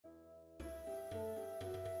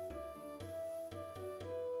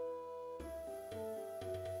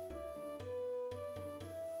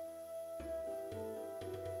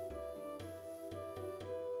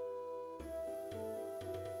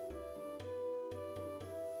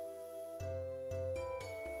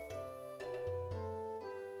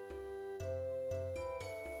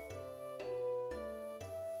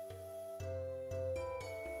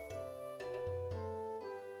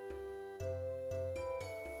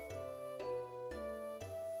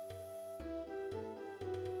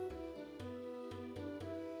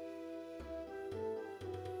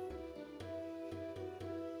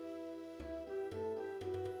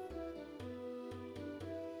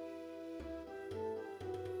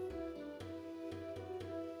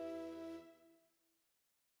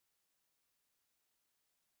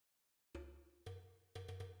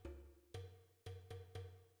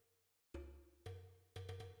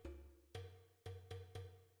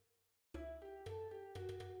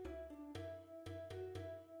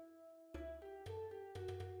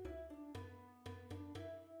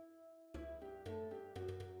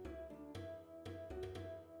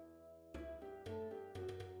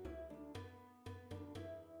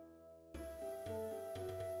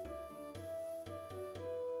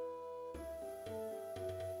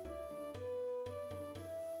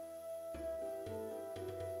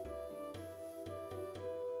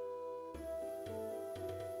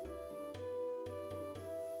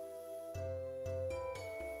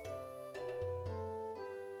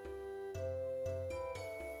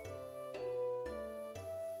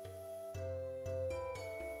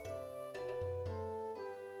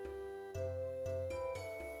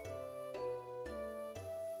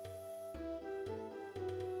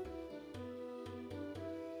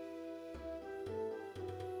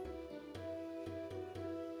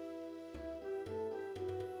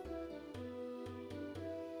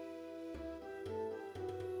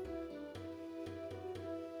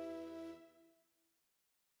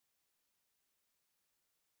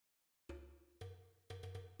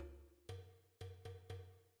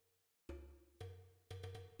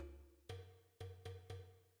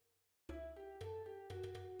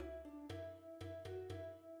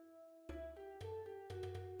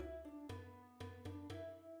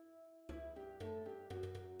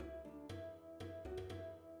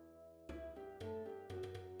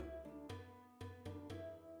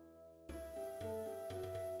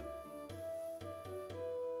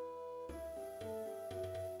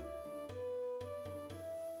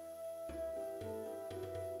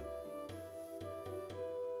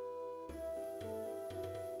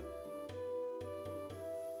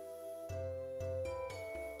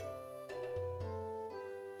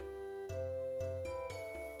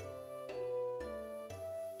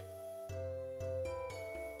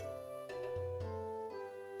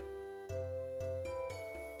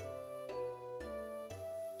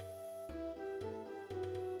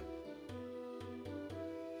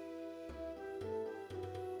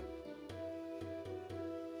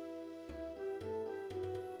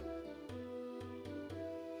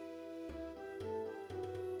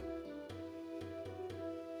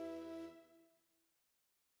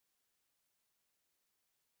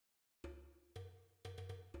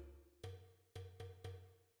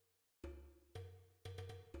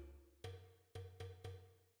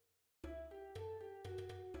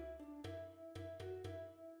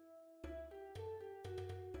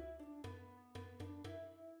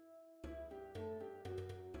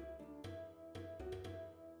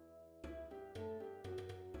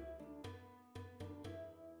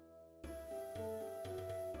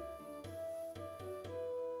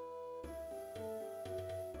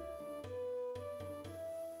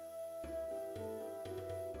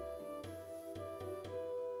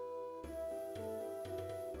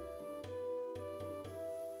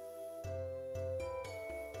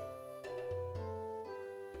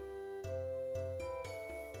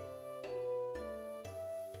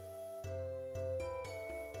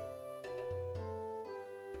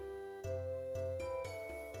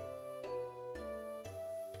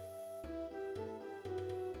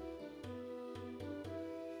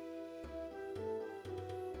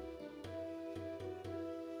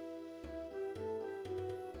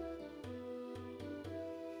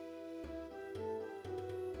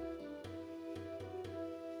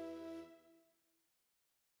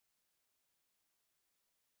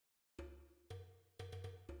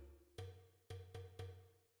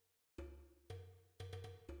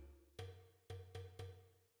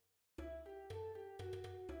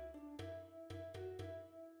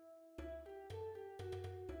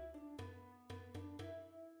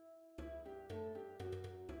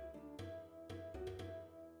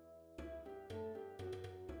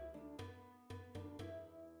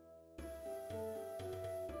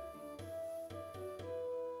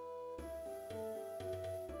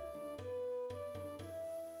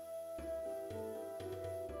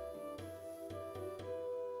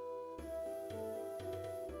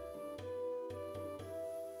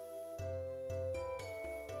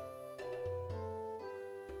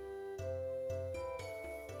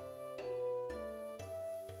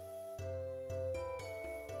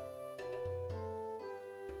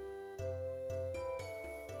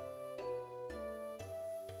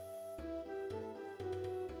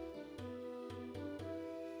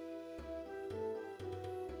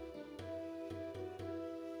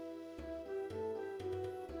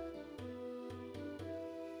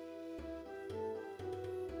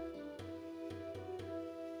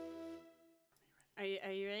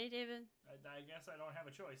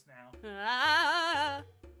a choice now. Ah.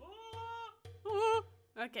 Oh.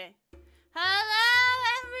 Okay.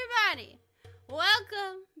 Hello, everybody.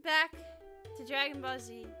 Welcome back to Dragon Ball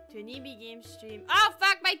Z, to an eebee game stream. Oh,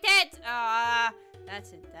 fuck my tits!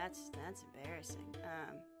 That's embarrassing.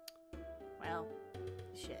 Well,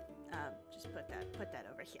 shit. Just put that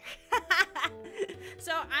over here.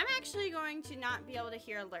 So I'm actually going to not be able to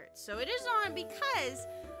hear alerts. So it is on because,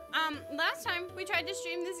 last time we tried to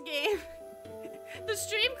stream this game, the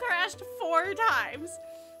stream crashed 4 times.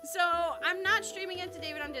 So I'm not streaming it to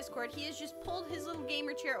David on Discord. He has just pulled his little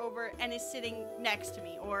gamer chair over and is sitting next to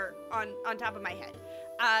me, or on top of my head.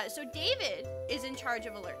 So David is in charge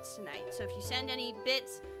of alerts tonight. So if you send any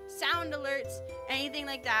bits, sound alerts, anything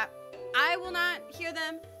like that, I will not hear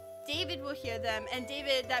them. David will hear them. And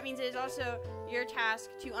David, that means it is also your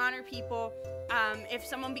task to honor people. If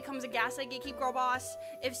someone becomes a Gaslight Gatekeep Girl Boss,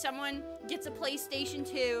 if someone gets a PlayStation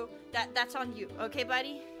 2, that's on you. Okay,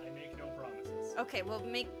 buddy? I make no promises. Okay, well,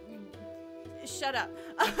 shut up.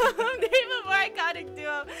 Name of our iconic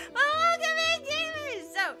duo. Welcome in, David!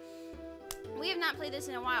 So, we have not played this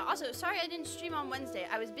in a while. Also, sorry I didn't stream on Wednesday.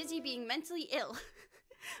 I was busy being mentally ill.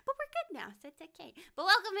 But we're good now, so it's okay. But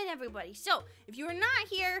welcome in, everybody. So, if you were not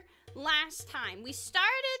here last time, we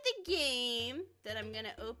started the game that I'm going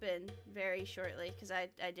to open very shortly, because I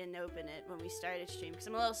didn't open it when we started stream, because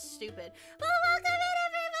I'm a little stupid. But welcome in,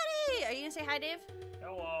 everybody! Are you going to say hi, Dave?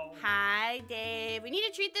 Hello. Hi, Dave. We need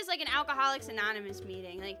to treat this like an Alcoholics Anonymous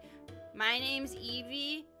meeting. Like, my name's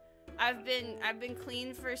Evie. I've been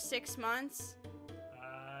clean for 6 months.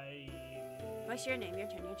 What's your name? Your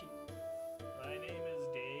turn. My name is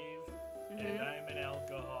Dave, and I'm an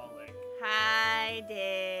alcoholic. Hi,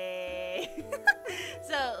 Dave.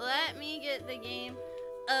 So, let me get the game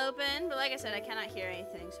open. But like I said, I cannot hear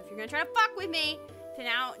anything. So if you're going to try to fuck with me,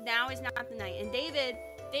 now is not the night. And David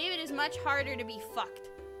is much harder to be fucked.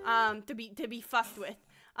 To be fucked with.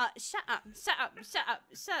 Shut up.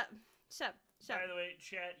 By the way,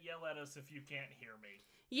 chat, yell at us if you can't hear me.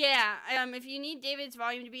 Yeah, if you need David's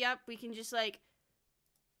volume to be up, we can just, like,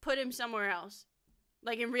 put him somewhere else.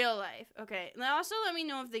 Like, in real life. Okay, and also let me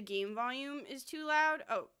know if the game volume is too loud.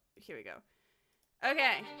 Oh, here we go.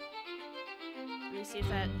 Okay. Let me see if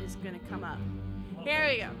that is gonna come up. Here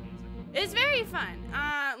we go. It's very fun.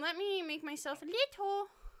 Let me make myself a little.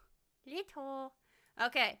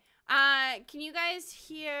 Okay, can you guys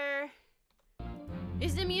hear...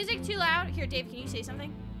 Is the music too loud? Here, Dave, can you say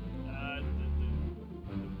something?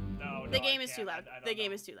 No, the game is too loud. The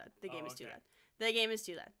game is too loud. The game is too loud. The game is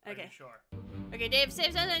too loud. Okay. Are you sure? Okay, Dave, say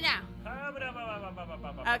something now.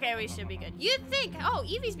 Okay, we should be good. You'd think. Oh,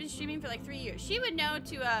 Evie's been streaming for like 3 years. She would know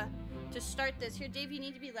to start this. Here, Dave, you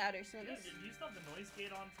need to be louder. So yeah, did you still have the noise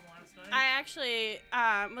gate on from last night? I actually,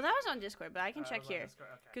 well, that was on Discord, but I can check here.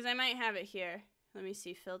 Because I might have it here. Let me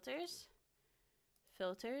see. Filters.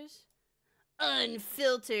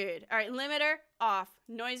 Unfiltered. All right, limiter off.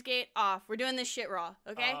 Noise gate off. We're doing this shit raw,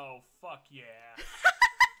 okay? Oh, fuck yeah.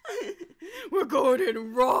 We're going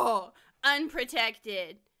in raw.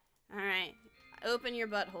 Unprotected. All right. Open your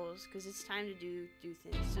buttholes, because it's time to do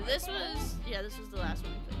things. So this was the last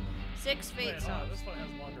one we played. 6 Fate songs. This one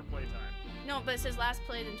has longer playtime. No, but it says last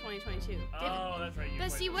played in 2022. Oh, that's right.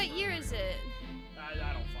 But see, what year is it? I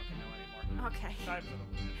don't fucking know anymore. Okay. Time's in a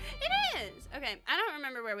minute. It is. Okay, I don't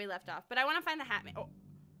remember where we left off, but I want to find the hat man.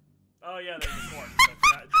 Oh yeah, there's a sword.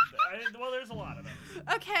 Well, there's a lot of them.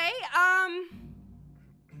 Okay,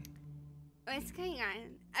 what's going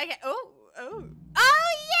on? Okay, oh yeah!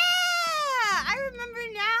 I remember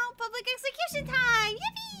now. Public execution time.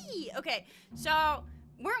 Yippee! Okay, so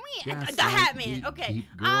weren't we at the hat man? Okay,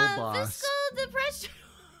 fiscal depression.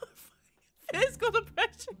 Fiscal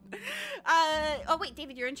depression. Oh wait,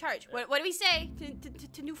 David, you're in charge. What do we say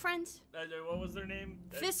to new friends? What was their name?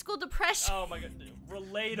 Fiscal depression. Oh my god,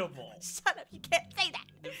 relatable. Shut up, you can't say that.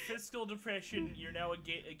 The fiscal depression. You're now a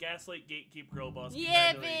Gaslight Gatekeep Girl Boss.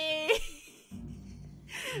 Yippee!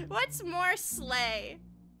 What's more slay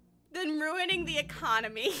than ruining the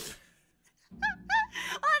economy?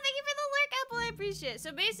 Oh, thank you for the lurk, Apple. I appreciate it.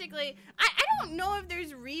 So basically, I don't know if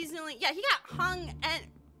there's reasonably. Yeah, he got hung and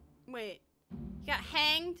wait. He got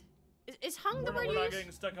hanged? Is hung the word We're used? not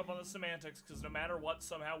getting stuck up on the semantics, because no matter what,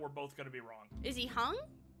 somehow we're both going to be wrong. Is he hung?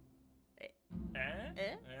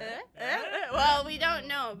 Well, we don't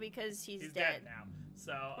know, because he's dead now.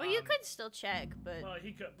 So, well, you could still check, but... Well,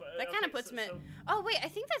 he could, but... That kind of puts him in... Oh, wait, I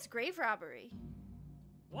think that's grave robbery.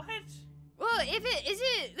 What? Well, is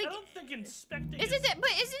it... Like, I don't think inspecting but isn't it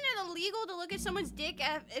illegal to look at someone's dick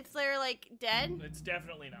if they're, like, dead? It's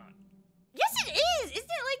definitely not. Yes, it is! Isn't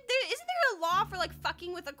there a law for, like,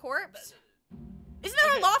 fucking with a corpse? Isn't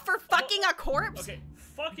there a law for fucking a corpse? Okay,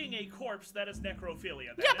 fucking a corpse, that is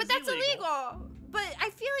necrophilia. Yeah, but that's illegal. But I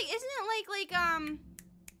feel like, isn't it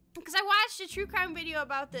because I watched a true crime video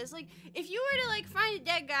about this. Like, if you were to, like, find a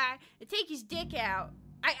dead guy and take his dick out,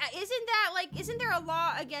 isn't there a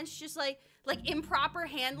law against just, like improper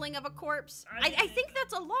handling of a corpse? I think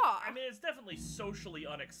that's a law. I mean, it's definitely socially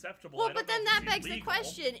unacceptable. Well, but then that begs the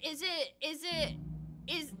question, is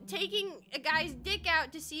taking a guy's dick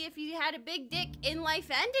out to see if he had a big dick in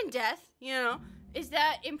life and in death, you know, is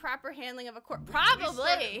that improper handling of a corpse?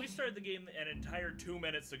 Probably. We started the game an entire 2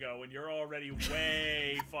 minutes ago, and you're already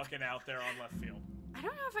way fucking out there on left field. I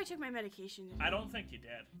don't know if I took my medication today. I don't think you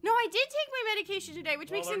did. No, I did take my medication today,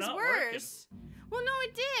 which makes things worse. Well, no,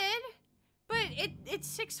 it did. But it's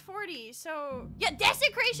 6:40, so... Yeah,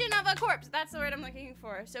 desecration of a corpse! That's the word I'm looking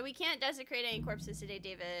for. So we can't desecrate any corpses today,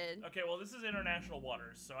 David. Okay, well, this is international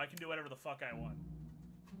waters, so I can do whatever the fuck I want.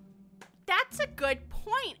 That's a good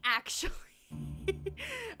point, actually.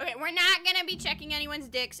 Okay, we're not gonna be checking anyone's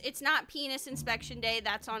dicks. It's not penis inspection day.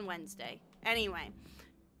 That's on Wednesday. Anyway,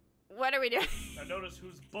 what are we doing? Now notice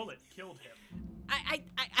whose bullet killed him. I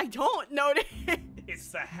don't notice.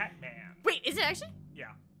 It's the Hat Man. Wait, is it actually?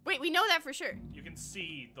 Yeah. Wait, we know that for sure. You can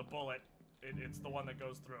see the bullet. It's the one that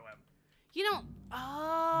goes through him. You don't...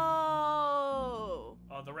 Oh.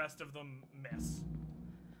 Oh, the rest of them miss.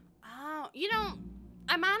 Oh, you know,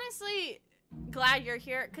 I'm honestly glad you're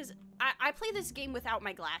here, because I play this game without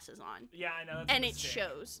my glasses on. Yeah, I know. And it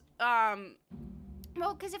shows.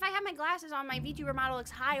 Well, because if I have my glasses on, my VTuber model looks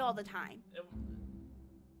high all the time.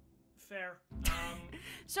 Fair.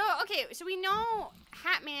 So, okay, so we know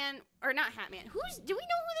Hatman, or not Hatman. Do we know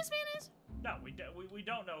who this man is? No, we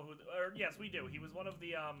don't know who, or yes, we do. He was one of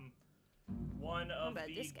the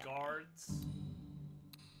guards.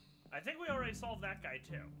 I think we already solved that guy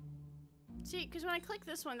too. See, because when I click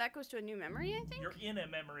this one, that goes to a new memory, I think? You're in a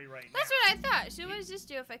memory right now. That's what I thought. So what does this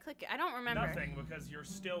do if I click it? I don't remember. Nothing, because you're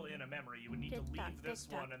still in a memory. You would need to leave this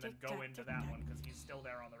one and then go into that one, because he's still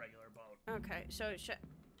there on the regular boat. Okay, so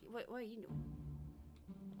what are you doing?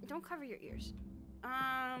 Don't cover your ears.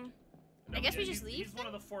 I guess we just leave. He's one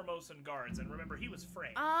of the Formosan guards, and remember, he was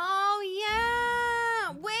framed. Oh yeah!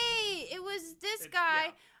 Wait, it was this guy.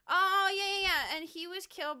 Yeah. Oh yeah, and he was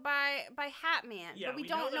killed by Hatman. Yeah, but we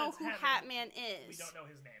don't know who Hatman is. We don't know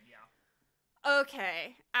his name. Yeah.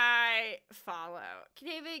 Okay, I follow.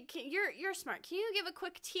 David, you're smart. Can you give a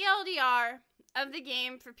quick TLDR of the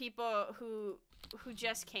game for people who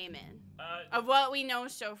just came in, of what we know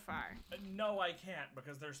so far? No, I can't,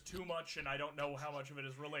 because there's too much, and I don't know how much of it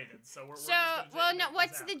is related. So we're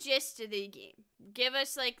what's the gist of the game? Give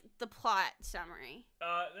us, like, the plot summary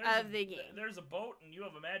of the game. There's a boat, and you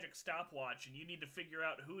have a magic stopwatch, and you need to figure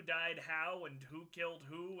out who died how, and who killed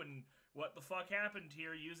who, and what the fuck happened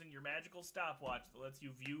here using your magical stopwatch that lets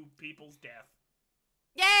you view people's death.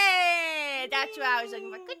 Yay! That's what I was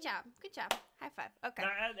looking for. Good job. Good job. High five. Okay.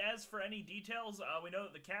 Now, as for any details, we know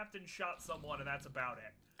that the captain shot someone, and that's about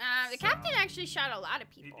it. The captain actually shot a lot of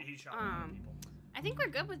people. He shot a lot of people. I think we're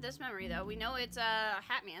good with this memory, though. We know it's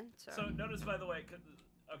Hatman. So notice, by the way,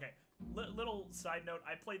 okay, little side note,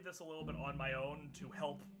 I played this a little bit on my own to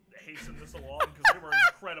help hasten this along, because we were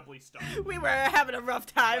incredibly stuck. We were having a rough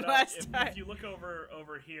time last time. If you look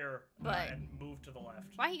over here and move to the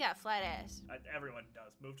left. Why he got flat ass? Everyone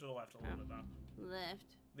does. Move to the left a little bit, though.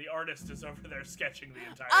 Left. The artist is over there sketching the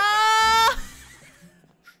entire thing.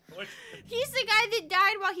 He's the guy that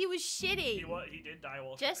died while he was shitting. He did die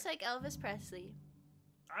while just like Elvis Presley.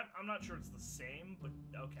 I'm not sure it's the same, but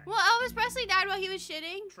okay. Well, Elvis Presley died while he was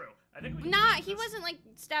shitting. True. I think he wasn't like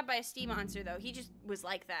stabbed by a steam monster though. He just was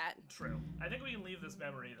like that. True. I think we can leave this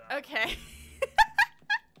memory though. Okay.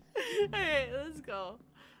 Alright, let's go.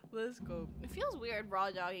 Let's go. It feels weird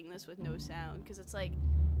raw dogging this with no sound, because it's like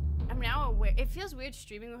I'm now aware. It feels weird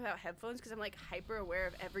streaming without headphones, because I'm like hyper aware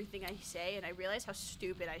of everything I say, and I realize how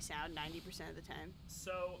stupid I sound 90% of the time.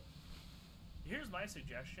 So, here's my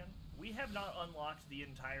suggestion. We have not unlocked the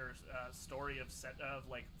entire story of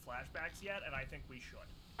like flashbacks yet, and I think we should.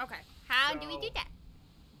 Okay. How do we do that?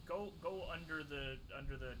 Go under the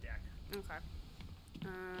deck. Okay.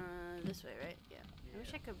 This way, right? Yeah. I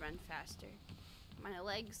wish I could run faster. My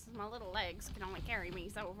little legs can only carry me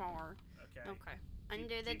so far. Okay. Okay.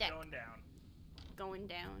 Under the deck. Going down. Going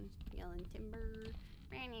down. Yelling timber.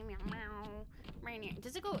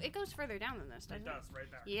 Does it go? It goes further down than this, doesn't it? It does, right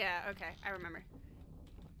there. Yeah, okay. I remember.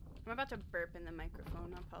 I'm about to burp in the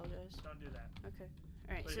microphone. I apologize. Don't do that. Okay.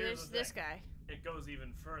 Alright, so there's this guy. It goes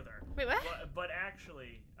even further. Wait, what? But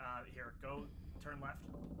actually, here, turn left.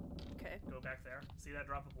 Okay. Go back there. See that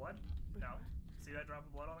drop of blood? No. See that drop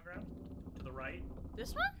of blood on the ground? To the right.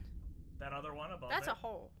 This one? That other one above That's it. a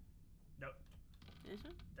hole. Nope. This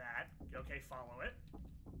one? That. Okay, follow it.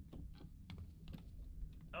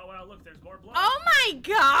 Oh, wow, look, there's more blood. Oh my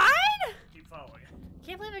god! Keep following it.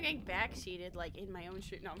 Can't believe I'm getting backseated, like, in my own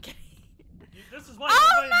street. No, I'm kidding. This is why.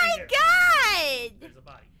 Oh my god! There's a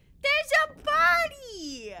body. There's a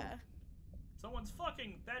body! Someone's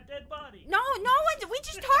fucking that dead body. No one. We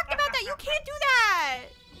just talked about that. You can't do that.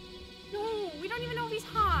 No, we don't even know if he's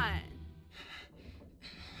hot.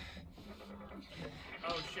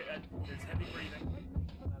 Oh shit! There's heavy breathing.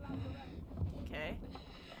 Okay.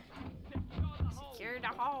 Secure the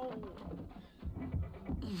hole.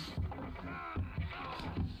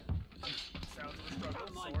 Sounds of a struggle.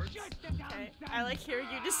 Swords. Okay. I like hearing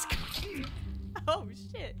you discuss. Oh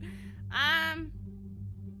shit.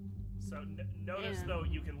 So notice though,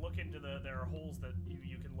 you can look into there are holes that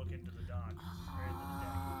you can look into the dock.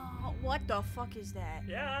 Oh, what the fuck is that?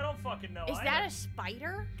 Yeah, I don't fucking know. Is that a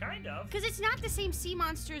spider? Kind of. Because it's not the same sea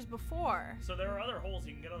monster as before. So there are other holes.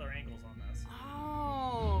 You can get other angles on this.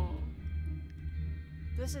 Oh.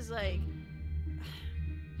 This is like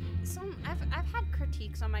I've had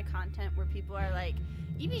critiques on my content where people are like,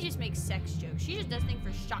 eebee just makes sex jokes. She just does things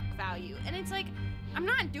for shock value. And it's like, I'm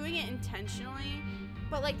not doing it intentionally,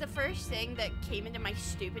 but like the first thing that came into my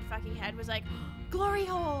stupid fucking head was like, glory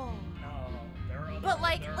hole. No, there are other, but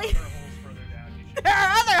like, there are other holes further down. There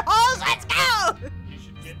are other holes. Let's go. You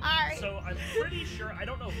should get. Sorry. So I'm pretty sure I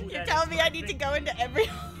don't know who. You're telling me I need to go into every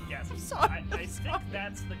hole. Yes. I'm sorry. I think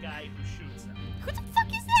that's the guy who shoots them. Who the fuck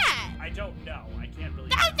is that? I don't know. I can't really.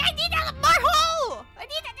 No, I need more hole.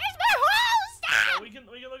 There's more holes. Stop. So we can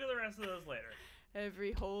look at the rest of those later.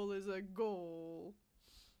 Every hole is a goal.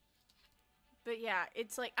 But yeah,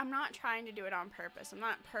 it's like, I'm not trying to do it on purpose. I'm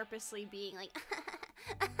not purposely being like,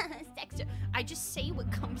 sex joke. I just say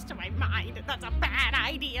what comes to my mind, and that's a bad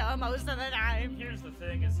idea most of the time. Here's the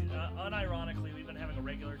thing, is unironically, we've been having a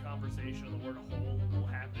regular conversation, and the word hole will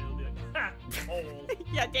happen. It'll be like, ha, hole.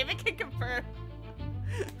 Yeah, David can confirm.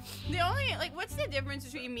 The only, like, what's the difference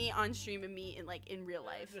between me on stream and me in real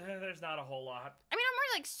life? There's not a whole lot. I mean, I'm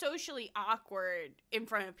more like socially awkward in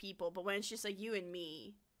front of people, but when it's just like you and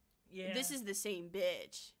me, yeah, this is the same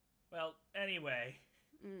bitch. Well, anyway.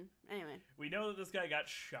 Anyway. We know that this guy got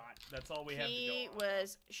shot. That's all we have to go on. He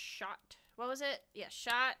was shot. What was it? Yeah,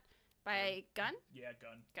 shot by a gun? Yeah,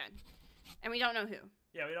 gun. Gun. And we don't know who.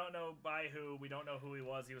 Yeah, we don't know by who. We don't know who he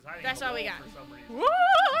was. He was hiding. That's in the all we wall got. for some reason. Woo!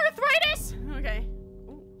 Arthritis! Okay.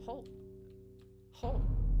 Ooh, hole. Hole.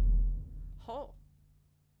 Hole.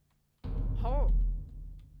 Hole.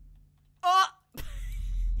 Oh!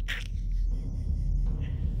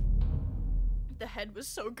 The head was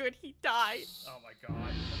so good, he died. Oh my god.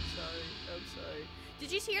 I'm sorry.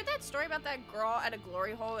 Did you hear that story about that girl at a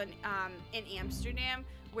glory hole in Amsterdam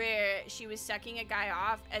where she was sucking a guy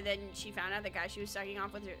off and then she found out the guy she was sucking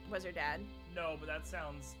off was her dad? No, but that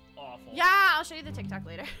sounds awful. Yeah, I'll show you the TikTok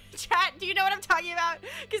later. Chat, do you know what I'm talking about?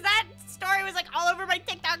 Because that story was like all over my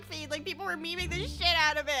TikTok feed. Like people were memeing the shit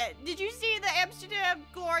out of it. Did you see the Amsterdam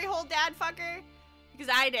glory hole dad fucker?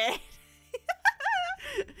 Because I did.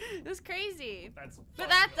 It was crazy. But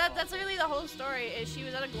that's literally the whole story. Is she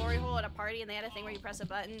was at a glory hole at a party and they had a thing where you press a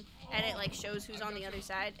button and it like shows who's on the other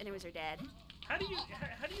side and it was her dad. How do you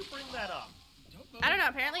bring that up? I don't know.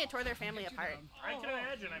 Apparently it tore their family apart. I can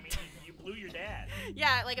imagine. I mean, you blew your dad.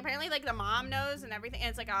 Yeah, like apparently like the mom knows and everything. And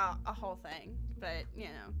it's like a whole thing. But you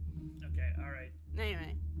know. Okay. All right.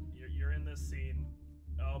 Anyway. You're in this scene.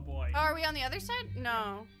 Oh boy. Oh, are we on the other side?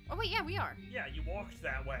 No. Oh wait, yeah, we are. Yeah, you walked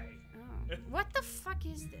that way. Oh. What the fuck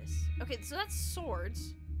is this? Okay, so that's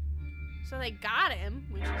swords. So they got him,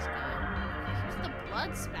 which is good. Okay, here's the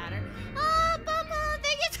blood spatter. Oh, Bumble,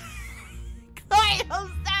 thank you.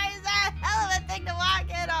 Close, that is a hell of a thing to walk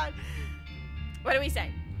in on. What do we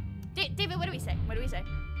say? David, what do we say? What do we say?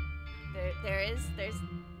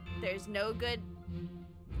 There's no good.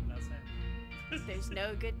 That's it. There's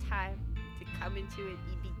no good time to come into an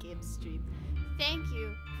eebee game stream. Thank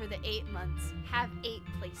you for the 8 months. Have 8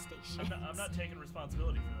 PlayStations. I'm not taking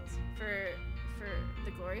responsibility for this. For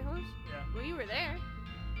the glory holes? Yeah. Well, you were there.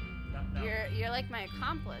 No. You're like my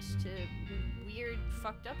accomplice to weird,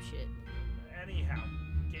 fucked up shit. Anyhow,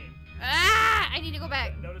 game. Ah! I need to go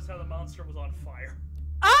back. Notice how the monster was on fire.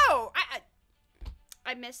 Oh!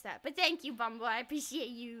 I missed that. But thank you, Bumble. I appreciate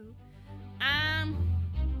you.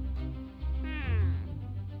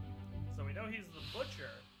 So we know he's the butcher.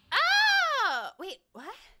 Oh! Wait,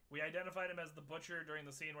 what? We identified him as the butcher during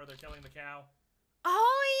the scene where they're killing the cow.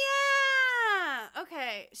 Oh, yeah!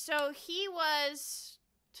 Okay, so he was...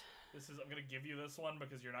 I'm gonna give you this one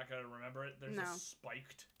because you're not gonna remember it. There's a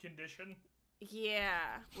spiked condition.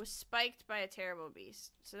 Yeah, was spiked by a terrible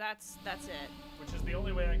beast. So that's it. Which is the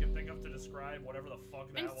only way I can think of to describe whatever the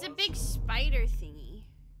fuck that was. It's a big spider thingy,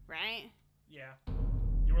 right? Yeah.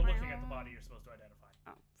 You were looking at the body you're supposed to identify.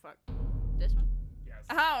 Oh, fuck. This one? Yes.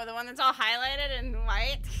 Oh, the one that's all highlighted in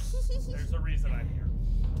white? There's a reason I'm here.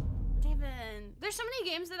 David, there's so many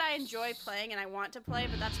games that I enjoy playing and I want to play,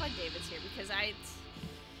 but that's why David's here, because okay.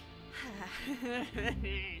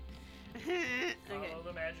 Follow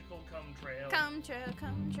the magical come trail. Come true,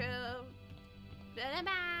 come true.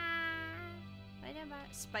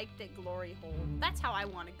 Spiked at glory hole. That's how I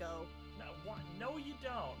want to go. No, you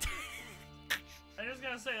don't. I just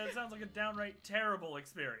gotta say, that sounds like a downright terrible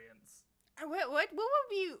experience. What would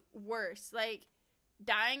be worse? Like,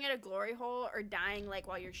 dying at a glory hole or dying, like,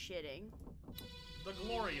 while you're shitting? The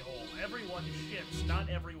glory hole. Everyone shits. Not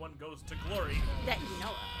everyone goes to glory hole. That you know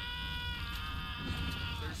of.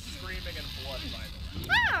 There's screaming and blood, by the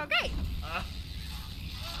way. Oh, great!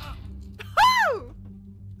 Woo!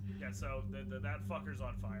 Yeah, so that fucker's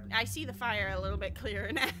on fire. I see the fire a little bit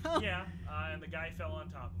clearer now. Yeah, and the guy fell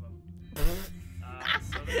on top of him.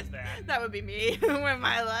 So there's that. That would be me, with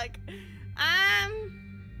my luck.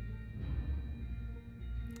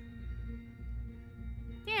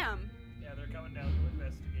 Damn. Yeah, they're coming down to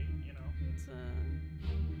investigate, you know. It's,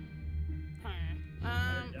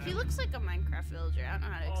 he looks like a Minecraft villager. I don't know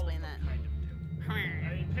how to explain that. Kind of do.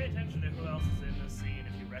 I mean, pay attention to who else is in this scene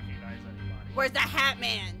if you recognize anybody. Where's the Hat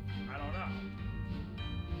Man? I don't know.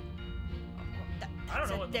 I don't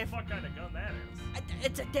know what the fuck kind of gun that is.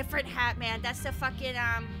 It's a different Hat Man. That's the fucking,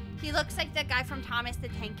 he looks like the guy from Thomas the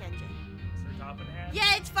Tank Engine. Sir Toppin Hat?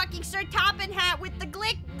 Yeah, it's fucking Sir Toppin Hat with the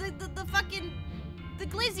fucking, the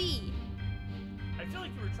glizzy. I feel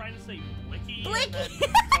like you were trying to say Blicky. Blicky! And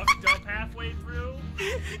then fucked up halfway through.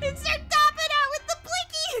 It's Sir Toppin Hat with the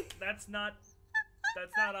Blicky! That's not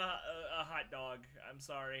a hot dog. I'm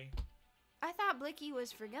sorry. I thought Blicky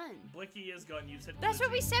was for gun. Blicky is gun. You said That's glizzy.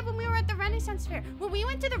 what we said when we were at the Renaissance Fair. When we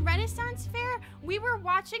went to the Renaissance Fair, we were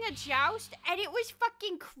watching a joust, and it was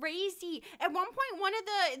fucking crazy. At one point,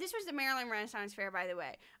 this was the Maryland Renaissance Fair, by the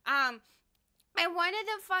way. And one of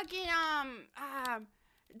the fucking,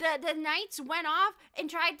 the knights went off and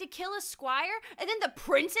tried to kill a squire, and then the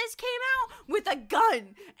princess came out with a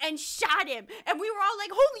gun and shot him. And we were all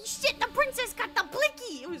like, holy shit, the princess got the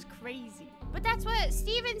Blicky! It was crazy. But that's what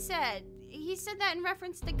Steven said. He said that in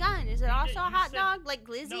reference to gun. Is it also a hot dog, like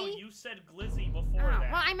glizzy? No, you said glizzy before that.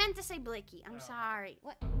 Well, I meant to say Blicky. I'm sorry.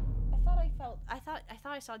 What? I thought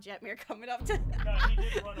I saw Jetmere coming up to. No, he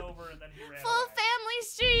did run over and then he ran Full away. Family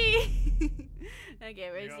Street.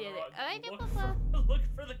 Okay, where's the other? Look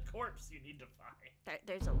for the corpse you need to find.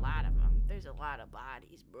 There's a lot of them. There's a lot of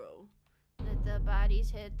bodies, bro. Let the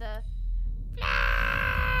bodies hit the floor.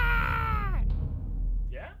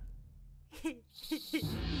 Yeah? Yeah. Okay.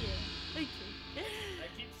 I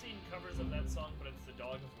keep seeing covers of that song, but it's the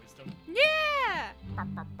Dog of Wisdom. Yeah!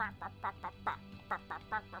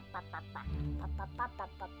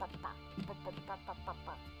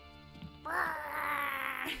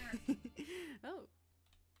 Oh.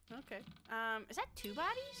 Okay. Is that 2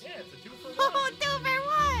 bodies? Yeah, it's a 2 for 1. Oh, 2 for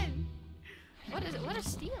 1! What is it? What a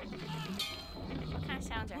steal. What kind of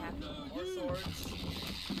sounds are happening? More swords.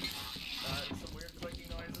 Some weird clicking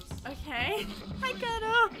noises. Okay. I got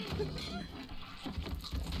up.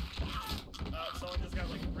 Someone just got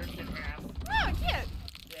like ripped in half. Oh, cute.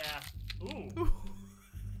 Yeah. Ooh.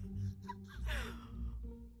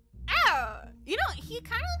 Ow! You know, he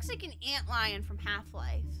kind of looks like an antlion from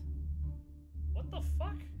Half-Life. What the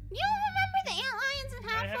fuck? You don't remember the antlions in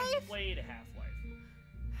Half-Life? I haven't played Half-Life.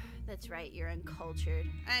 That's right, you're uncultured.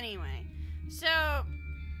 Anyway, so I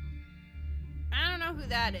don't know who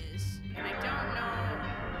that is, and I don't know.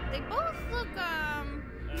 They both look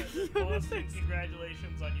Boston,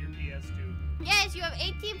 congratulations on your PS2. Yes, you have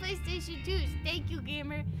 18 PlayStation 2s. Thank you,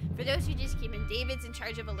 gamer. For those who just came in, David's in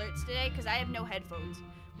charge of alerts today because I have no headphones.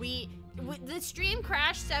 The stream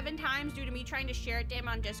crashed 7 times due to me trying to share it to him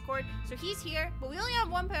on Discord. So he's here, but we only have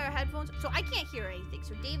 1 pair of headphones, so I can't hear anything.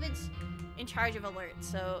 So David's in charge of alerts.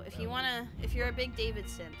 So if you're a big David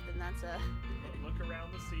simp, then that's a... Look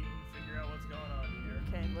around the scene, figure out what's going on here.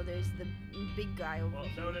 Okay, well there's the big guy over here.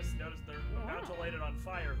 Well, notice they're about to light it on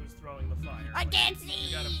fire. Who's throwing the fire? I can't see!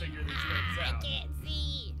 You gotta figure these things out. I can't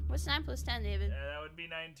see! What's 9 plus 10, David? That would be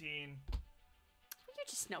 19. You're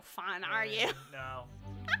just no fun, are you? No.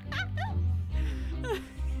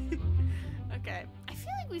 Okay. I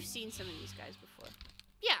feel like we've seen some of these guys before.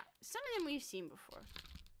 Yeah, some of them we've seen before.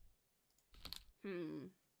 Well,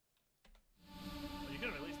 you could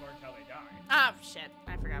have at least marked how they died. Oh, shit.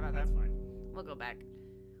 I forgot about that. That's fine. We'll go back.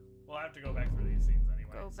 We'll have to go back through these scenes anyway.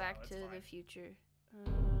 go back to the future.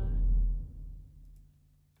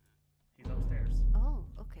 He's upstairs. Oh,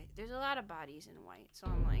 okay. There's a lot of bodies in white, so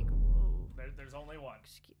I'm like, whoa. There's only one.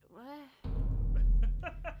 What?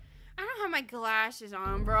 I don't have my glasses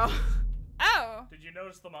on, bro. Oh. Did you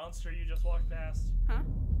notice the monster you just walked past? Huh?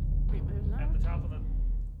 Wait, where's that? At the top of the...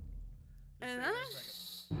 Another?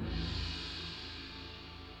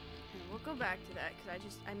 We'll go back to that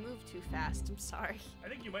because I moved too fast. I'm sorry. I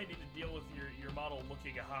think you might need to deal with your model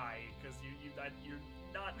looking high because you're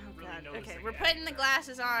not really noticing. Okay, we're putting the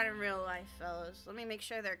glasses on in real life, fellas. Let me make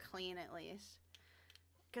sure they're clean at least.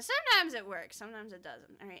 Because sometimes it works, sometimes it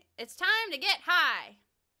doesn't. All right, it's time to get high.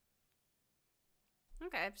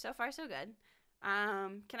 Okay, so far so good.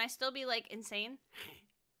 Can I still be like insane?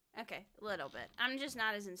 Okay, a little bit. I'm just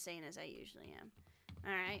not as insane as I usually am.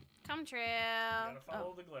 Alright, come trail. You gotta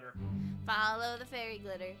follow the glitter. Follow the fairy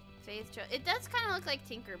glitter. Faith trail. It does kind of look like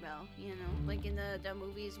Tinkerbell, you know, like in the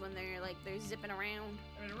movies when they're zipping around.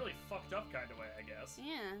 I mean, a really fucked up kind of way, I guess.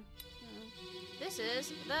 Yeah. This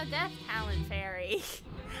is the Death Talent Fairy.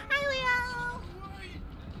 Hi, Leo!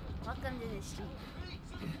 Welcome to the street.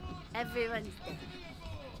 Everyone's dead.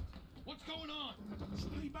 What's going on?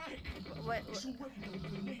 Stay back. What?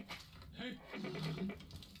 Hey.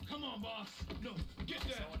 Come on, boss. No, get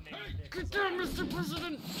there. Hey, get there, Mr.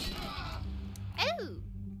 President. Oh.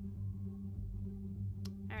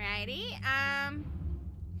 Alrighty.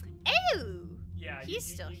 Ew. Yeah, he's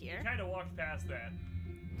still here. You kind of walked past that.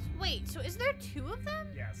 Wait, so is there two of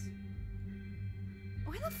them? Yes.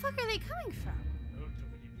 Where the fuck are they coming from?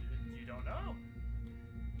 You don't know.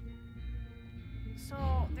 So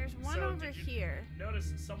there's one over here.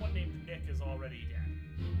 Notice someone named Nick is already dead.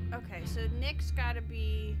 Okay, so Nick's gotta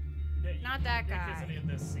be not that guy. Nick isn't in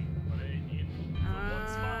this scene, but what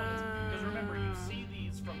spawn is. Because remember, you see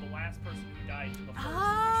these from the last person who died to the first. Oh,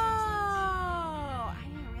 I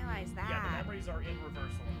didn't realize that. Yeah, the memories are in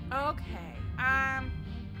reversal. Okay.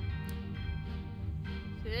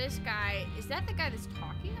 So this guy, is that the guy that's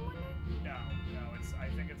talking? I wonder. No. I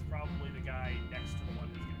think it's probably the guy next to the one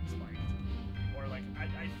who's getting spiked. Or like,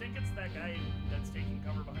 I think it's that guy that's taking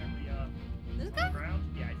cover behind the this guy? ground.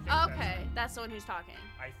 Yeah, I think. Okay, that's the one who's talking.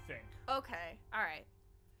 I think. Okay, all right.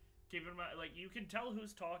 Keep in mind, like, you can tell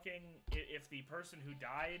who's talking if the person who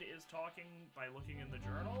died is talking by looking in the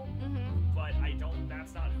journal. Mm-hmm. But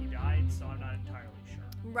that's not who died, so I'm not entirely sure.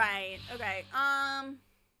 Right. Okay.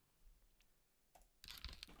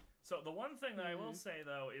 So the one thing that I will say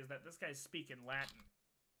though is that this guy's speaking Latin.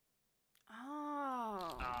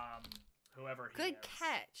 Oh. Whoever he Good is.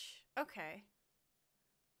 catch. Okay.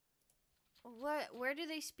 Where do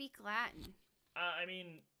they speak Latin? I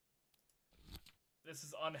mean, this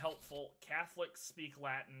is unhelpful. Catholics speak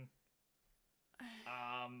Latin.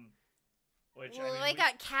 Which well, I mean, they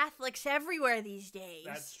got Catholics everywhere these days.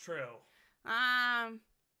 That's true.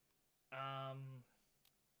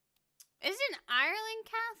 Isn't Ireland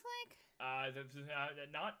Catholic?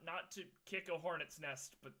 Not to kick a hornet's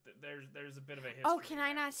nest, but there's a bit of a history. Oh, can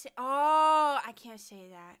I not say? Oh, I can't say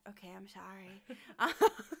that. Okay, I'm sorry.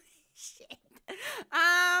 Shit.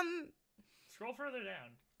 Scroll further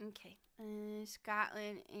down. Okay.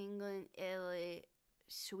 Scotland, England, Italy,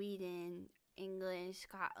 Sweden, England,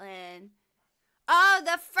 Scotland. Oh,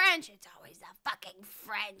 the French! It's always the fucking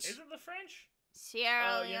French. Is it the French?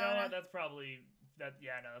 Sierra Leone. You know what? That's probably that.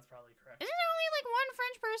 Yeah, no, that's probably correct. Isn't there only like one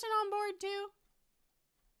French person on board too?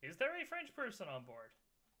 Is there a French person on board?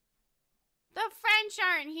 The French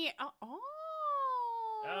aren't here. Oh.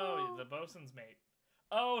 Oh, the bosun's mate.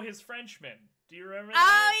 Oh, his Frenchman. Do you remember that?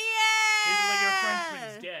 Oh yeah. He's like, your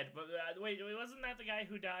Frenchman's dead. But wait, wasn't that the guy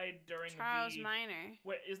who died during Charles Minor?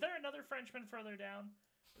 Wait, is there another Frenchman further down?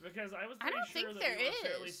 Because I was I don't sure think that there we were is.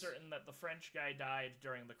 fairly certain that the French guy died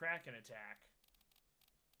during the Kraken attack.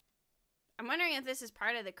 I'm wondering if this is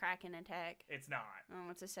part of the Kraken attack. It's not. Oh,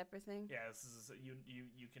 it's a separate thing? Yeah, this is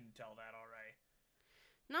you can tell that already.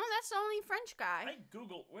 No, that's the only French guy. I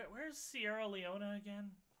Googled where's Sierra Leone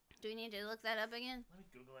again? Do we need to look that up again? Let me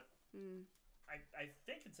Google it. I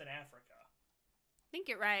think it's in Africa. I think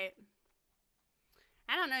you're right.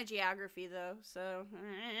 I don't know geography though, so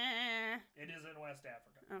it is in West Africa.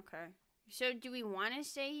 Okay. So do we want to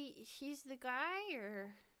say he's the guy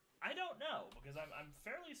or? I don't know because I'm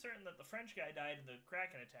fairly certain that the French guy died in the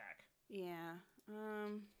Kraken attack. Yeah.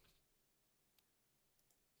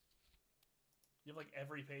 You have like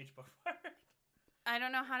every page bookmarked. I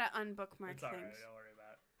don't know how to unbookmark things. It's alright, don't worry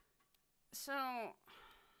about it. So.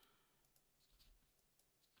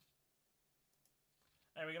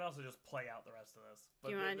 And we can also just play out the rest of this. But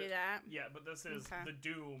do you want to do that? Yeah, but this is the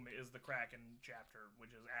Doom is the Kraken chapter,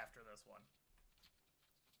 which is after this one.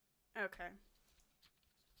 Okay.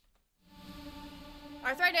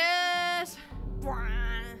 Arthritis!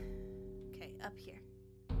 Okay, up here.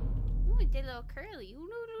 Ooh, it did a little curly.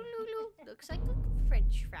 Ooh, looks like a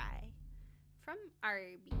French fry from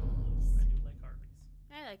Arby's. I do like Arby's.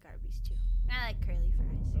 I like Arby's too. I like curly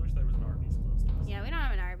fries. I wish there was an Arby's close to us. Yeah, we don't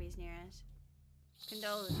have an Arby's near us.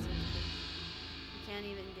 Condolences. We can't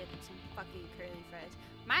even get some fucking curly fries.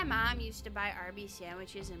 My mom used to buy Arby's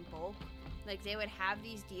sandwiches in bulk. Like, they would have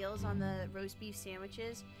these deals on the roast beef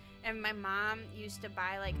sandwiches. And my mom used to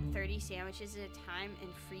buy like 30 sandwiches at a time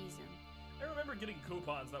and freeze them. I remember getting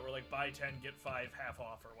coupons that were like buy 10, get 5 half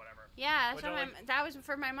off or whatever. Yeah, that's what that was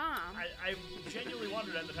for my mom. I genuinely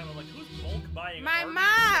wondered at the time, I'm like, who's bulk buying my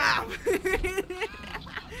Arby's?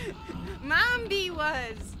 Mom! Mom B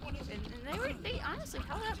was. And they honestly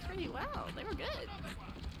held up pretty well. They were good.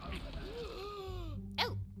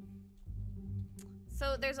 Oh!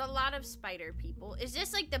 So there's a lot of spider people. Is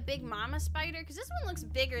this like the Big Mama spider? Because this one looks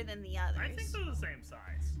bigger than the others. I think they're the same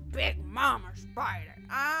size. Big Mama spider.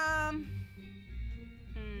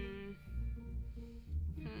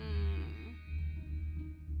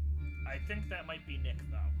 I think that might be Nick,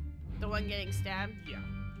 though. The one getting stabbed? Yeah.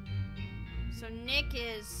 So Nick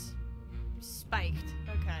is spiked.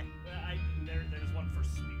 Okay. There's one for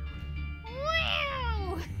spear.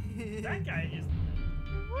 Wow! That guy is...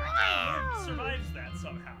 Wow! That guy survives that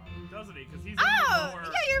somehow, doesn't he? Because he's more...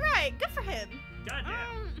 yeah, you're right. Good for him.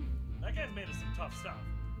 Goddamn. That guy's made us some tough stuff.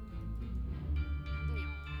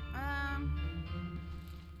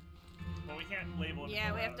 Well, we can't label it.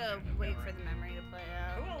 Yeah, we have to wait for the memory to play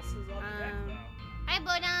out. Who else is on the deck, though? Hi,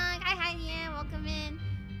 Bodong. Hi, yeah, welcome in.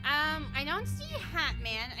 I don't see Hat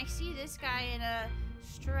Man. I see this guy in a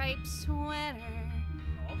striped sweater.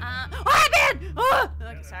 Oh, Hat Man! Oh!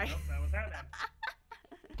 Okay, yeah, sorry. Nope, that was Hat Man.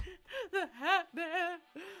 The Hat Man.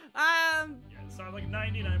 Yeah, so I'm like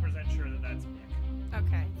 99% sure that that's Nick.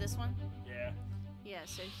 Okay, this one? Yeah. Yeah,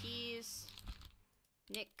 so he's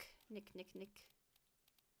Nick.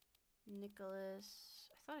 Nicholas.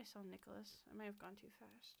 I thought I saw Nicholas. I might have gone too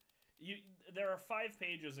fast. There are 5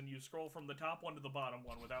 pages, and you scroll from the top one to the bottom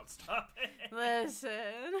one without stopping. Listen,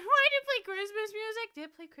 why did it play Christmas music? Did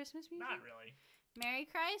it play Christmas music? Not really. Mary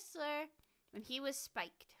Chrysler, when he was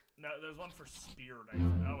spiked. No, there's one for speared, I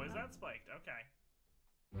think. Oh, is that spiked? Okay.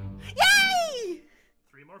 Yay!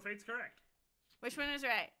 3 more fates correct. Which one is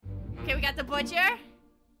right? Okay, we got the butcher.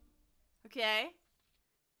 Okay.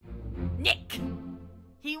 Nick!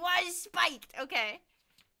 He was spiked. Okay.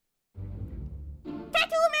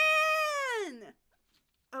 Tattoo Man!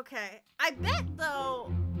 Okay. I bet,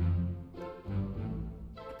 though...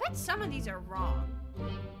 I bet some of these are wrong.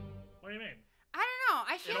 What do you mean? I don't know.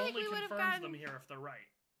 I feel like we would have gotten... It only confirms them here if they're right.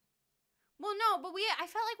 Well, no, but I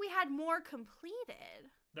felt like we had more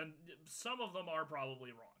completed. Then some of them are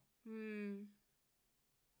probably wrong.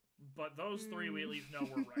 But those 3 we at least know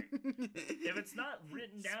were right. If it's not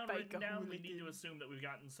written down, we need to assume that we've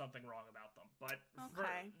gotten something wrong about them. But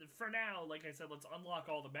for now, like I said, let's unlock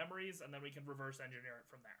all the memories, and then we can reverse engineer it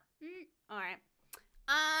from there. All right.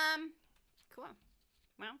 Cool.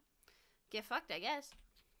 Well, get fucked, I guess.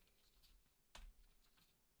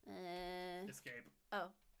 Escape.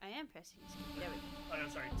 Oh, I am pressing escape. There we go. Oh, no,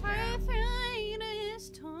 sorry. Arthritis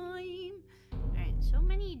time. All right, so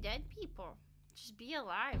many dead people. Just be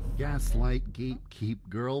alive. Gaslight, gatekeep,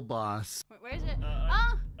 girl boss. Where is it?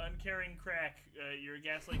 Uncaring crack. You're a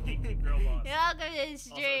gaslight, gatekeep, girl boss. Yeah, welcome to the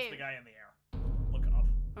stream. Also, it's the guy in the air. Look up.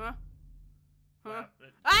 Huh?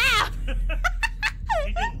 Ah!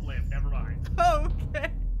 He didn't live. Never mind.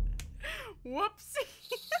 Okay. Whoopsie.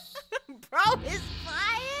 Bro is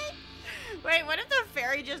flying. Wait, what if the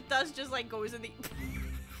fairy just like goes in the...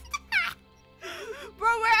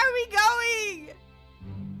 Bro, where are we going?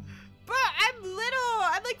 Bro, I'm little.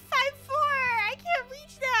 I'm like 5'4". I can't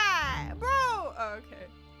reach that. Bro. Oh, okay.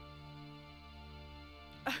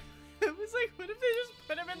 I was like, what if they just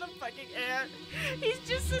put him in the fucking air? He's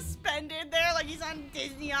just suspended there like he's on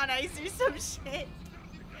Disney on Ice or some shit.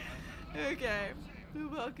 Okay.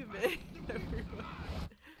 Welcome in, everyone.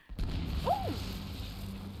 Ooh!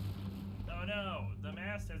 Oh no, the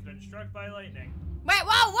mast has been struck by lightning. Wait,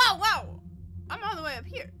 whoa! I'm all the way up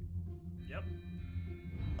here. Yep.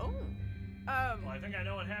 Oh. Well, I think I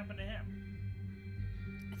know what happened to him.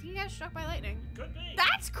 I think he got struck by lightning. Could be.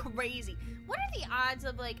 That's crazy. What are the odds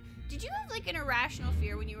of, like, did you have, like, an irrational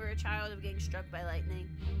fear when you were a child of getting struck by lightning?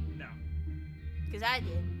 No. Because I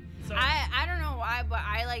did. So, I don't know why, but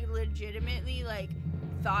I, like, legitimately, like,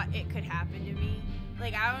 thought it could happen to me.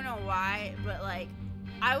 Like, I don't know why, but, like,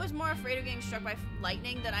 I was more afraid of getting struck by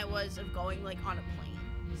lightning than I was of going, like, on a plane.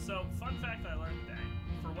 So, fun fact I learned today.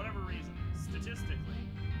 For whatever reason, statistically,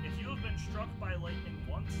 if you have been struck by lightning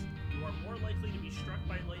once, you are more likely to be struck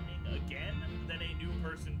by lightning again than a new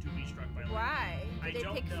person to be struck by lightning. Why? Do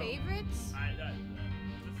they pick favorites?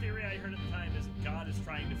 The theory I heard at the time is God is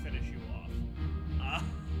trying to finish you off.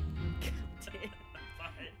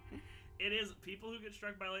 But it is, people who get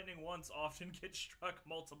struck by lightning once often get struck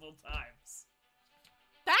multiple times.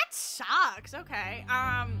 That sucks. Okay.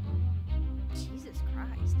 Jesus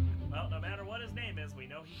Christ. Well, no matter what his name is, we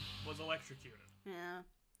know he was electrocuted. Yeah.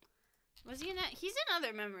 Was he in that? He's in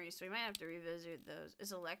other memories, so we might have to revisit those.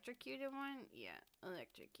 Is electrocuted one? Yeah,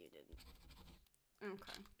 electrocuted.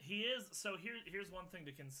 Okay. He is. So here's one thing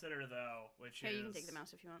to consider though, which is. You can take the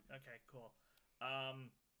mouse if you want. Okay, cool.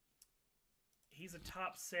 He's a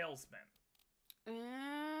top salesman.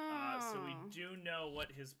 Oh. So we do know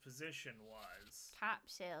what his position was. Top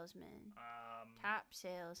salesman. Top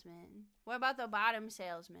salesman. What about the bottom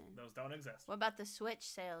salesman? Those don't exist. What about the switch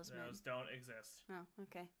salesman? Those don't exist. Oh,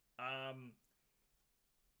 okay.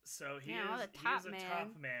 So he all is the top a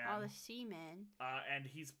top man. All the C-men. And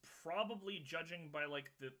he's probably, judging by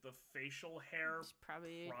like the facial hair, He's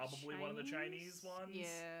probably one of the Chinese ones.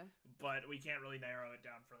 Yeah. But we can't really narrow it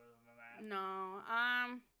down further than that. No.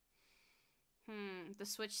 The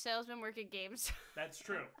Switch salesmen work at games. That's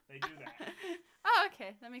true. They do that. Oh,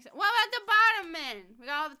 okay. That makes sense. What about the bottom men? We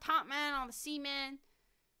got all the top men, all the C-men.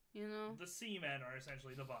 You know? The C-men are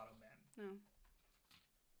essentially the bottom men. No.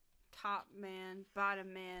 Top man,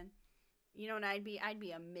 bottom man. You know what I'd be? I'd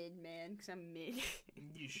be a mid man, because I'm mid.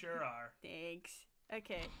 You sure are. Thanks.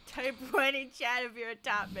 Okay. Type 1 in chat if you're a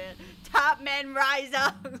top man. Top men rise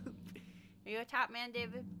up. Are you a top man,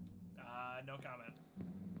 David? No comment.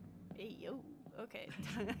 Hey, yo. Okay.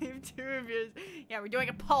 Time 2 reviews. Yeah, we're doing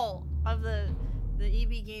a poll of the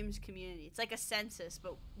EB Games community. It's like a census,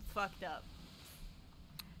 but fucked up.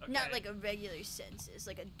 Okay. Not like a regular census,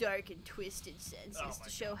 like a dark and twisted census to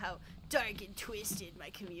show how dark and twisted my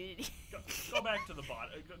community. Go back to the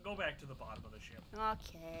bottom. Go back to the bottom of the ship.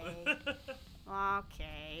 Okay.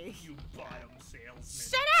 Okay. You bottom salesman.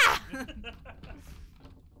 Shut up!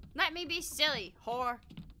 Let me be silly, whore.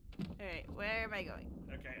 Alright, where am I going?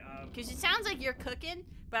 Okay, because it sounds like you're cooking,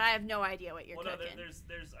 but I have no idea what you're cooking. No,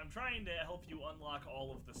 there's I'm trying to help you unlock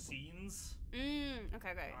all of the scenes.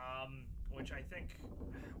 Okay, great. Which I think,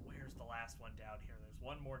 where's the last one down here? There's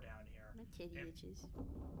one more down here. My titty itches.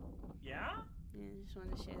 Yeah? Yeah, I just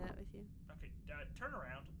wanted to share that with you. Okay, turn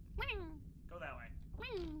around. Go that way.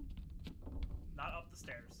 Not up the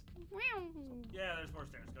stairs. Yeah, there's more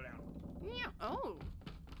stairs. Go down. Oh.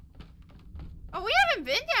 Oh, we haven't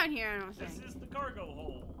been down here, I don't think. This is the cargo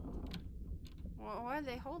hold. Well, what are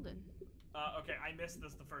they holding? Okay, I missed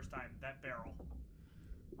this the first time. That barrel.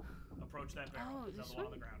 Approach that barrel. Oh, this the one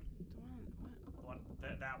on the ground. The one,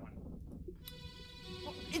 that one.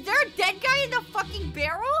 Is there a dead guy in the fucking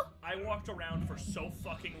barrel? I walked around for so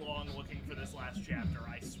fucking long looking for this last chapter,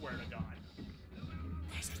 I swear to God.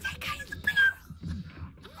 There's a dead guy in the barrel!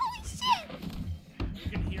 Holy shit! You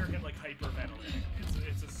can hear him like hyperventilating.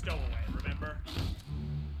 It's a stowaway, remember?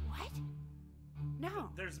 What? No.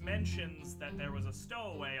 There's mentions that there was a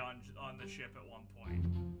stowaway on the ship at one point.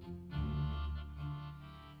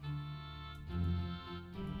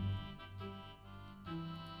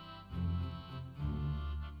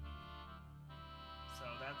 So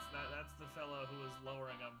that's the fellow who was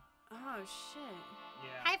lowering him. Oh shit.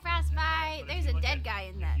 Yeah. Hi Frostbite! There's a dead guy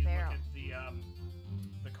in that barrel. Look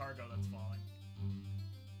at the cargo that's falling.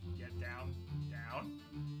 Get down. Down.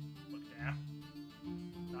 Look down.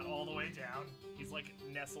 Not all the way down. He's like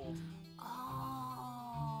nestled. Oh.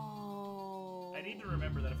 I need to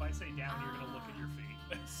remember that if I say down, you're gonna look at your feet.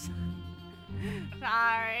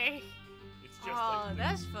 Sorry. It's just like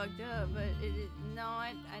that's fucked up. But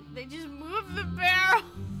they just moved the barrel.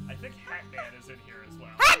 I think Hatman is in here as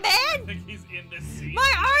well. Hatman! I think he's in this scene.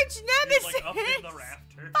 My arch nemesis! He's like up in the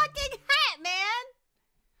rafter. Fucking Hatman!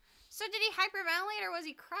 So did he hyperventilate or was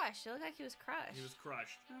he crushed? It looked like he was crushed. He was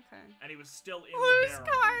crushed. Okay. And he was still in the barrel.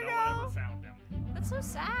 Cargo. No one ever found him. That's so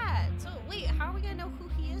sad. So wait, how are we gonna know who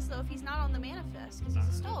he is though if he's not on the manifest? Because he's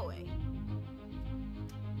a stowaway.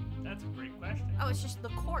 That's a great question. Oh, it's just the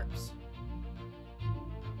corpse.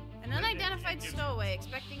 An unidentified stowaway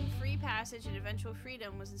expecting free passage and eventual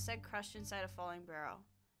freedom was instead crushed inside a falling barrel.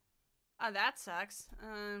 Oh, that sucks.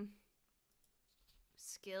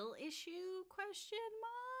 Skill issue? Question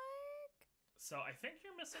mark? So I think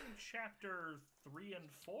you're missing chapter 3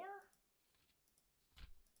 and 4?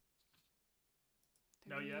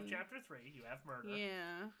 No, you have chapter 3. You have murder.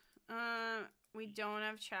 Yeah. We don't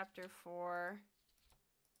have chapter 4.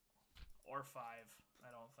 Or 5,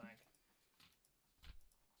 I don't think.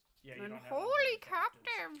 Yeah, you And don't have holy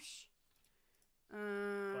captives!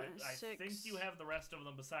 But I 6. think you have the rest of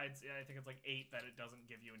them besides, I think it's like 8 that it doesn't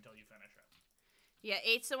give you until you finish it. Yeah,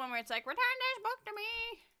 8's the one where it's like, return this book to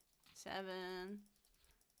me. 7.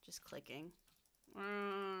 Just clicking.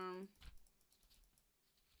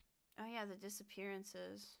 Oh yeah, the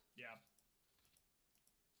disappearances. Yeah.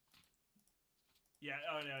 Yeah,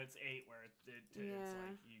 oh no, it's 8 where it's like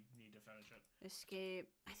you need to finish it. Escape.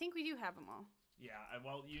 I think we do have them all. Yeah,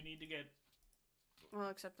 well, you need to get... Well,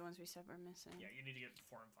 except the ones we said were missing. Yeah, you need to get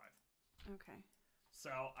 4 and 5. Okay. So,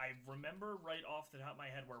 I remember right off the top of my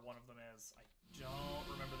head where one of them is. I don't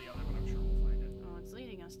remember the other, but I'm sure we'll find it. Oh, it's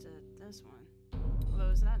leading us to this one. Although,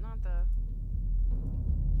 is that not the...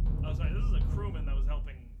 Oh, sorry, this is a crewman that was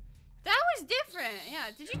helping... That was different! Yeah,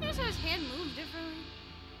 did you notice how his hand moved differently?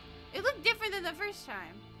 It looked different than the first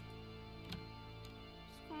time.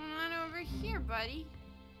 What's going on over here, buddy?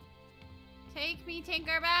 Take me,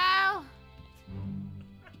 Tinkerbell!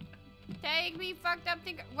 Take me, fucked up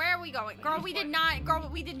Tinker... Where are we going? Girl, we did not... Girl,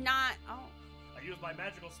 we did not... Oh. I used my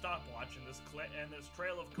magical stopwatch and this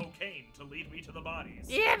trail of cocaine to lead me to the bodies.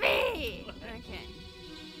 Yippee! Okay.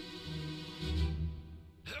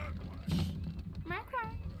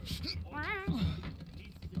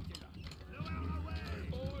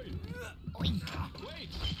 Wait!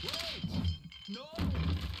 No!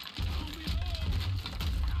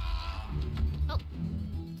 Oh.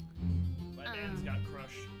 My man's got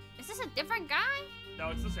crushed. Is this a different guy? No,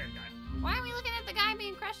 it's the same guy. Why are we looking at the guy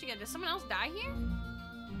being crushed again? Does someone else die here?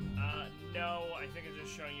 No, I think it's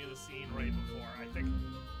just showing you the scene right before.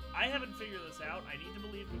 I haven't figured this out. I need to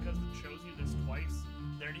believe because it shows you this twice,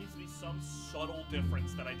 there needs to be some subtle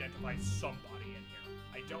difference that identifies somebody in here.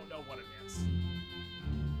 I don't know what it is.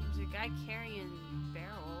 There's a guy carrying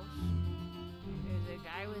barrels. There's a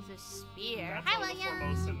guy with a spear. That's all the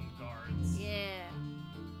Formosan guards. Yeah.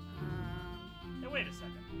 Hey, wait a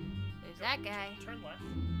second. There's that guy. Turn left.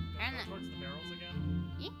 Turn Go towards the barrels again.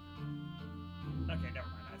 Yeah. Okay, never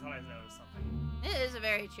mind. I thought I noticed something. It is a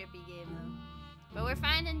very trippy game, though. But we're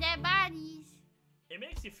finding dead bodies. It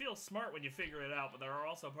makes you feel smart when you figure it out, but there are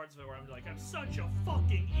also parts of it where I'm like, I'm such a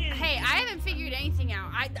fucking idiot. Hey, I haven't figured anything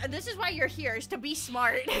out. This is why you're here, is to be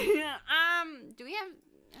smart. Do we have...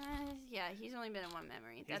 yeah, he's only been in one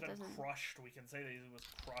memory. He's been crushed. We can say that he was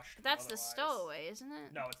crushed. But that's the stowaway, isn't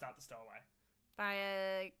it? No, it's not the stowaway. By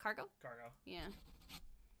a cargo? Cargo. Yeah.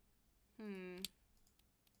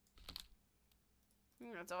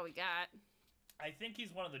 That's all we got. I think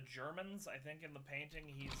he's one of the Germans. I think in the painting,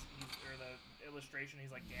 or the illustration,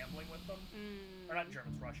 he's like gambling with them. Or not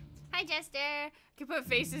Germans, Russians. Hi, Jester. I can put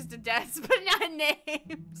faces to deaths, but not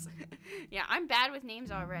names. Yeah, I'm bad with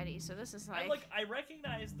names already, so this is like... I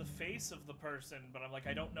recognize the face of the person, but I'm like,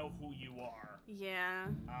 I don't know who you are. Yeah.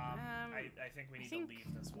 I think we need to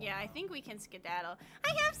leave this one. Yeah, I think we can skedaddle.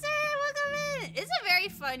 Hi, Hamster! Welcome in! It's a very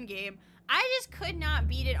fun game. I just could not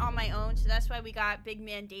beat it on my own, so that's why we got Big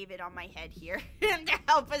Man David on my head here to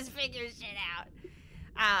help us figure shit out.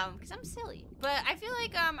 Because I'm silly. But I feel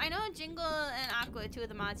like, I know Jingle and Aqua, 2 of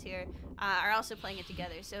the mods here, are also playing it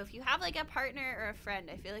together. So if you have, like, a partner or a friend,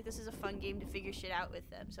 I feel like this is a fun game to figure shit out with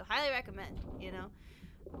them. So highly recommend, you know?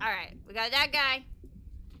 Alright, we got that guy.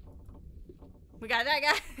 We got that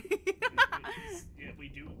guy. Yeah, we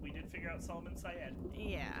did figure out Solomon Syed.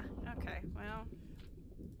 Yeah, okay, well...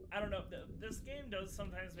 I don't know, this game does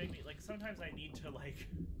sometimes make me, like, sometimes I need to, like...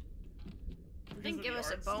 Didn't give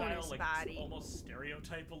us a bonus style, like, body. Almost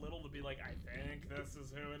stereotype a little to be like, I think this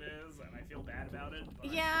is who it is, and I feel bad about it.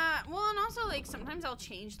 But... Yeah, well, and also, like, sometimes I'll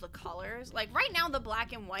change the colors. Like, right now, the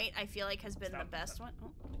black and white, I feel like, has been the best one.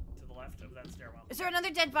 Oh. To the left of that stairwell. Is there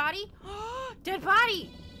another dead body? Dead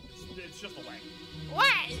body! It's just a leg.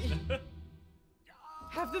 What?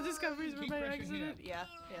 Half the discoveries were by accident? Yeah,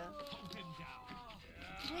 yeah.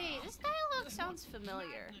 Wait, this dialogue sounds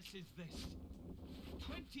familiar.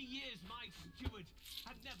 20 years my steward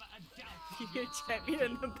had never a doubt. Your champion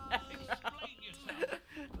in the background.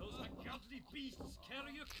 Those ungodly beasts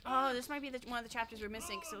carry your Oh, this might be one of the chapters we're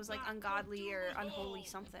missing because it was like ungodly or unholy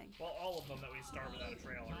something. Well, all of them that we start without a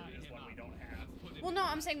trailer is one we don't have. Well, no,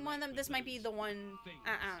 I'm saying one of them. This might be the one.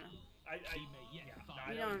 I don't know. Yeah,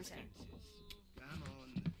 you know what I'm saying?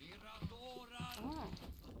 Oh.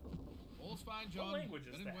 All's fine, John. What language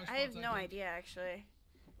is that? I have no idea, actually.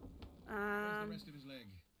 Where's the rest of his leg?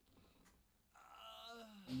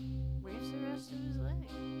 Where's the rest of his leg?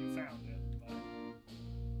 You found it, but...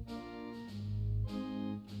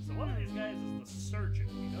 So one of these guys is the surgeon.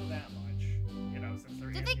 We know that much. You know, since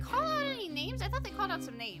they're... Did they call out any names? I thought they called out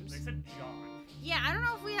some names. They said John. Yeah, I don't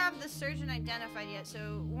know if we have the surgeon identified yet,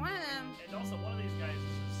 so one of them... And also, one of these guys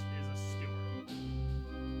is a steward.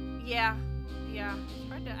 Yeah. Yeah.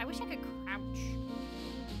 Hard to... I wish I could Ouch.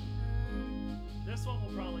 This one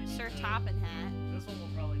will probably need Sir Toppin' Hat. This one will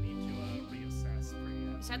probably need to reassess.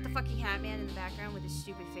 Is that the fucking Hat Man in the background with his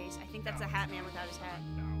stupid face? I think that's the Hat Man without his hat.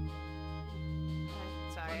 No.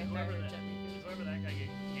 Sorry, whoever that guy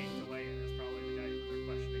ganked away is probably the guy who they're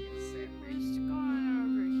questioning is Sam. What's going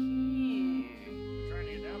over here? They're trying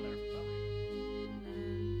to get down there for some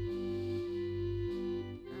reason.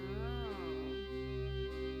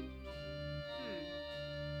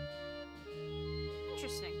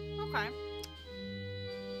 Interesting. Okay.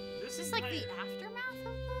 Is this like the aftermath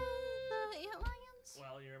of the antlions?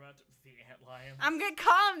 Well, you're about to the antlions. I'm gonna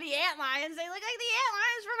call them the antlions. They look like the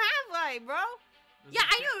antlions from Half-Life, bro. Yeah,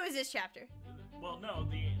 I knew it was this chapter. Well, no,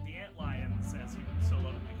 the antlions, as you so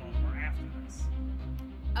lovingly call them, are after this.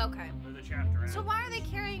 Okay. They're the chapter after. So why are they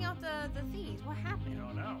carrying out the thieves? What happened? You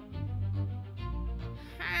don't know.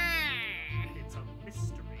 It's a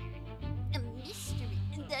mystery. A mystery.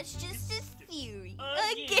 That's just a theory.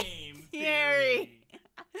 A game theory.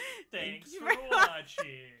 Thanks for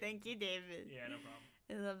watching. Thank you, David. Yeah, no problem.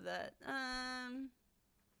 I love that.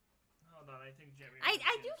 Hold on, I think Jetmir. I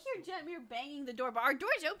do hear Jetmir banging the door, but our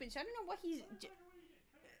door's open, so I don't know what he's.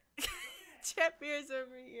 Jetmir's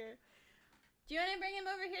over here. Do you want to bring him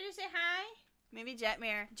over here to say hi? Maybe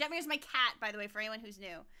Jetmir. Jetmir's my cat, by the way, for anyone who's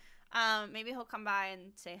new. Maybe he'll come by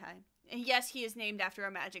and say hi. And yes, he is named after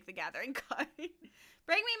a Magic the Gathering card.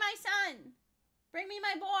 Bring me my son. Bring me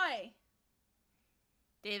my boy.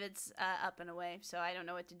 David's up and away, so I don't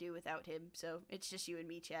know what to do without him. So it's just you and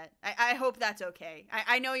me, chat. I hope that's okay.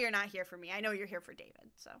 I know you're not here for me. I know you're here for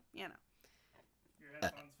David, so, you know. Your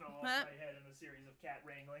headphones fell off my head in a series of cat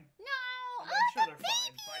wrangling. No! I'm sure they're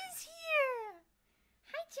fine. Baby's here!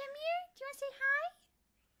 Hi, Jetmir. Do you want to say hi?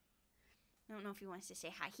 I don't know if he wants to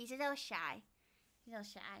say hi. He's a little shy. He's a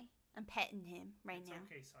little shy. I'm petting him right now.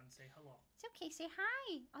 It's okay, son. Say hello. It's okay. Say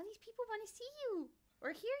hi. All these people want to see you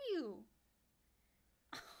or hear you.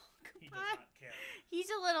 He does not care. He's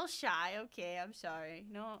a little shy. Okay, I'm sorry.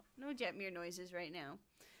 No Jetmir noises right now.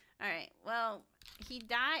 All right. Well, he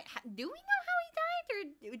died. Do we know how he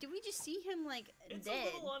died, or do we just see him like it's dead?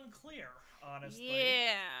 It's a little unclear, honestly.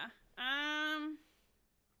 Yeah. I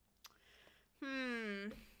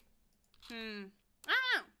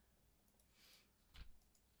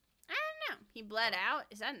don't know. He bled out.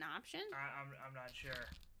 Is that an option? I'm not sure.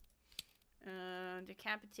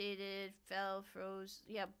 Decapitated, fell, froze.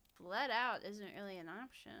 Yeah, bled out isn't really an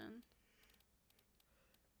option.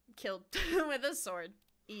 Killed with a sword.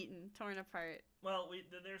 Eaten, torn apart. Well,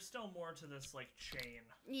 there's still more to this, like, chain.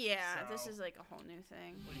 Yeah, so this is like a whole new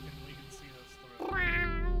thing. We can see this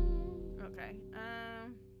through. Okay.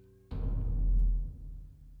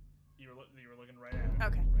 You were looking right at it.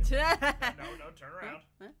 Okay. Right no, turn around.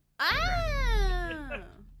 Huh? Ah!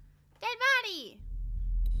 Dead body!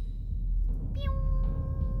 Pew!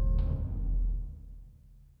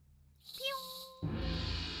 Pew!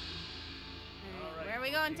 Alright, where are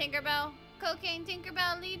we going, Tinkerbell? Cocaine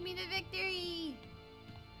Tinkerbell, lead me to victory!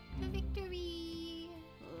 To victory!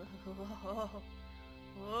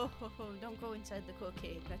 Oh, don't go inside the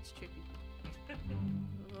cocaine. That's trippy.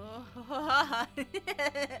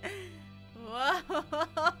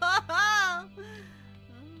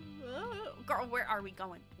 Girl, where are we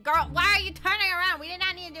going? Girl, why are you turning around? We did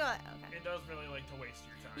not need to do it. Okay. It does really like to waste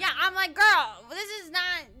your time. Yeah, I'm like, girl, this is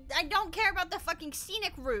not. I don't care about the fucking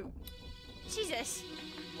scenic route. Jesus.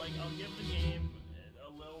 Like, I'll give the game a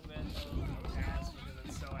little bit of a pass because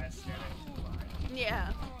it's so aesthetic.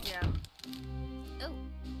 Yeah, yeah. Oh,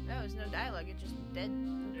 that was no dialogue. It just dead.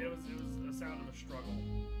 It was a sound of a struggle.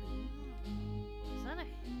 Is that a?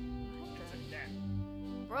 It's a net.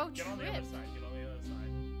 Bro, Get on the other side. Get on the other side.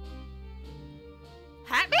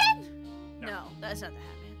 Hatman? No. No, that's not the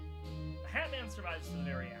Hatman. The Hatman survives to the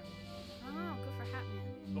very end. Oh, good for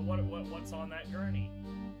Hatman. But what's on that gurney?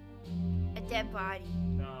 A dead body.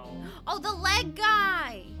 No. Oh, the leg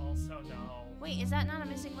guy! Also no. Wait, is that not a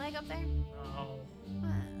missing leg up there? No.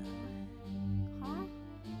 Huh?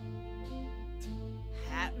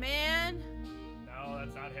 Hatman? No,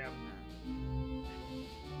 that's not him.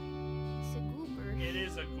 It's a goober. It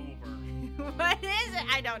is a goober. What is it?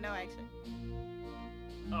 I don't know, actually.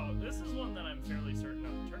 Oh, this is one that I'm fairly certain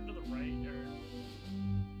of. Turn to the right, or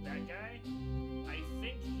that guy. I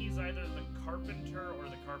think he's either the carpenter or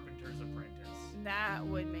the carpenter's apprentice. That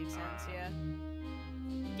would make sense, yeah.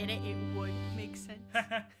 Get it? It would make sense.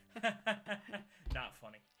 Not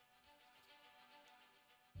funny.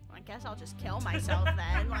 I guess I'll just kill myself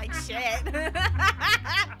then. Like, shit.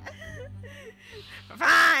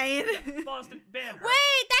 Fine. Boston Banner.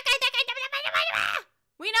 Wait, that guy.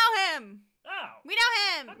 We know him. Oh. We know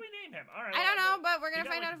him! How do we name him? Alright. I don't know, but we're gonna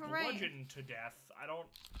find out if we're right. Bludgeoned to death. I don't...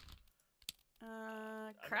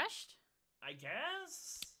 Crushed? I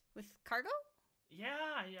guess? With cargo? Yeah,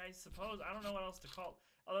 I suppose. I don't know what else to call it.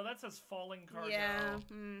 Although that says falling cargo. Yeah.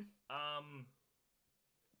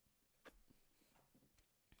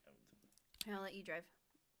 I'll let you drive.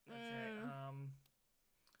 Okay,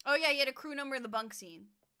 Oh yeah, you had a crew number in the bunk scene.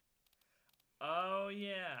 Oh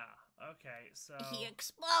yeah. Okay, so he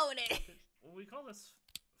exploded. Will we call this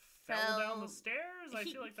fell down the stairs? I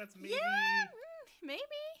feel like that's maybe. Yeah, maybe.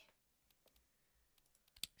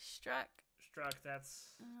 Struck.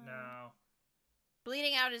 That's no.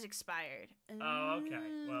 Bleeding out is expired. Oh,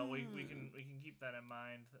 okay. Well, we can keep that in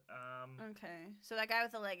mind. Okay, so that guy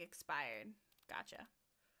with the leg expired. Gotcha.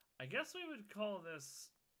 I guess we would call this.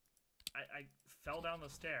 I fell down the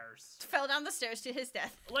stairs. Fell down the stairs to his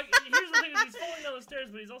death. Like, here's the thing: is he's falling down the stairs,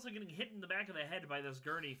 but he's also getting hit in the back of the head by this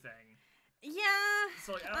gurney thing. Yeah.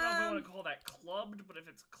 So like, I don't know if I want to call that clubbed, but if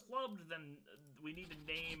it's clubbed, then we need to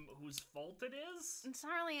name whose fault it is. It's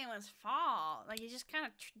not really anyone's fault. Like, he just kind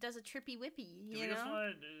of does a trippy whippy, you know? We just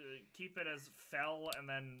want to keep it as fell and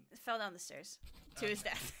then... Fell down the stairs to his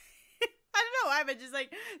death. I don't know why, but just,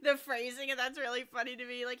 like, the phrasing, and that's really funny to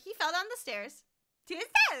me. Like, he fell down the stairs to his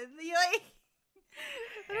death. You like...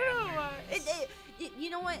 I don't know why. You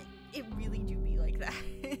know what? It really do be like that.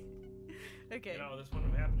 Okay. You know, this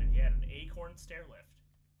wouldn't have happened if he had an acorn stair lift.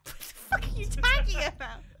 What the fuck are you talking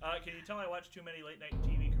about? Can you tell I watched too many late night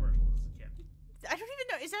TV commercials as a kid? I don't even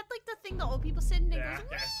know. Is that like the thing the old people sit in? Yeah,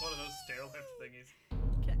 it's one of those stair lift thingies.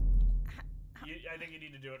 I think you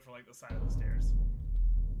need to do it for like the side of the stairs.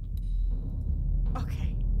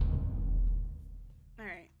 Okay.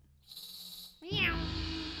 Alright. Meow.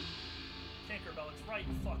 Tinkerbell, it's right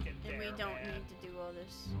fucking there, and we don't need to do all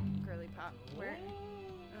this girly pop. Where?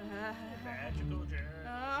 Magical journey.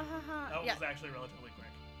 That yeah. was actually relatively quick.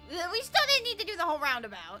 We still didn't need to do the whole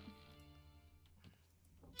roundabout.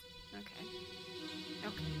 Okay.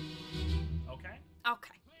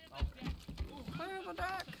 Clear the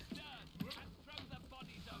deck.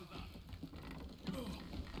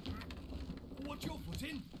 What's your foot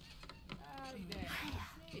in?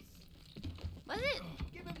 What is it?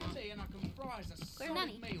 Give him tea and I can fry us a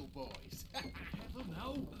solid meal, boys. Heaven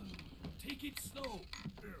no. Take it slow.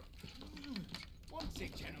 One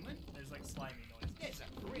tick, gentlemen. There's like slimy noises. There's a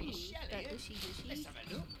green shell here. Let's have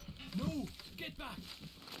a look. No, get back.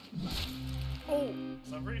 Oh.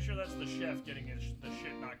 So I'm pretty sure that's the chef getting the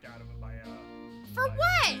shit knocked out of him by For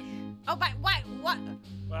what? Fish. Oh, by what? What?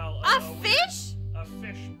 Well, a fish? A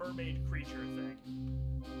fish mermaid creature thing.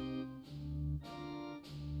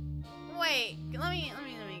 Wait, let me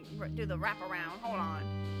do the wraparound. Hold on.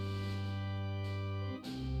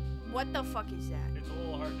 What the fuck is that? It's a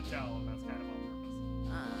little hard to tell, and that's kind of on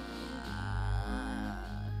purpose.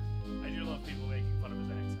 I do love people making fun of his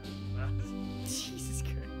accent. Jesus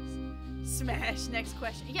Christ. Smash. Next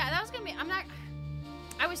question. Yeah, that was gonna be.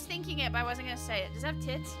 I was thinking it, but I wasn't gonna say it. Does it have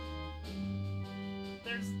tits?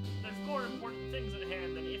 There's more important things at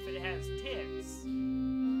hand than if it has tits.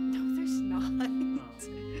 No, there's not.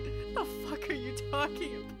 What the fuck are you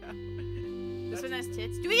talking about? This one has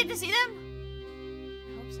tits. Do we get to see them?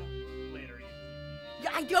 I hope so. Later.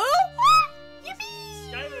 I do? What?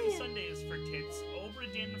 Yippee! Skyrim Sunday is for tits. Obra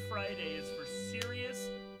Dinn Friday is for serious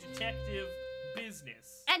detective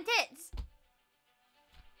business. And tits.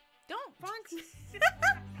 Don't bonk.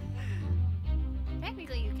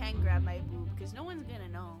 Technically, you can grab my boob because no one's gonna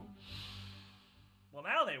know. Well,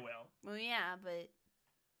 now they will. Well, yeah, but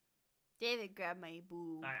David grabbed my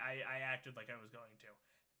boob. I acted like I was going to.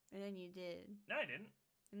 And then you did. No, I didn't.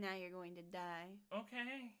 And now you're going to die.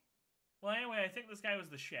 Okay. Well, anyway, I think this guy was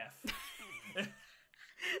the chef.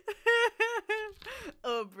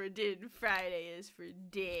 Obra Dinn Friday is for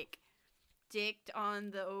dick. Dicked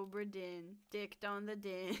on the Obra Dinn. Dicked on the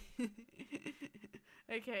din.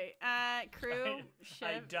 Okay, crew, chef.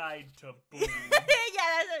 I died to boob. Yeah,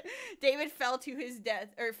 that's it. David fell to his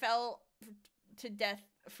death, or fell to death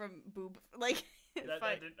from boob. Like, okay.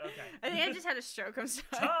 I think I just had a stroke, I'm sorry.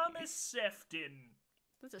 Thomas Sefton.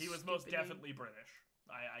 He was most name. definitely British.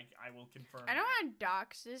 I will confirm. I don't want to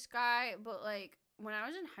dox this guy, but like when I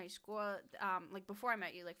was in high school, like before I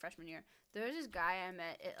met you, like freshman year, there was this guy I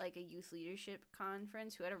met at like a youth leadership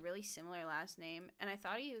conference who had a really similar last name, and I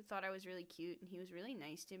thought he thought I was really cute, and he was really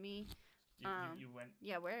nice to me. You went.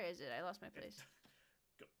 Yeah, where is it? I lost my place.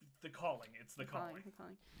 The Calling. It's the Calling. The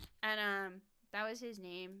Calling. And that was his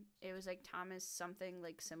name. It was like Thomas something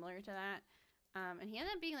like similar to that. And he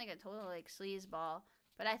ended up being like a total like sleazeball.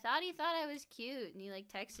 But I thought he thought I was cute, and he like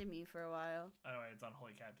texted me for a while. Oh, it's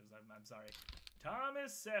Unholy Captives. I'm sorry.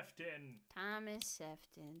 Thomas Sefton. Thomas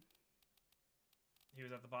Sefton. He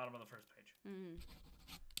was at the bottom of the first page. Mm.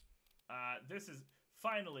 This is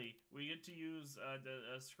finally we get to use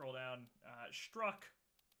scroll down. Struck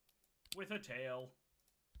with a tail.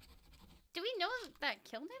 Do we know that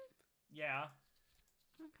killed him? Yeah.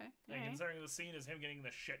 Okay. And considering the scene is him getting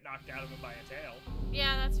the shit knocked out of him by a tail.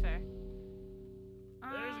 Yeah, that's fair.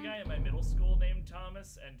 There's a guy in my middle school named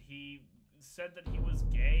Thomas, and he said that he was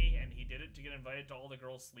gay, and he did it to get invited to all the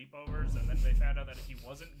girls' sleepovers, and then they found out that he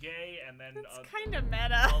wasn't gay, and then that's kind of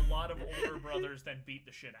meta. A lot of older brothers then beat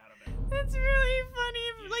the shit out of him. That's really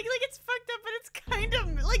funny. Like it's fucked up, but it's kind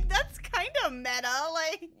of like that's kind of meta.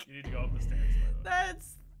 Like you need to go up the stairs.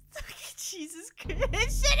 That's Jesus Christ!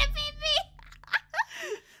 It shouldn't be me.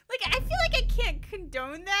 Like I feel like I can't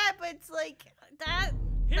condone that, but it's like that.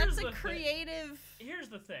 That's a creative. Here's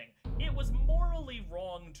the thing. It was morally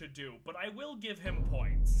wrong to do, but I will give him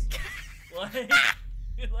points.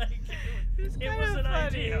 It was an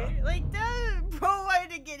idea. Like, bro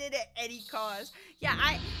wanted to get it at any cost. Yeah,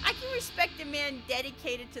 I can respect a man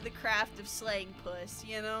dedicated to the craft of slaying puss,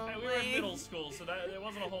 you know? We were in middle school, so there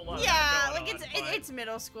wasn't a whole lot of yeah, that like going on, it's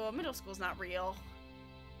middle school. Middle school's not real.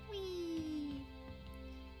 Whee!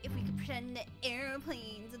 If we could pretend that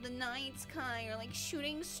airplanes in the night sky are like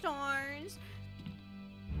shooting stars.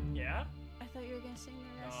 Yeah? I thought you were gonna sing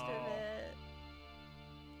the rest of it.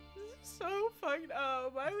 This is so fucked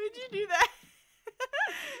up. Why would you do that?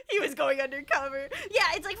 He was going undercover.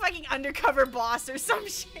 Yeah, it's like fucking Undercover Boss or some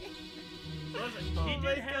shit. Listen, he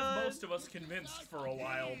did have most of us convinced for a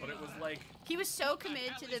while, but it was like... He was so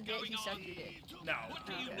committed to the bit, he sucked your dick. No,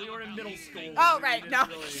 we were in middle school. Oh, right, no,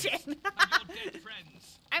 really... shit.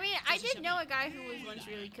 I mean, I did know a guy who was once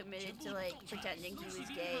really committed to, like, pretending he was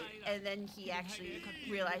gay, and then he actually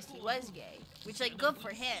realized he was gay. Which, like, good for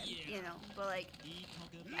him, you know, but, like,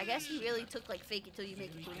 I guess he really took, like, fake it till you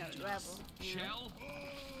make it to another level, you know?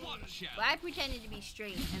 But I pretended to be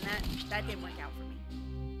straight, and that didn't work out for me.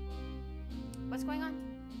 What's going on?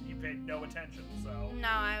 You paid no attention, so... No,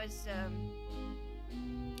 I was, I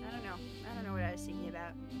don't know. I don't know what I was thinking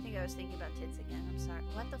about. I think I was thinking about tits again. I'm sorry.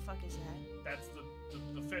 What the fuck is that? That's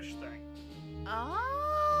the fish thing. Oh,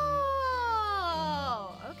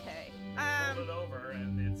 okay. Rolled it over,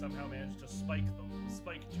 and it somehow managed to spike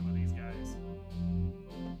two of these guys.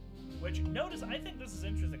 Which, notice, I think this is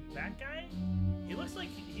interesting. That guy, he looks like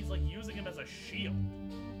he's like using him as a shield.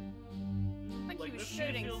 Like this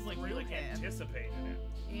guy feels like he like anticipated it.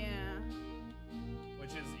 Yeah.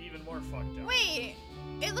 Which is even more fucked up. Wait,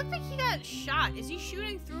 it looked like he got shot. Is he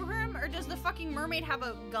shooting through him, or does the fucking mermaid have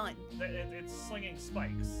a gun? It's slinging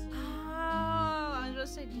spikes. Oh, I was gonna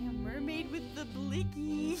say, damn, mermaid with the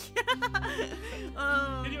blicky.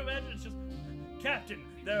 Can you imagine? It's just, Captain,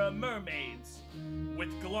 there are mermaids with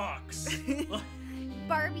Glocks.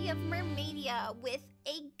 Barbie of Mermaidia with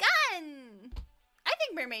a gun. I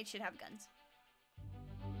think mermaids should have guns.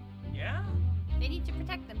 Yeah? They need to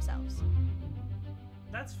protect themselves.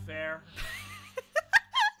 That's fair.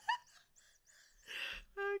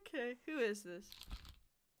 Okay, who is this?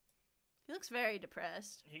 He looks very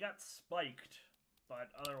depressed. He got spiked, but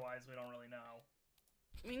otherwise we don't really know.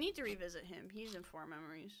 We need to revisit him. He's in 4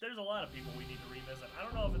 memories. There's a lot of people we need to revisit. I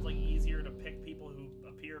don't know if it's like easier to pick people who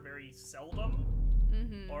appear very seldom,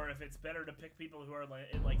 or if it's better to pick people who are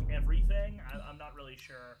in like everything. I'm not really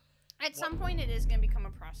sure. At some point, it is going to become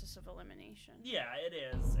a process of elimination. Yeah, it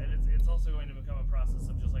is, and it's also going to become a process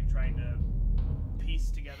of just like trying to piece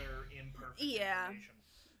together imperfect information.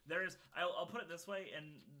 There is, I'll put it this way,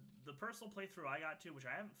 and the personal playthrough I got to, which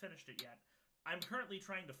I haven't finished it yet, I'm currently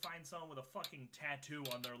trying to find someone with a fucking tattoo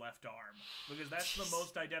on their left arm, because that's the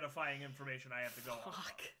most identifying information I have to go on.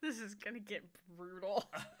 Fuck, this is gonna get brutal.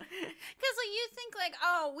 Because like you think like,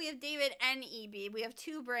 oh, we have David and eebee, we have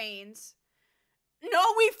 2 brains.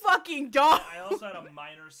 No, we fucking don't. I also had a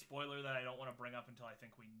minor spoiler that I don't want to bring up until I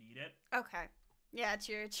think we need it. Okay. Yeah, it's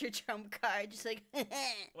your trump card, just like.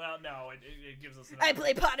 Well, no, it gives us. I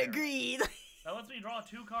play pot of greed. That lets me draw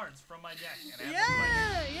 2 cards from my deck. And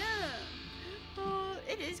yeah. Oh,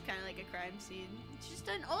 it is kind of like a crime scene. It's just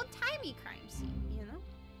an old-timey crime scene, you know?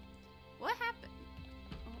 What happened?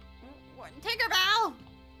 What? Tinkerbell!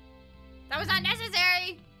 That was not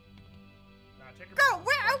necessary! Girl,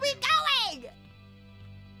 where are we going?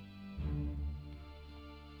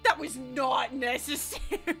 That was not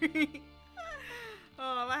necessary!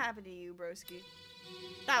 Oh, what happened to you, broski?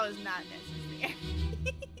 That was not necessary.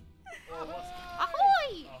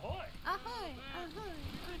 Ahoy! Ahoy! Ahoy! Ahoy!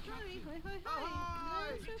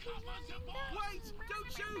 Wait!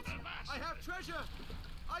 Don't shoot! I have treasure!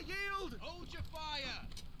 I yield! Hold your fire!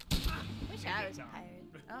 Wish I was a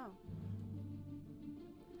pirate. Oh.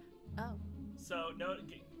 Oh. So no,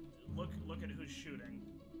 look at who's shooting.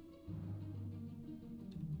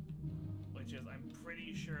 Which is, I'm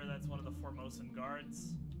pretty sure that's one of the Formosan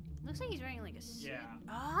guards. Looks like he's wearing like a suit. Yeah.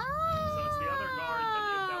 Oh. So it's the other guard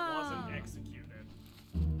that wasn't executed.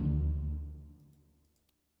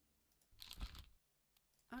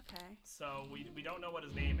 Okay. So we don't know what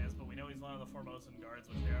his name is, but we know he's one of the Formosan guards,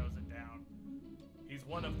 which narrows it down. He's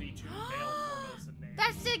one of the 2 male Formosan names.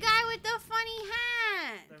 That's the guy with the funny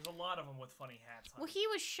hat! There's a lot of them with funny hats on. Well, he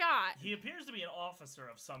was shot. He appears to be an officer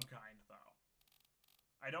of some kind, though.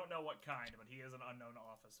 I don't know what kind, but he is an unknown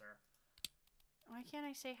officer. Why can't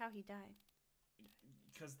I say how he died?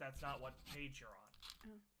 Because that's not what page you're on.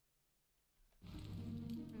 Oh.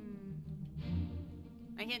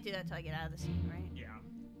 I can't do that till I get out of the scene, right? Yeah.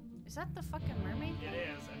 Is that the fucking mermaid thing?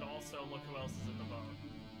 It is, and also look who else is in the boat.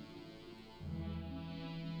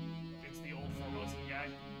 It's the old Formosan guy.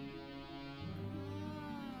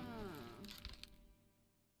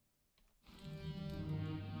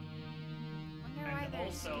 And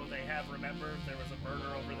also, they have remembered there was a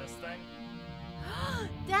murder over this thing.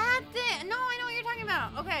 That thing! No, I know what you're talking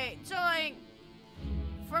about. Okay, so like,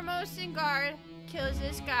 Formosan guard kills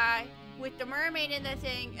this guy with the mermaid in the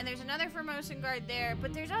thing, and there's another Formosan guard there,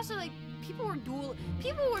 but there's also like people were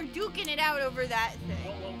duking it out over that thing.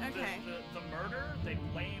 Well, okay. The murder, they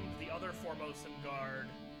blamed the other Formosan guard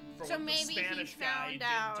for so what maybe the Spanish he found guy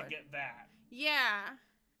out did to get that. Yeah.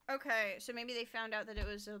 Okay, so maybe they found out that it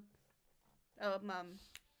was a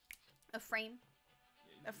frame.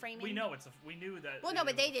 A framing. We know we knew that. Well, no,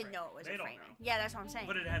 but they didn't know it was a framing. Yeah, that's what I'm saying.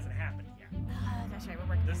 But it hasn't happened yet. That's right, we're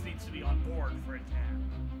working. This needs to be on board for it to happen.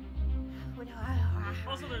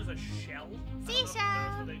 Also, there's a shell.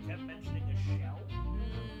 Seashell! They kept mentioning a shell.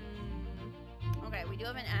 Okay, we do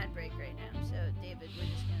have an ad break right now, so David, we're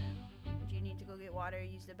just gonna... Do you need to go get water,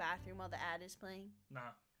 use the bathroom while the ad is playing?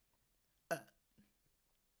 Nah.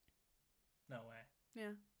 No way.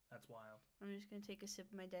 Yeah. That's wild. I'm just gonna take a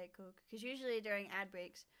sip of my Diet Coke. Because usually during ad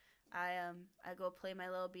breaks, I go play my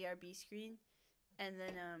little BRB screen, and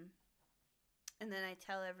then I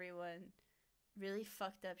tell everyone really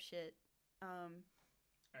fucked up shit.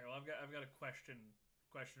 Alright, well, I've got a question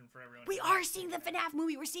for everyone. We are seeing the FNAF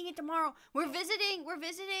movie. We're seeing it tomorrow. We're visiting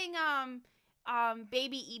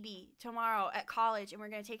baby eebee tomorrow at college, and we're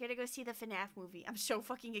gonna take her to go see the FNAF movie. I'm so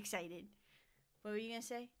fucking excited. What were you gonna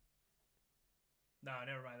say? No,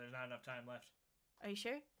 never mind. There's not enough time left. Are you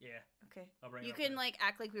sure? Yeah. Okay. I'll bring you it up can later. like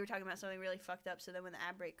act like we were talking about something really fucked up, so then when the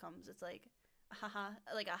ad break comes, it's like, haha,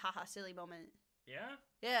 like a haha silly moment. Yeah?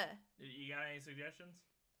 Yeah. You got any suggestions?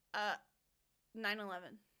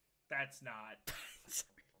 9/11. That's not.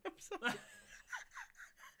 I'm sorry.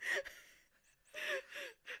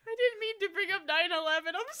 I didn't mean to bring up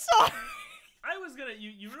 9/11. I'm sorry. I was gonna.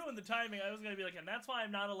 You ruined the timing. I was gonna be like, and that's why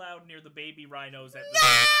I'm not allowed near the baby rhinos at the.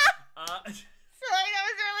 Sorry, that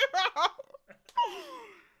was really wrong.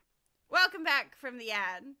 Welcome back from the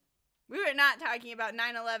ad. We were not talking about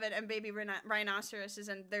 9/11 and baby rhinoceroses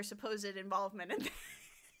and their supposed involvement in that.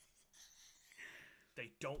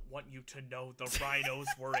 They don't want you to know the rhinos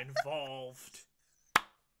were involved.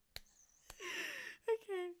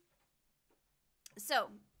 Okay. So,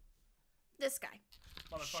 this guy.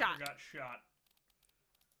 Motherfucker got shot.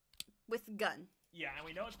 With gun. Yeah, and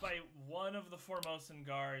we know it's by one of the Formosan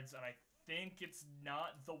guards, and I think it's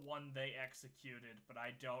not the one they executed, but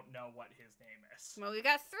I don't know what his name is. Well, we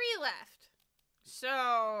got 3 left.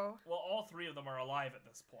 So... Well, all 3 of them are alive at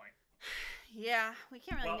this point. Yeah, we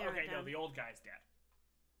can't really narrow it down. No, the old guy's dead.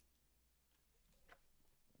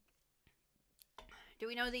 Do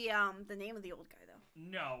we know the name of the old guy, though?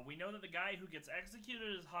 No, we know that the guy who gets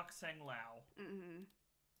executed is Hak Seng Lao. Mm-hmm.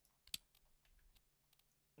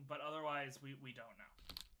 But otherwise, we don't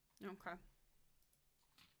know. Okay.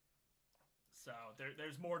 So,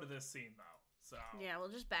 there's more to this scene, though. So yeah, we'll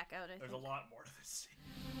just back out, There's a lot more to this scene.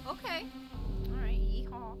 Okay. Alright,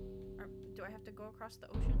 yeehaw. Or, do I have to go across the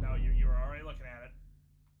ocean? No, you were already looking at it.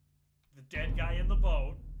 The dead guy in the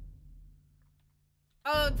boat.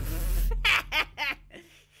 Oh,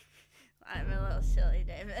 I'm a little silly,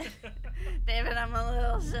 David. David, I'm a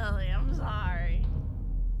little silly. I'm sorry.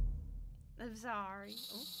 I'm sorry.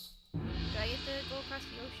 Oh. Do I get to go across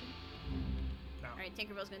the ocean? No. Alright,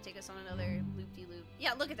 Tinkerbell's gonna take us on another loop-de-loop.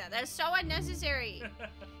 Yeah, look at that. That's so unnecessary.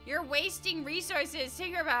 You're wasting resources,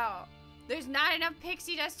 Tinkerbell. There's not enough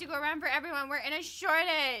pixie dust to go around for everyone. We're in a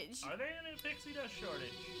shortage. Are they in a pixie dust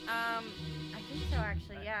shortage? I think so,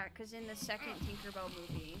 actually, yeah. Because in the second Tinkerbell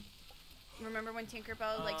movie, remember when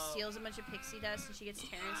Tinkerbell, like, steals a bunch of pixie dust and she gets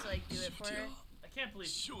Terrence to, like, do it for her? I can't believe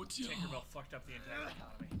Tinkerbell fucked up the entire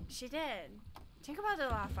economy. She did. Tinkerbell did a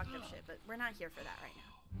lot of fucked up shit, but we're not here for that right now.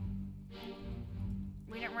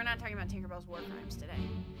 We're not talking about Tinkerbell's war crimes today.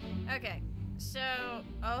 Okay, so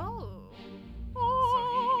oh. So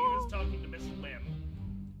he was talking to Miss Lim.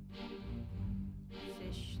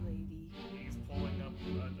 Fish lady. He's pulling up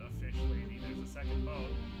a fish lady. There's a second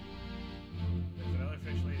boat. There's another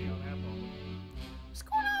fish lady on that boat. What's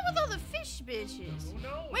going on with all the fish bitches? Who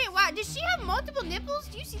knows? Wait, wow, does she have multiple nipples?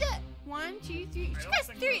 Do you see that? 1, 2, 3. She has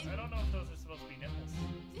 3. I don't know if those are supposed to be nipples.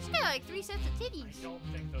 She's got like 3 sets of titties. I don't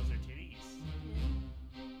think those are titties.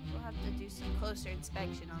 We'll have to do some closer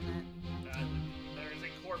inspection on that. There is a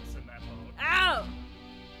corpse in that boat. Ow!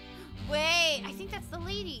 Wait, I think that's the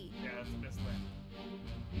lady. Yeah, that's Miss Lynn.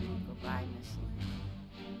 Oh, goodbye, Miss Lynn.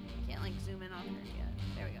 Can't like zoom in on her yet.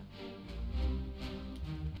 There we go.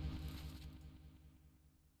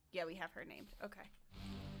 Yeah, we have her named. Okay.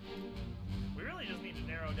 We really just need to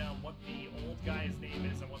narrow down what the old guy's name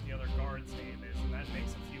is and what the other guard's name is, and that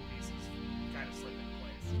makes a few pieces kind of slip into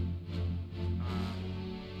place.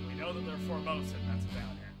 We know that they're Formosan, that's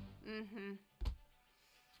about it. Mm-hmm.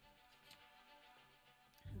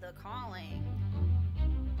 The calling.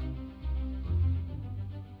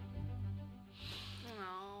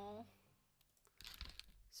 Oh.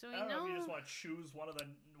 So we I don't know if you just know. want to choose one of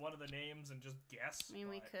the names and just guess. I mean,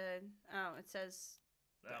 we could. Oh, it says.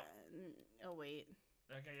 Oh. Oh wait.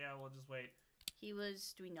 Okay, yeah, we'll just wait. He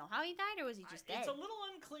was. Do we know how he died, or was he just dead? It's a little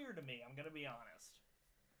unclear to me. I'm gonna be honest.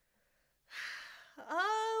 I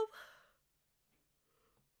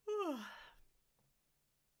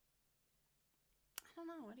don't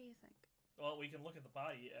know. What do you think? Well, we can look at the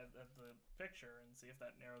body at the picture and see if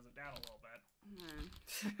that narrows it down a little bit.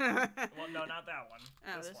 Well, no, not that one.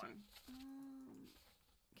 Oh, this one.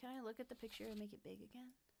 Can I look at the picture and make it big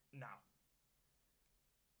again? No.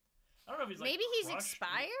 I don't know if he's like maybe he's crushed.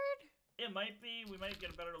 expired? It might be. We might get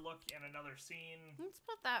a better look in another scene. Let's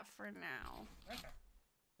put that for now. Okay.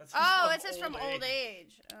 That's Oh, it says from old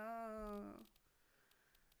age. Oh.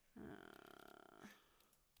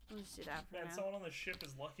 Let's do that for Man, now. someone on the ship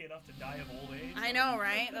is lucky enough to die of old age. I know,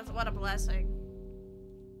 right? That's what a blessing.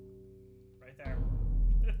 Right there.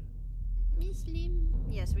 Miss Lim.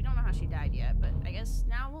 Yes, we don't know how she died yet, but I guess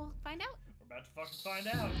now we'll find out. We're about to fucking find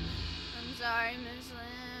out. I'm sorry, Miss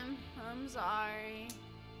Lim. I'm sorry.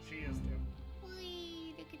 She is too.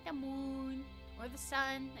 Wee, look at the moon. Or the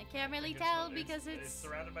sun. I can't really tell because it's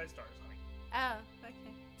surrounded by stars, honey. Oh,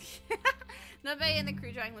 okay. Nobody in the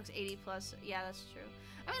crew drawing looks 80 plus. Yeah, that's true.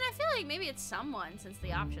 I mean, I feel like maybe it's someone since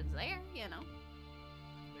the option's there, you know.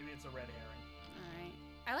 Maybe it's a red herring. Alright.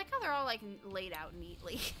 I like how they're all, like, laid out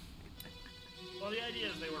neatly. Well, the idea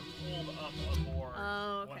is they were pulled up aboard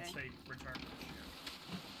once they returned to the ship.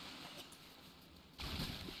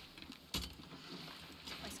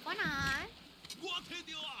 What's going on?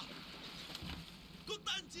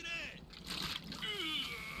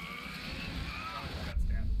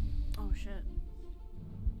 Oh, shit.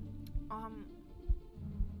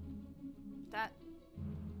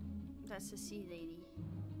 That's the sea lady.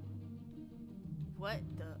 What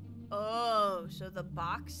the? Oh, so the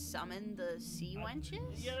box summoned the sea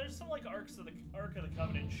wenches? Yeah, there's some like Ark of the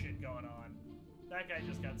Covenant shit going on. That guy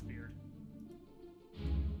just got speared.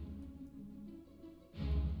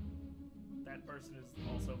 That person is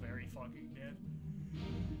also very fucking dead.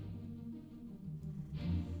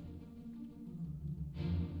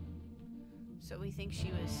 So we think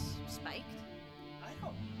she was spiked? I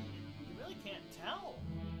don't. You really can't tell.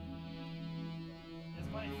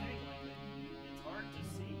 It's my thing. Like, it's hard to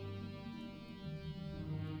see.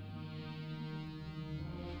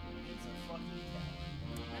 It's a fucking cat.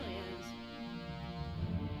 It really is.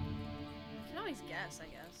 You can always guess, I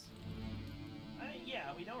guess.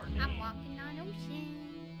 Yeah, we know her name. I'm walking on ocean.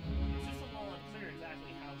 It's just a little unclear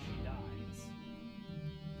exactly how she dies.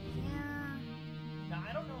 Yeah. Now,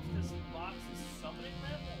 I don't know if this box is summoning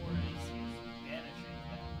them or is banishing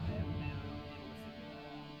them. I haven't been able to figure that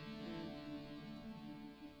out.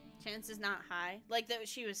 Chances not high. Like that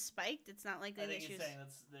she was spiked. It's not like that I think she he's was. saying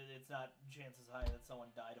that it's not chances high that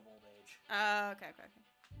someone died of old age. Oh, okay.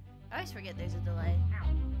 I always forget there's a delay. Ow.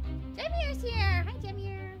 Demir's here. Hi,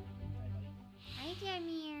 Demir. Hi,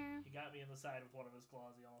 Demir. He got me in the side with one of his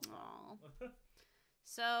claws. He almost. Aww.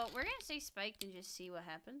 So we're gonna say spiked and just see what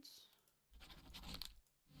happens.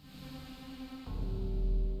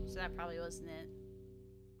 So that probably wasn't it.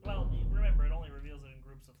 Well, remember, it only reveals it in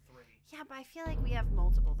groups of 3. Yeah, but I feel like we have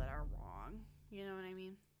multiple that are wrong. You know what I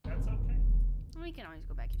mean? That's okay. We can always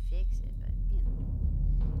go back and fix it, but you know.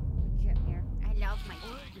 Oh, here. I love my.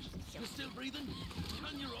 You're still breathing?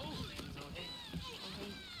 On your own.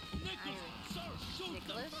 So, hey,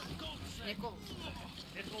 Nicholas? Nichols.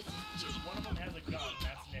 Nichols, one of them has a gun.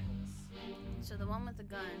 That's Nicholas. So the one with the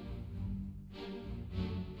gun.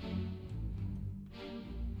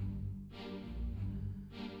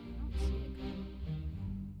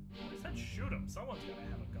 I said shoot him. Someone's gotta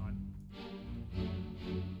have a gun.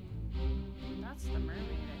 That's the mermaid.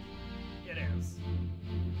 It is.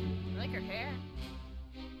 I like her hair.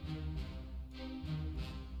 Can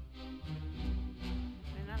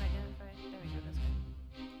I not identify? There we go, this guy.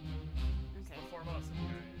 Okay. Before most of you.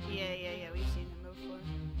 Yeah, we've seen him before.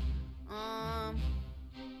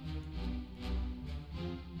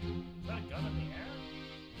 Is that a gun in the air?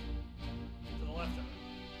 To the left of it.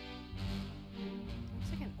 Looks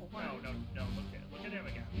like an orb. No, look at him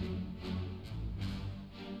again.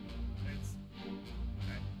 It's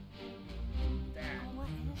okay. Damn. Oh, what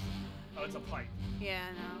is that? Oh, it's a pipe. Yeah,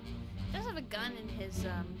 I know. He does have a gun in his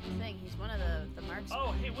thing. He's one of the marksmen.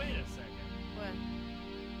 Oh, hey, wait a second. What?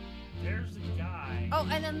 There's a guy. Oh,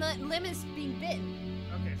 and then the Lim is being bitten.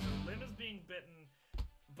 Okay, so Lim is being bitten,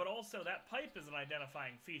 but also that pipe is an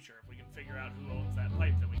identifying feature. If we can figure out who owns that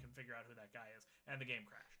pipe, then we can figure out who that guy is. And the game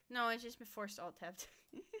crashed. No, it's just before alt tabbed.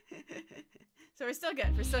 So we're still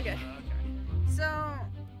good. We're still good. Okay. So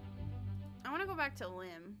I want to go back to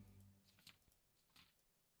Lim.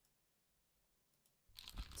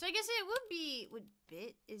 So I guess it would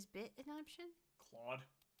bit is bit an option? Claude.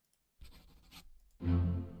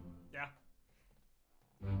 Yeah.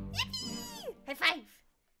 Yippee! High five!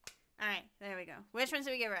 Alright, there we go. Which ones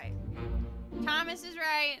did we get right? Thomas is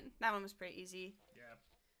right. That one was pretty easy. Yeah.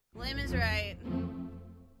 Lim is right.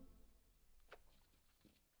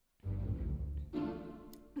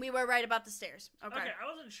 We were right about the stairs. Okay. Okay, I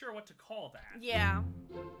wasn't sure what to call that. Yeah.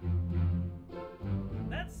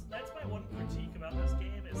 That's my one critique about this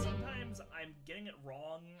game is sometimes I'm getting it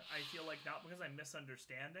wrong. I feel like not because I'm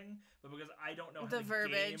misunderstanding, but because I don't know how the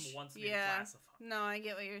verbiage game wants me to classify. No, I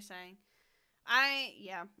get what you're saying. I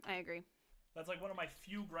agree. That's like one of my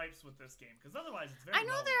few gripes with this game because otherwise it's very. I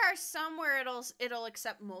know there are some where it'll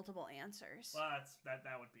accept multiple answers. Well,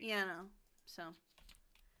 that would be. Yeah, no. So.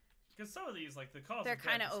 Because some of these, like the cause, they're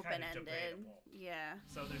kind of open open-ended. Yeah.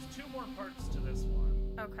 So there's 2 more parts to this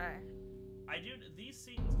one. Okay. These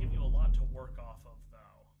scenes give you a lot to work off of,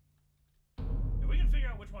 though. If we can figure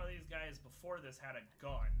out which one of these guys before this had a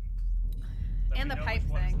gun, then and we the know pipe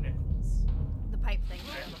which thing. One's Nichols. The pipe thing.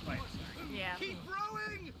 And the pipe. Yeah. Keep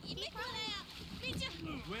rowing!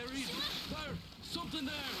 Where is it? There! Something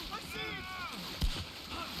there! I see it!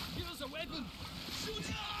 Give us a weapon! Shoot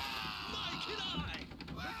it! Mike and I!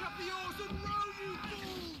 Pick up the oars and row, you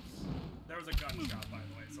fools! There was a gunshot, by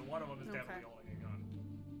the way, so one of them is definitely holding a gun.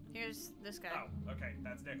 Here's this guy. Oh, okay,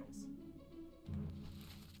 that's Nichols.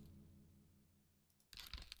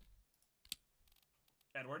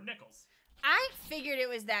 Edward Nichols. I figured it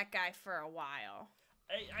was that guy for a while.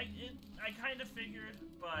 I kind of figured,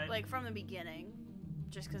 but... Like, from the beginning.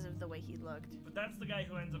 Just because of the way he looked. But that's the guy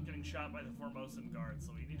who ends up getting shot by the Formosan guard,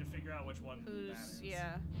 so we need to figure out which one that is.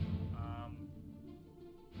 Yeah.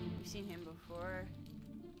 We've seen him before.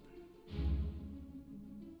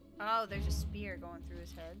 Oh, there's a spear going through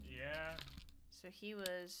his head. Yeah. So he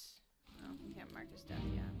was... Oh, we can't mark his death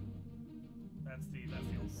yet. That's the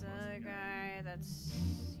old This other guy, that's...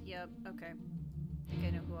 Yep, okay. I think I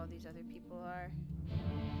know who all these other people are.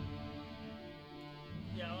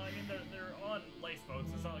 Yeah, well, I mean, they're on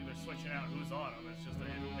lifeboats. It's not like they're switching out who's on them. It's just they're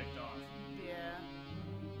getting picked off. Yeah.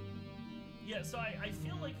 Yeah, so I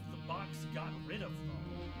feel like the box got rid of them.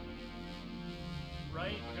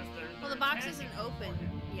 Right? Because they're the box isn't open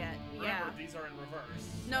yet. Yeah. Remember, these are in reverse.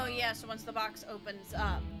 No, yeah, so once the box opens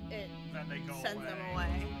up, it then they go sends them away.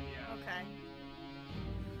 Yeah. Okay.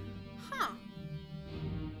 Huh.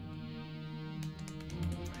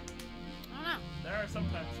 I don't know. There are some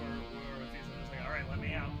times where these are just like, alright, let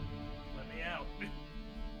me out. Let me out.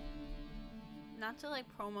 Not to like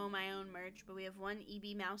promo my own merch, but we have one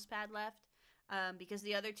eebee mouse pad left. Because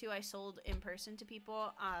the other 2 I sold in person to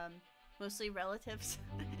people, mostly relatives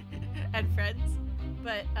and friends.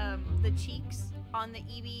 But the cheeks on the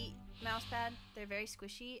eebee mouse pad, they're very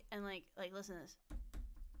squishy and like listen to this.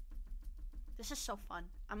 This is so fun.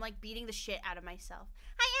 I'm like beating the shit out of myself.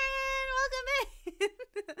 Hi Aaron, welcome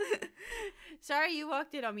in. Sorry you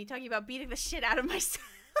walked in on me talking about beating the shit out of myself.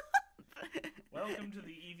 Welcome to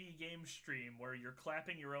the EV game stream where you're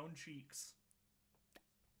clapping your own cheeks.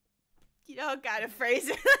 You don't gotta phrase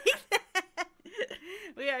it like that.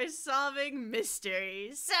 We are solving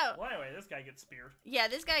mysteries. So. Well, anyway, this guy gets speared. Yeah,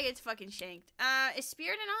 this guy gets fucking shanked. Is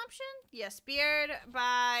speared an option? Yeah, speared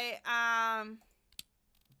by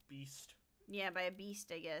Beast. Yeah, by a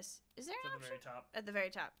beast, I guess. Is there an option? At the very top. At the very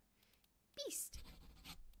top. Beast.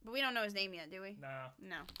 But we don't know his name yet, do we? Nah.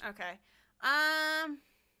 No. Okay.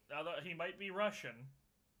 Although he might be Russian.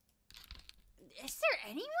 Is there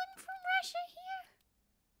anyone from Russia here?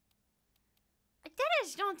 I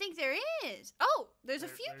just don't think there is. Oh, there's a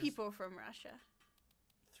few people from Russia.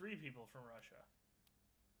 3 people from Russia.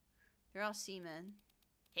 They're all seamen.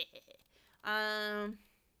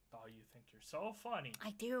 Oh, you think you're so funny. I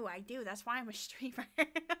do. That's why I'm a streamer.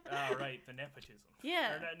 Oh, right, the nepotism.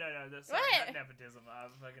 Yeah. No, that's not nepotism.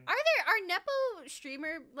 Are Nepo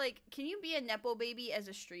streamer, like, can you be a Nepo baby as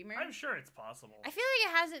a streamer? I'm sure it's possible. I feel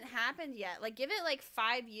like it hasn't happened yet. Like, give it, like,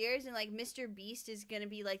 5 years, and, like, Mr. Beast is gonna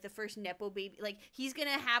be, like, the first Nepo baby. Like, he's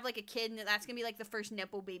gonna have, like, a kid, and that's gonna be, like, the first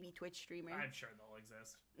Nepo baby Twitch streamer. I'm sure they'll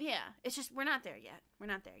exist. Yeah. It's just, we're not there yet.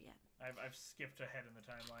 I've skipped ahead in the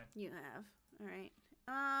timeline. You have. All right.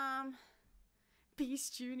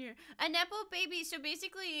 Beast Jr. A Nepo baby. So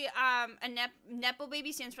basically, Nepo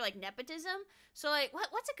baby stands for like nepotism. So like,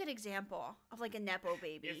 what's a good example of like a Nepo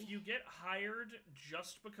baby? If you get hired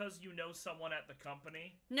just because you know someone at the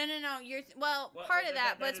company. No. Part of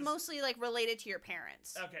that, but it's mostly like related to your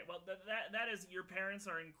parents. Okay, well that is, your parents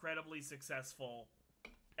are incredibly successful,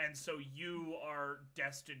 and so you are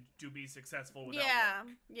destined to be successful without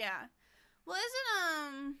work. Yeah. Well,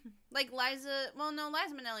 isn't, like, Liza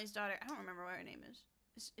Minnelli's daughter, I don't remember what her name is.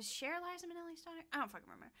 Is Cher Liza Minnelli's daughter? I don't fucking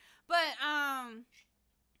remember. But,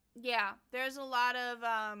 yeah, there's a lot of,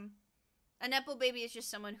 a Nepo baby is just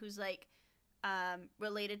someone who's, like,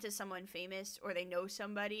 related to someone famous, or they know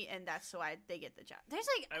somebody, and that's why they get the job. There's,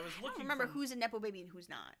 like, I don't remember who's a Nepo baby and who's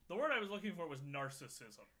not. The word I was looking for was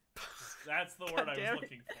narcissism. That's the word I was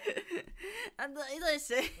looking for.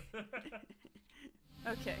 Listen.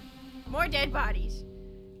 Okay. More dead bodies.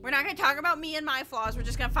 We're not gonna talk about me and my flaws. We're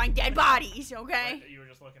just gonna find dead bodies, okay? You were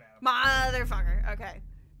just looking at them. Motherfucker. Okay.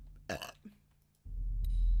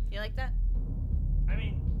 You like that? I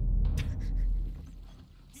mean,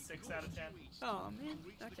 6 out of 10. Oh, man.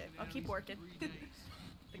 Okay. I'll keep working.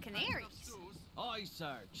 The canaries. Aye,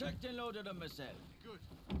 sir. Checked and loaded them myself. Good.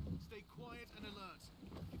 Stay quiet and alert.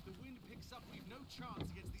 If the wind picks up, we've no chance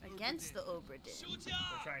against the Obra Dinn.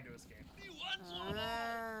 They're trying to escape.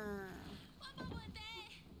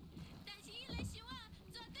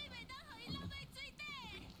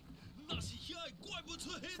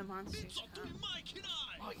 Some monsters.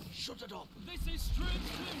 Aye, shut it up. They say strange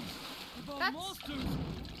things about monsters.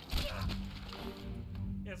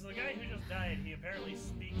 Yeah, so the guy who just died, he apparently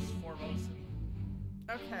speaks Formosan.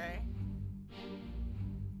 Okay.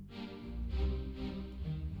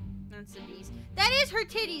 That's the beast. That is her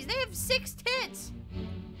titties! They have 6 tits!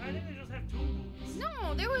 I think they just have 2 boobs.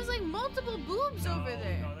 No, there was like multiple boobs over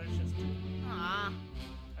there. No, there's just 2. Aw.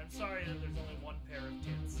 I'm sorry that there's only 1 pair of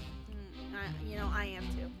tits. You know, I am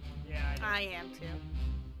too. Yeah, I am too.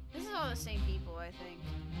 This is all the same people, I think.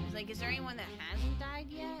 It's like, is there anyone that hasn't died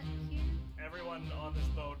yet here? Everyone on this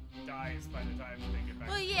boat dies by the time they get back.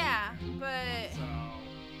 Well, yeah, but... So...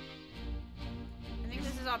 I think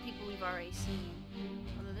this is all people we've already seen.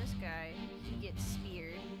 Although this guy, he gets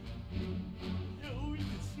speared. You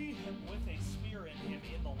can see him with a spear in him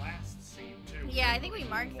in the last scene, too. Yeah, I think we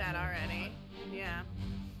marked that already. Yeah.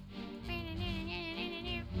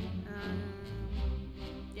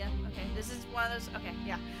 Yeah, okay. This is one of those... Okay,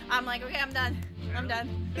 yeah. I'm like, okay, I'm done. I'm done.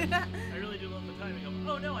 I really do love the timing of,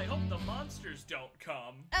 oh no, I hope the monsters don't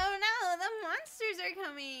come. Oh no, the monsters are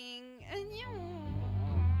coming.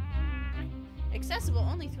 Accessible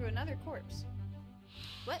only through another corpse.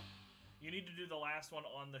 What? You need to do the last one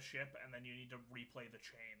on the ship, and then you need to replay the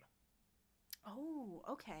chain. Oh,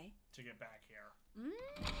 okay. To get back here.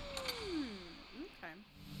 Okay.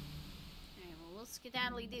 Alright, well, we'll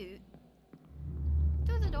skedaddly-doo.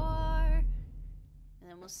 Through the door. And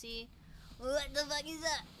then we'll see what the fuck is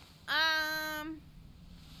up.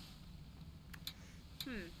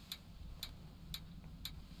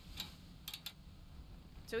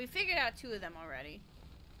 So we figured out 2 of them already.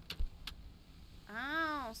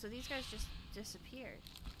 Oh, so these guys just disappeared.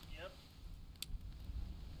 Yep.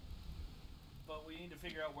 But we need to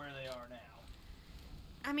figure out where they are now.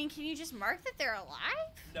 I mean, can you just mark that they're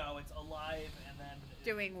alive? No, it's alive and then...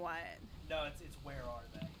 Doing what? No, it's where are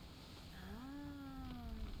they? Oh,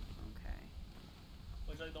 okay.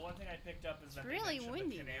 Which, like, the one thing I picked up is that really they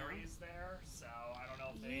windy the canaries there, so I don't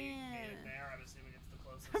know if they made it there. I'm assuming it's the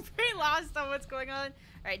closest. I'm pretty lost on what's going on.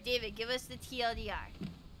 Alright, David, give us the TLDR.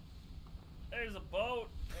 There's a boat,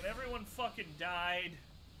 and everyone fucking died.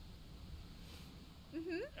 Mm-hmm.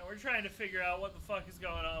 And we're trying to figure out what the fuck is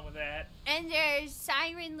going on with that. And there's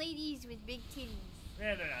siren ladies with big titties.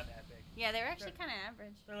 Yeah, they're not that big. Yeah, they're actually kind of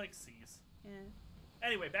average. They're like C's. Yeah.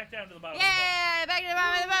 Anyway, back down to the bottom of the boat. Yeah, back to the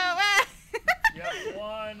bottom of the boat. You have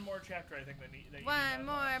one more chapter, I think, that you One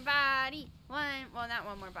more body. Well, not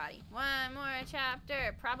one more body. One more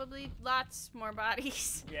chapter. Probably lots more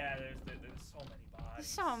bodies. Yeah, there's so many bodies. There's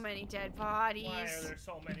so many dead bodies. Why are there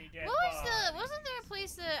so many dead bodies? Wasn't there a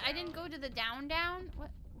place that I didn't go to the down? What?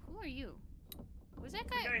 Who are you? Was that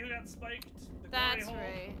guy? The guy who got spiked? That's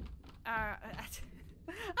right. Yeah,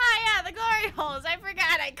 the glory holes. I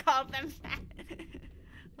forgot I called them that.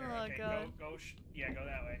 Oh, okay, God. Go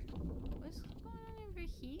that way. What's going on over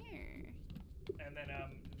here? And then,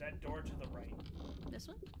 that door to the right. This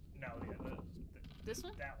one? No, this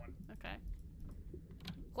one? That one. Okay.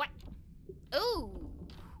 What? Ooh.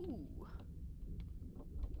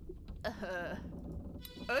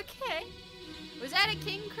 Okay. Was that a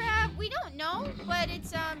king crab? We don't know, but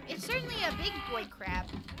it's certainly a big boy crab.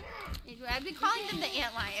 I've been calling them the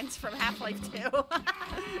antlions from Half-Life 2.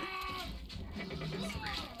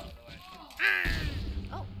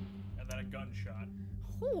 Oh. And then a gunshot.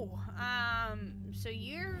 Ooh. So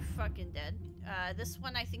you're fucking dead. This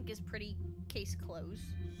one I think is pretty case closed.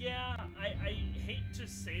 Yeah, I hate to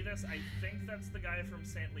say this. I think that's the guy from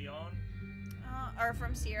St. Leon. Or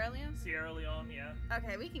from Sierra Leone? Sierra Leone, yeah.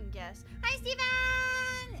 Okay, we can guess. Hi, Steven!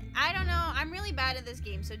 I don't know. I'm really bad at this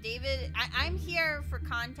game. So David, I'm here for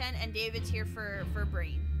content, and David's here for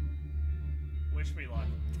brain. Wish me luck.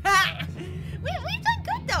 We've done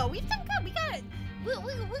good though. We've done good. We got a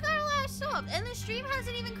lot of stuff, and the stream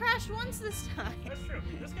hasn't even crashed once this time. That's true.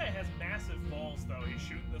 This guy has massive balls though. He's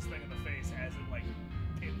shooting this thing in the face as it like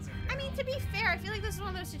pins him down. I mean, to be fair, I feel like this is one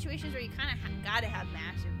of those situations where you kind of gotta have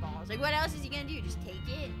massive balls. Like, what else is he gonna do? Just take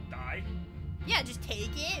it? Die? Yeah, just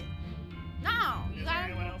take it. No, you Is gotta. there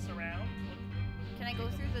anyone else around? Can I go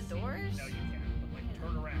through the doors? No, you can't. But like,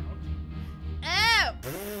 turn around. Oh!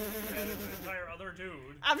 That is an entire other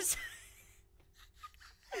dude. I'm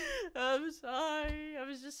sorry. I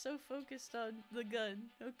was just so focused on the gun,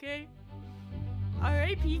 okay?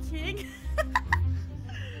 R.I.P. King.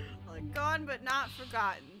 Like, gone but not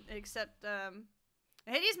forgotten. Except, a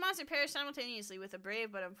hideous monster perished simultaneously with a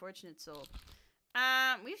brave but unfortunate soul.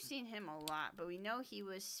 We've seen him a lot, but we know he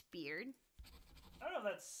was speared. I don't know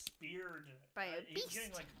if that's speared. By a beast.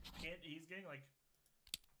 He's getting like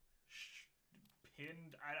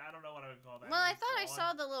pinned. I don't know what I would call that. Well, I thought I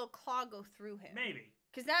saw the little claw go through him. Maybe.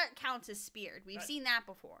 Because that counts as speared. We've seen that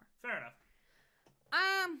before. Fair enough.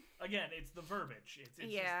 Again, it's the verbiage. It's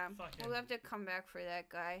yeah. Just fucking... We'll have to come back for that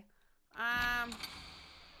guy.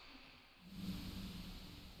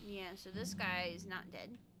 Yeah, so this guy is not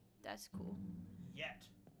dead. That's cool. Yet.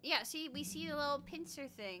 Yeah, see, we see the little pincer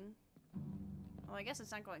thing. Well, I guess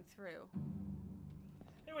it's not going through.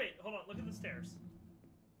 Hey, wait, hold on. Look at the stairs.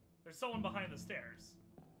 There's someone behind the stairs.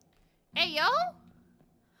 Hey, yo?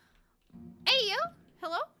 Hey, yo?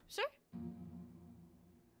 Hello, sir?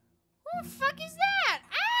 Who the fuck is that?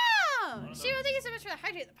 Ow! Zero, thank you so much for the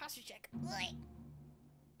hydrate, the posture check.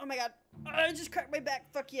 Oh my god. I just cracked my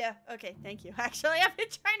back. Fuck yeah. Okay, thank you. Actually, I've been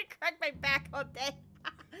trying to crack my back all day.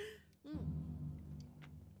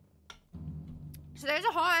 So there's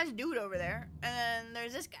a whole-ass dude over there, and then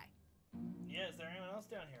there's this guy. Yeah, is there anyone else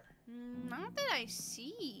down here? Not that I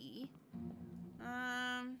see.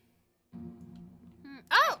 Oh,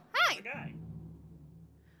 hi! There's a guy.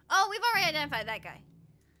 Oh, we've already identified that guy.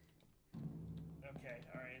 Okay,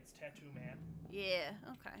 alright, it's Tattoo Man. Yeah,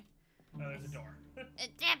 okay. Oh, there's a door.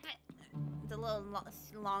 Damn it! The little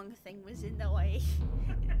long thing was in the way.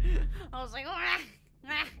 I was like,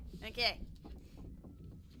 okay.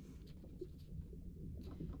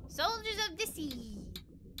 Soldiers of the Sea.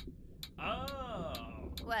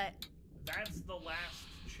 Oh. What? That's the last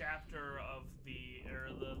chapter of the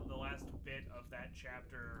last bit of that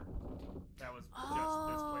chapter. That was just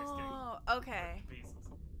this place getting okay. pieces.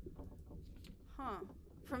 Huh.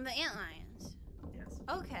 From the antlions. Yes.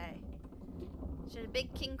 Okay. So the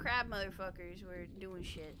big king crab motherfuckers were doing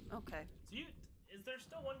shit. Okay. So is there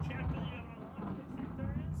still one chapter that you haven't unlocked? I think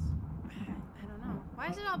there is. I don't know. Why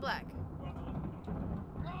is it all black?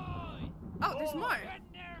 Roy! Oh, there's more. Get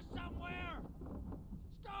in there somewhere!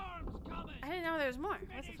 Storm's coming! I didn't know there was more. What the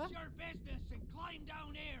Finish fuck? your business and climb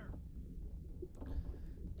down here!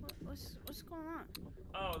 What's going on?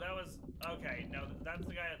 Oh, that was okay. No, that's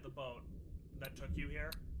the guy at the boat that took you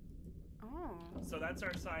here. Oh. So that's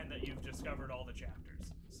our sign that you've discovered all the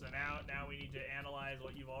chapters. So now we need to analyze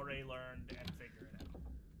what you've already learned and figure it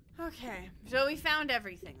out. Okay. So we found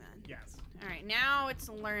everything then. Yes. All right. Now it's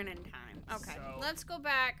learning time. Okay. So, let's go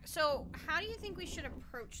back. So how do you think we should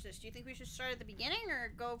approach this? Do you think we should start at the beginning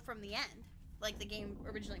or go from the end, like the game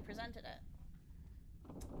originally presented it?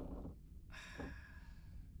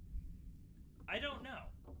 I don't know.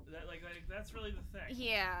 That's really the thing.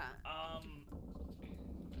 Yeah.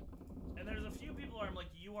 And there's a few people where I'm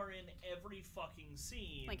like, you are in every fucking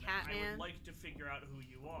scene. Like Hatman. I would like to figure out who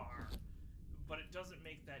you are, but it doesn't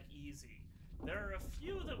make that easy. There are a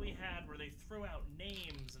few that we had where they threw out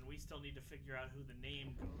names, and we still need to figure out who the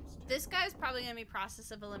name goes to. This guy's probably gonna be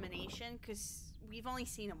process of elimination because we've only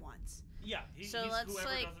seen him once. Yeah, so he's let's whoever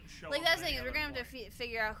like, doesn't show like up that's at the thing any is we're gonna other have to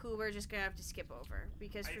figure out who we're just gonna have to skip over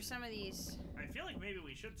because for some of these. I feel like maybe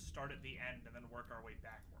we should start at the end and then work our way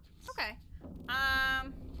backwards. Okay.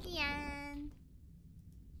 The end.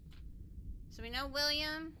 So we know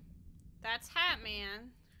William. That's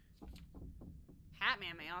Hatman.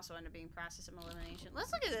 Hatman may also end up being process of elimination.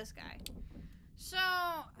 Let's look at this guy. So,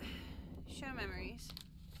 show memories.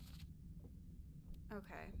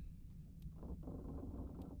 Okay.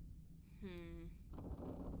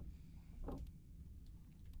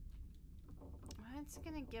 What's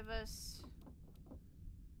gonna give us?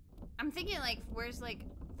 I'm thinking like, where's like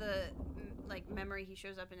the memory he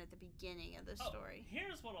shows up in at the beginning of the story?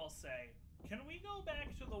 Here's what I'll say. Can we go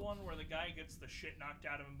back to the one where the guy gets the shit knocked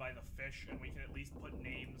out of him by the fish, and we can at least put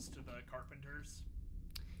names to the carpenters?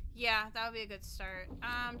 Yeah, that would be a good start.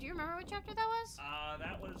 Do you remember what chapter that was?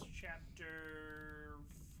 That was chapter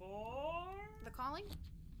 4? The Calling?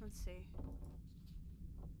 Let's see.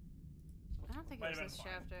 I don't think it was this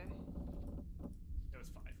chapter. It was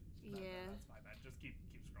 5. Yeah. That's my bad. Just keep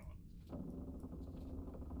scrolling.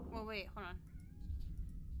 Well, wait, hold on.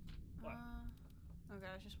 What? Okay,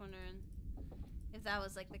 I was just wondering if that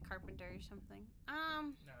was like the carpenter or something.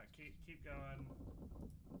 No, keep going.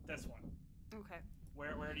 This one. Okay.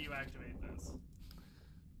 Where do you activate this?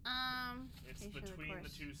 It's between the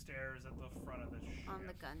 2 stairs at the front of the ship. On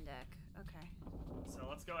the gun deck. Okay. So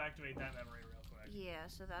let's go activate that memory real quick. Yeah,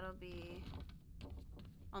 so that'll be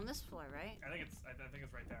on this floor, right? I think it's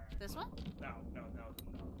right there. Actually. This one? No.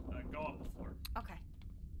 Go up the floor. Okay.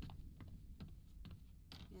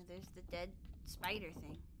 Yeah, there's the dead spider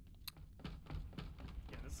thing.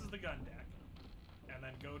 Yeah, this is the gun deck. And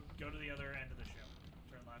then go to the other end of the ship.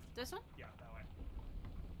 Turn left. This one? Yeah, that way.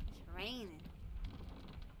 It's raining.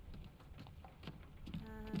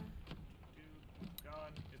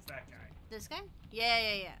 Gone. It's that guy. This guy?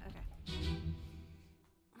 Yeah. Okay.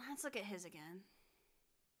 Let's look at his again.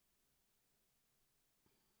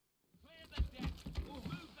 Clear the deck. Move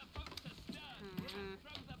the boat to stern.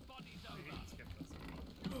 Throw the bodies over. Skip this.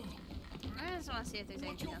 I just want to see if there's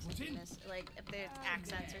anything else in this, like if there's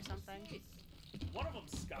accents or something. One of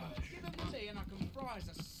them's Scottish. Give them money and I can fry us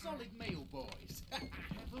a solid meal, boys.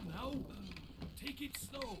 Have them now. Take it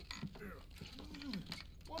slow.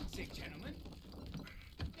 One tick, gentlemen.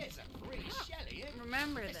 There's a free shell here.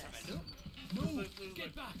 Remember Let's this. have a look. No,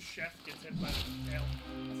 Get back. Chef gets hit by the tail.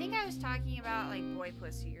 I think I was talking about like boy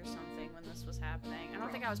pussy or something when this was happening. I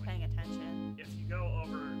don't think I was paying attention. If you go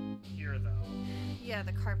over here, though. Yeah,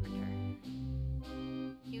 the carpenter.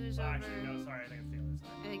 He was over. Actually, no, sorry. I think it's the other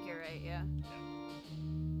side. I think you're right. Yeah.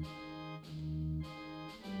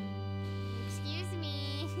 Excuse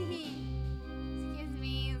me. Excuse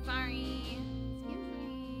me. Sorry. Excuse me.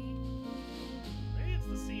 Maybe it's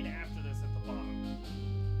the scene after this at the bottom.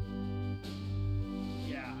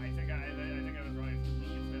 Yeah, I think I was wrong. If you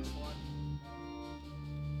leave this one.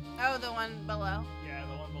 Oh, the one below. Yeah,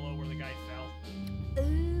 the one below where the guy fell.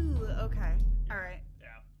 Ooh. Okay. All right.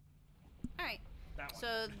 Yeah. All right. That one.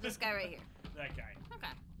 So this guy right here. That guy.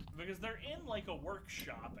 Okay. Because they're in like a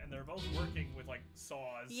workshop and they're both working with like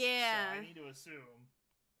saws. Yeah. So I need to assume.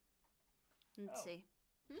 Let's see.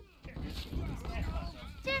 Here.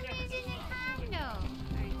 Jimmy's in the condo.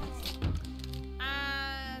 Alright, let's see.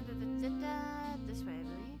 This way, I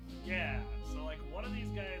believe. Yeah. So like one of these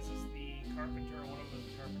guys is the carpenter, one of them is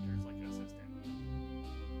the carpenter's like assistant.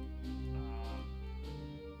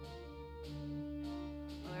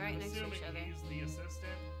 Well, they're right next to each other. He's the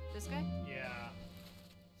assistant. This guy? Yeah.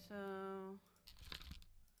 So.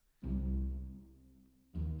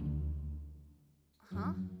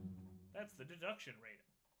 Huh? That's the deduction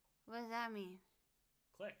rating. What does that mean?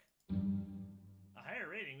 Click. A higher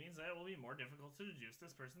rating means that it will be more difficult to deduce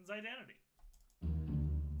this person's identity.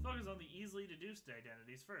 Focus on the easily deduced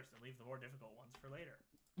identities first and leave the more difficult ones for later.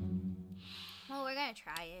 Well, we're gonna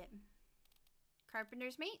try it.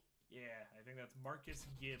 Carpenter's mate? Yeah, I think that's Marcus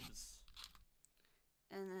Gibbs.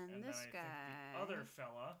 And then this then I guy. think the other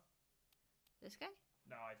fella. This guy?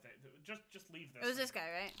 No, I think just leave this. It was this guy,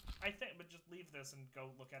 right? I think, but just leave this and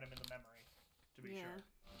go look at him in the memory to be sure.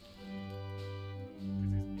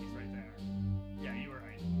 Because he's right there. Yeah, you were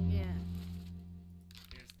right. Yeah.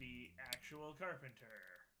 Is the actual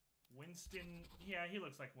carpenter, Winston? Yeah, he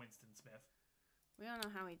looks like Winston Smith. We don't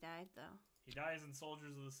know how he died, though. He dies in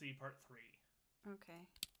Soldiers of the Sea Part 3. Okay.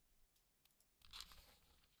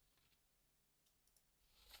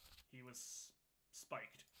 He was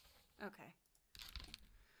spiked. Okay.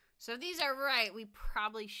 So if these are right, we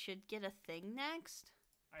probably should get a thing next.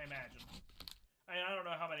 I imagine. I don't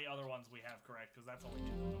know how many other ones we have correct, because that's only 2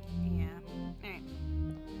 of them. Yeah. Alright.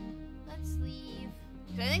 Let's leave.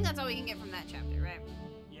 So I think that's all we can get from that chapter, right?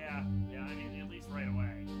 Yeah. Yeah, I mean, at least right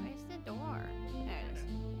away. Where's the door? There it is.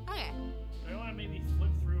 Okay. Do I want to maybe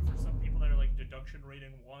flip through for some people that are like deduction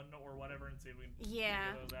rating 1 or whatever and see if we can figure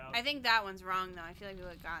those out? I think that one's wrong, though. I feel like we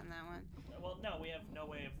would have gotten that one. Well, no, we have no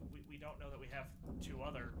way of... We don't know that we have 2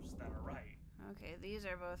 others that are right. Okay, these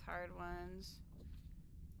are both hard ones.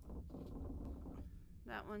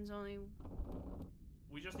 That one's only...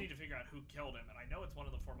 We just need to figure out who killed him, and I know it's one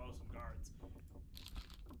of the Formosan guards.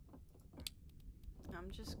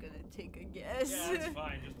 I'm just gonna take a guess. Yeah, that's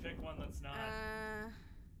fine. Just pick one that's not...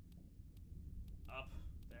 up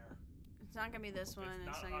there. It's not gonna be this one.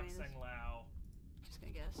 It's not gonna be this. Lao. Just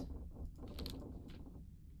gonna guess.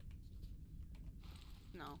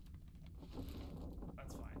 No.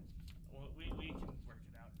 That's fine. Well, we can work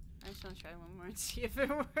it out. I just want to try one more and see if it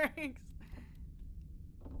works.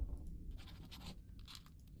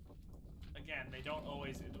 Again, they don't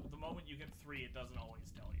always... The moment you get 3, it doesn't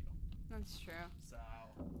always tell you. That's true. So...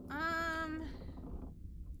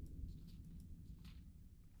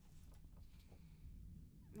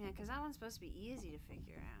 Yeah, because that one's supposed to be easy to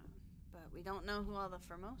figure out. But we don't know who all the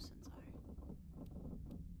Formosans are.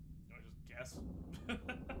 You want to just guess?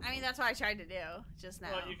 I mean, that's what I tried to do just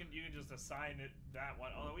now. Well, you can just assign it that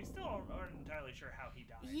one. Although we still aren't entirely sure how he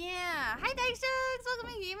died. Yeah. Hi, Dykes. Welcome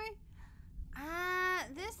in, gamer.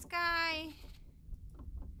 This guy...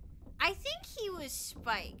 I think he was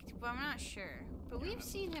spiked, but I'm not sure. But we've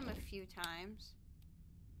seen him a few times.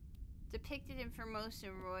 Depicted in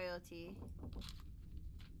Formosan royalty.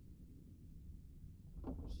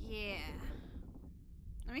 Yeah.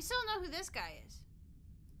 And we still don't know who this guy is.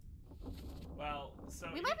 Well, so...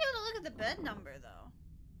 We might be able to look at the bed number, though.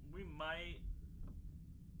 We might...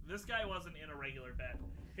 This guy wasn't in a regular bed.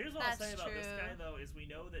 Here's what I'll say about this guy, though, is we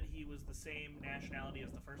know that he was the same nationality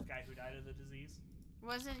as the first guy who died of the disease.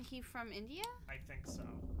 Wasn't he from India? I think so.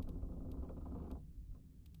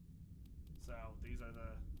 So, these are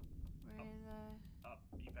the... Where the... Up.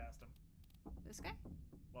 You passed him. This guy?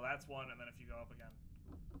 Well, that's one, and then if you go up again...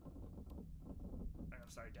 I'm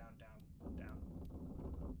sorry, down.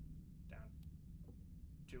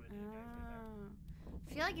 2 Indian guys right there.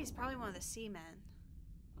 I feel like he's probably one of the seamen.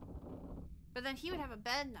 But then he would have a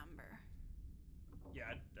bed number.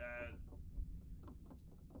 Yeah,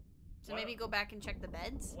 So maybe go back and check the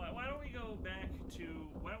beds? Why don't we go back to...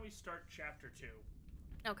 Why don't we start chapter 2?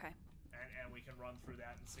 Okay. And we can run through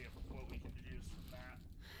that and see what we can deduce from that.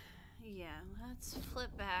 Yeah, let's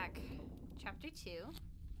flip back. Chapter 2.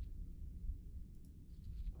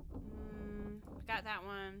 Got that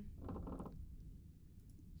one.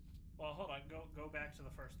 Well, hold on. Go back to the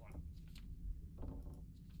first one.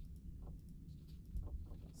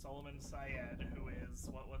 Solomon Syed, who is...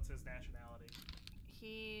 What's his nationality?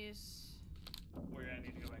 He's... We're gonna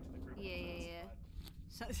need to go back to the group. Yeah.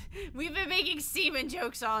 So, we've been making semen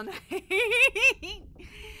jokes all night.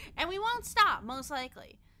 And we won't stop, most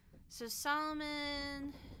likely. So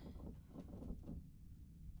Solomon...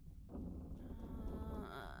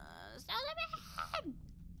 Solomon!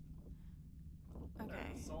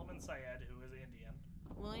 Okay. Solomon Syed, who is Indian.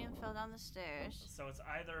 William fell down the stairs. So it's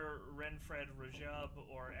either Renfred Rajab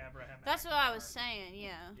or Abraham. That's what I was saying,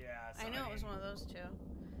 yeah. Yeah. So I knew it was one of those two.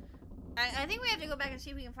 I think we have to go back and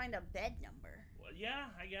see if we can find a bed number. Well, yeah,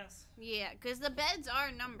 I guess. Yeah, because the beds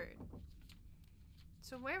are numbered.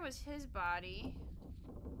 So where was his body?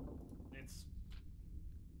 It's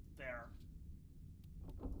there.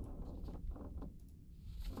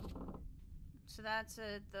 So that's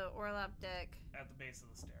at the Orlop deck. At the base of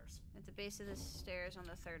the stairs. At the base of the stairs on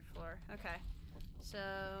the 3rd floor. Okay. So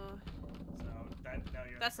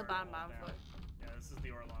that's the bottom floor. Yeah, this is the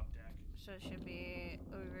Orlop deck. So it should be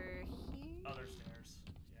over here. Other stairs.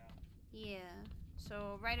 Yeah. Yeah.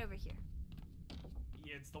 So right over here.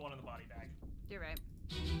 Yeah, it's the one in the body bag. You're right.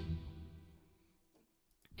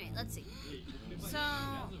 Alright, let's see. So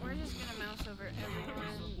we're just gonna mouse over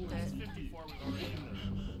everyone. That's 54 we've already done.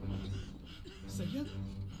 Sayed?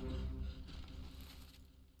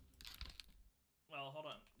 Well, hold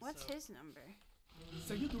on. What's his number?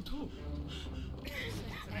 Sayed Uto. It's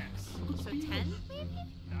an X. So 10, maybe?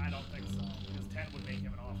 No, I don't think so. Because 10 would make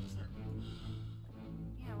him an officer.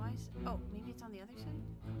 Yeah, why is... Oh, maybe it's on the other side?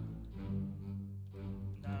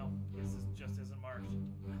 No, his just isn't marked.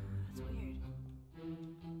 That's weird.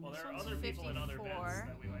 Well, there are other people in other beds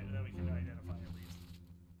that we can identify at least.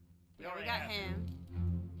 Yeah, we got him.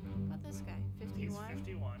 What about this guy? 51? He's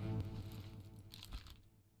 51.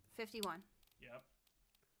 51. Yep.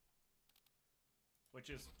 Which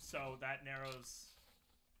is, so that narrows...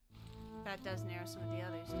 That does narrow some of the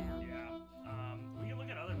others down. Yeah. We can look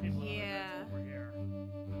at other people in the beds over here.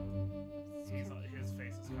 His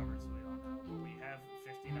face is covered, so we don't know. But we have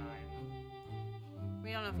 59.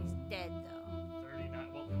 We don't know if he's dead, though.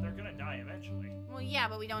 39. Well, they're gonna die eventually. Well, yeah,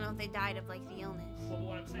 but we don't know if they died of, like, the illness. Well,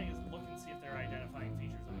 what I'm saying is look and see if there are identifying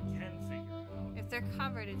features that we can figure out. If they're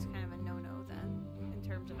covered, it's kind of a no-no, then, in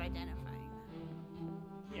terms of identifying them.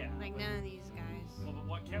 Yeah. Like, none of these guys. Well, but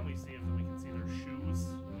what can we see if we can see their shoes?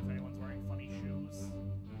 If anyone's wearing funny shoes.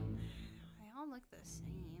 They all look the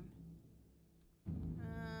same.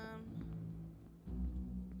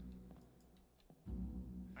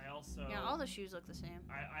 Yeah, all the shoes look the same.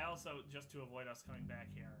 I also, just to avoid us coming back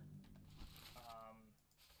here,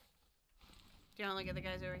 do you want to look at the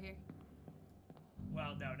guys over here?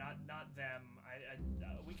 Well, no, not them.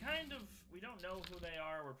 We don't know who they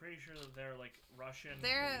are. We're pretty sure that they're like Russian.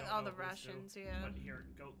 They're all the Russians, yeah. But here,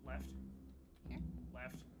 go left. Here?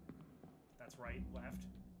 Left. That's right. Left.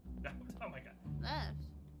 No, oh my god. Left.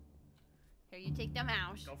 Here, you take the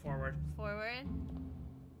mouse. Go forward. Forward.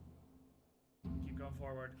 Keep going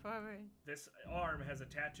forward. Forward. This arm has a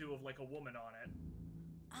tattoo of like a woman on it.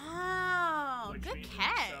 Oh, good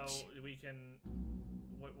catch. So we can.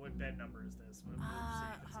 What bed number is this? We'll hold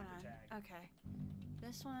on. The tag. Okay.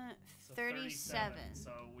 This one, so 37.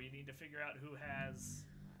 So we need to figure out who has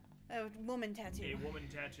a woman tattoo. A woman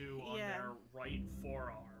tattoo on their right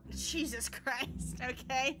forearm. Jesus Christ.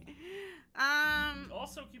 Okay.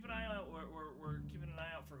 Also, keep an eye out. We're keeping an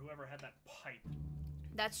eye out for whoever had that pipe.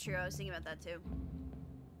 That's true. I was thinking about that too.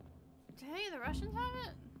 Do any of the Russians have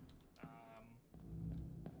it?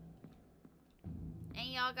 And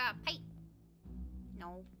y'all got pipe?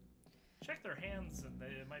 No. Check their hands, and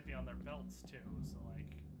it might be on their belts too. So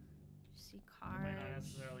like, see cards. It might not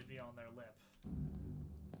necessarily be on their lip.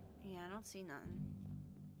 Yeah, I don't see nothing.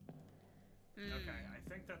 Okay, I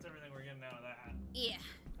think that's everything we're getting out of that. Yeah.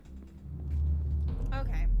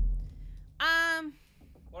 Okay.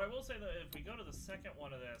 What I will say though, if we go to the second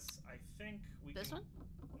one of this, I think we. This one?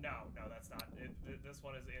 No, that's not. This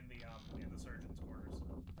one is in the surgeon's quarters.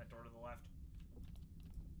 That door to the left.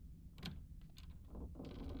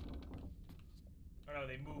 Oh no,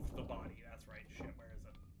 they moved the body. That's right. Shit, where is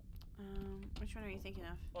it? Which one are you thinking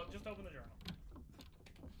of? Well, just open the journal.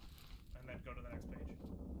 And then go to the next page.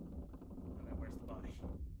 And then where's the body?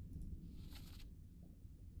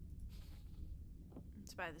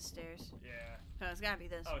 It's by the stairs. Yeah. Oh, it's gotta be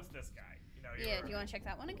this one. It's this guy. You know, yeah, do you want to check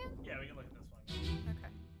that one again? Yeah, we can look at this one again. Okay.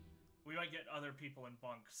 We might get other people in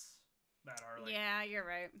bunks that are like... Yeah, you're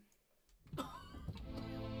right.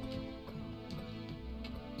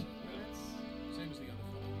 Same as the other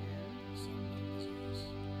fellow.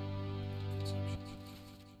 Consumption.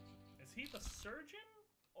 Is he the surgeon?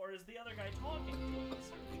 Or is the other guy talking to the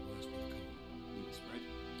surgeon?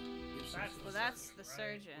 That's the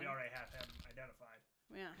surgeon. We already have him identified.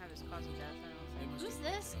 We don't have his cause of death, I don't think. Who's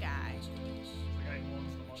this guy? The guy who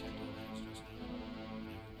owns the monkey.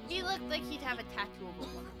 He looked like he'd have a tattoo of a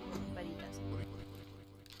woman, but he doesn't.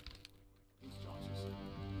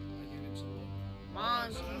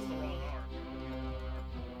 Monkey. That's the wrong arm.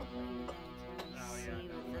 Oh, yeah.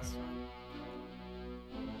 With this one.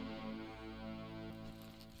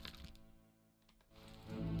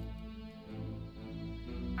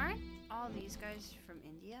 Aren't all these guys from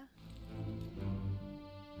India?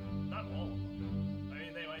 Not all of them. I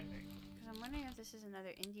mean, they might be. Because I'm wondering if this is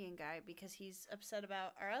another Indian guy, because he's upset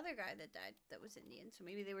about our other guy that died that was Indian, so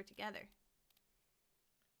maybe they were together.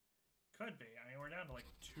 Could be. I mean, we're down to like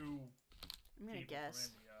 2 I'm gonna guess.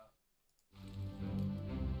 From India.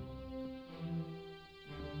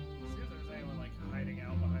 See if there's anyone like hiding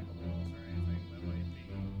out behind the walls or anything that might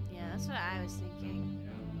be. Yeah, that's what I was thinking.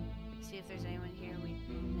 Yeah. See if there's anyone here we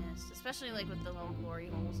missed, especially like with the little glory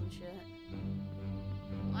holes and shit.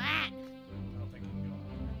 What? I don't think you can go out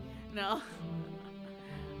there. No.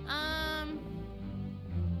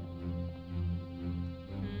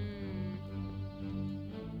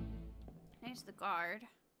 There's the guard.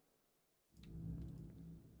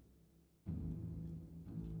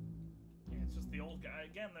 Yeah, it's just the old guy.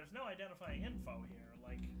 Again, there's no identifying info here.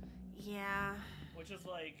 Like. Yeah. Which is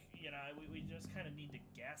like, you know, we just kind of need to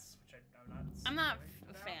guess, which I'm not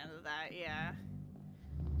a fan of that. Yeah.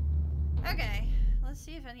 Okay. Let's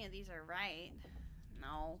see if any of these are right.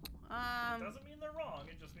 No. It doesn't mean they're wrong.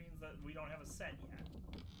 It just means that we don't have a set yet.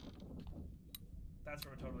 That's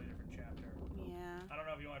from a totally different chapter. Yeah. I don't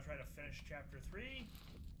know if you want to try to finish chapter 3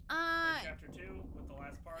 or chapter 2 with the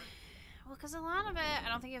last part. Well, because a lot of it, I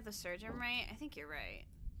don't think you have the surgeon right. I think you're right.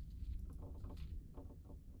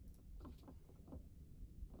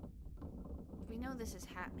 We know this is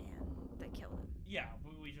Hat Man that killed him. Yeah,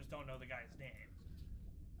 we just don't know the guy's name.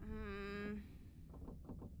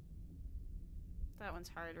 That one's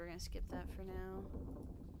hard. We're gonna skip that for now.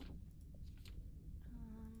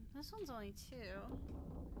 This one's only 2.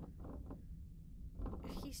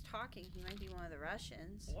 If he's talking, he might be one of the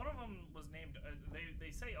Russians. One of them was named,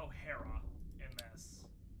 they say O'Hara in this.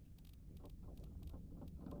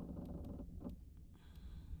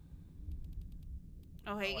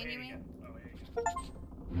 O'Hagan, you mean?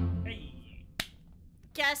 O'Hagan. Hey!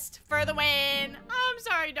 Guest for the win! Oh, I'm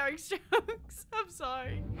sorry, Darkstrokes. I'm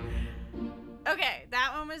sorry. Okay,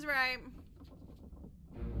 that one was right.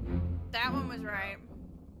 That one was right.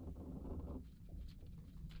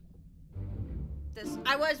 This,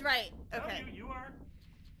 I was right. Okay. No, you are.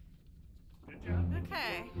 Good job.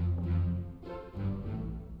 Okay.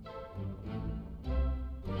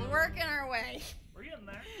 We're working our way. We're getting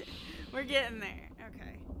there. We're getting there.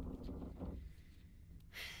 Okay.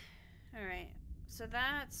 Alright. So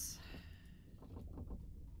that's...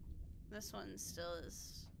 This one still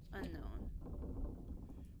is unknown.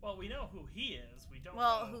 Well, we know who he is. We don't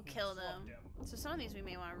know who killed him. So some of these we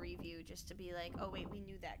may want to review just to be like, oh wait, we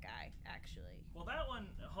knew that guy, actually. Well, that one...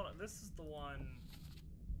 Hold on. This is the one...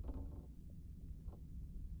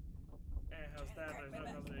 how's that? There's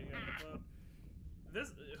nothing else you got to put.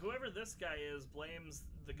 This, whoever this guy is blames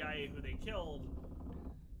the guy who they killed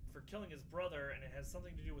for killing his brother, and it has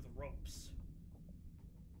something to do with ropes.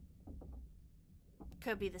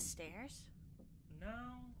 Could be the stairs?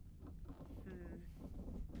 No.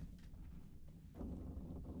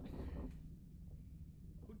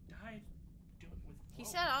 Who died doing with ropes? He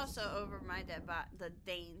said also over my dead body, the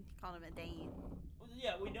Dane. He called him a Dane. Well,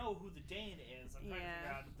 yeah, we know who the Dane is. I'm trying to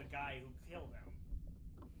figure out the guy who killed him.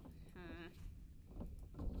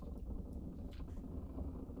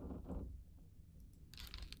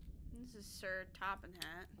 This is Sir Toppin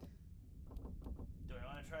Hat. Do we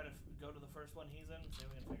want to try to go to the first one he's in and see if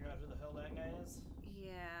we can figure out who the hell that guy is?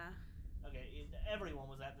 Yeah. Okay, everyone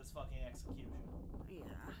was at this fucking execution.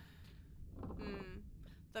 Yeah.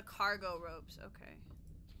 The cargo ropes, okay.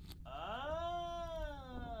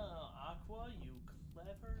 Oh, Aqua, you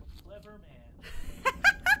clever, clever man.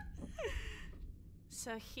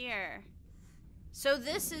 So here. So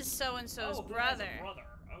this is so-and-so's brother. Oh, brother,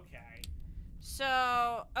 okay.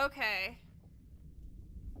 So, okay.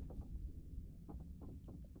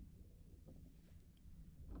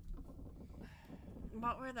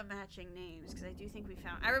 What were the matching names? Because I do think we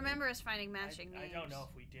found... I remember us finding matching names. I don't know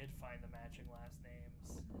if we did find the matching last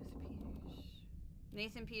names.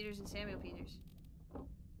 Nathan Peters and Samuel Peters.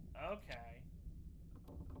 Okay.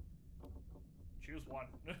 Choose one.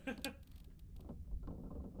 And then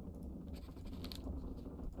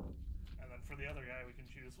for the other guy, we can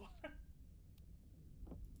choose one.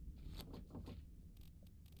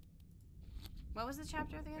 What was the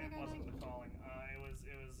chapter of the other guy? It wasn't The Calling. It was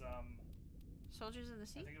Soldiers of the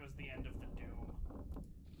Sea? I think it was The End of the Doom.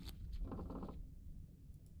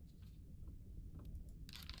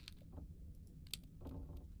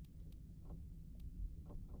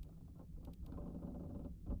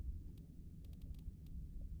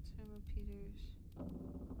 Samuel Peters.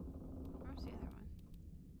 Where was the other one?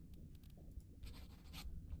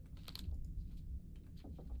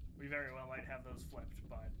 We very well might have those flipped,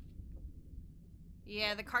 but...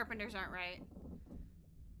 Yeah, the Carpenters aren't right.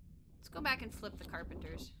 Let's go back and flip the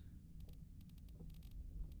Carpenters.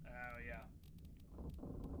 Oh, yeah.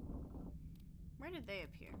 Where did they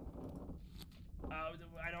appear? I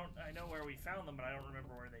know where we found them, but I don't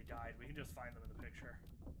remember where they died. We can just find them in the picture.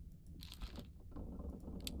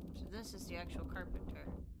 So this is the actual Carpenter.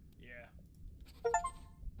 Yeah.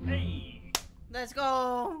 Hey! Let's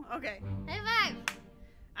go! Okay. High five!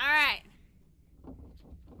 Alright.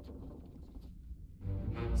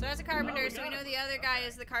 So that's a Carpenter, so we know the other guy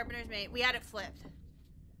is the Carpenter's mate. We had it flipped.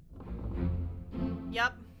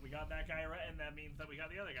 Yup. We got that guy right, and that means that we got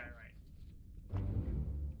the other guy right.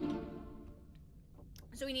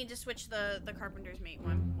 So we need to switch the Carpenter's mate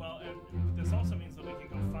one. Well, and this also means that we can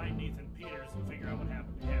go find Nathan Peters and figure out what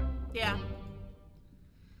happened to him. Yeah.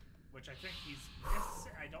 Which I think he's...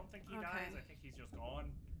 I don't think he dies. I think he's just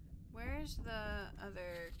gone. Where's the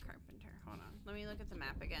other Carpenter? Hold on. Let me look at the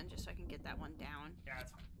map again just so I can get that one down. Yeah,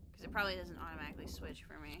 that's fine. Because it probably doesn't automatically switch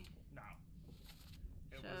for me. No.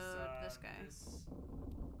 It so, was, this guy.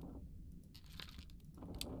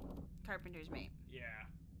 Carpenter's mate. Yeah.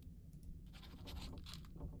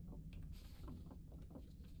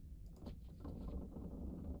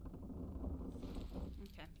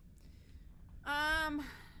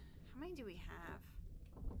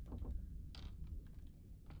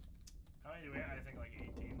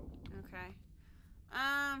 Okay.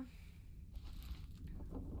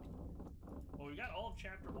 Well, we got all of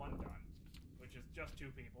chapter 1 done, which is just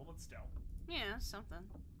 2 people, but still. Yeah, something.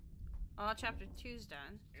 All chapter 2's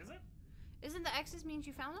done. Is it? Isn't the X's means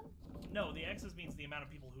you found them? No, the X's means the amount of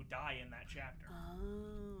people who die in that chapter.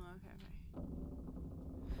 Oh, okay.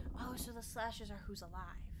 Oh, so the slashes are who's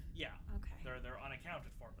alive. Yeah. Okay. They're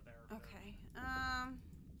unaccounted for, but they're... Okay.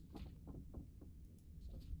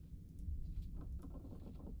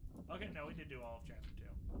 Okay, no, we did do all of chapter 2.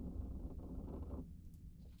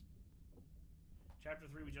 Chapter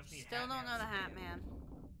 3, we just need Still don't know the Hat Man.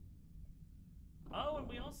 Oh, and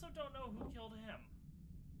we also don't know who killed him.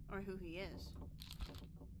 Or who he is.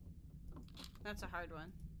 That's a hard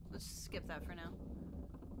one. Let's skip that for now.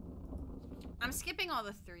 I'm skipping all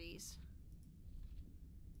the 3s.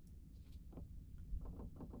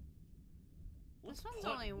 This one's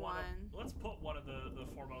only one. Let's put one of the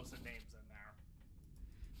Formosa names in there.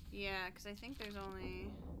 Yeah, because I think there's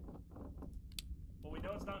only... Well, we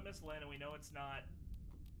know it's not Miss Lynn, and we know it's not,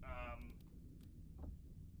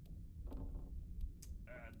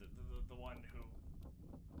 the one who...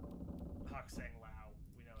 Hakseng Lao.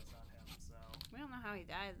 We know it's not him, so... We don't know how he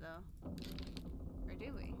died, though. Or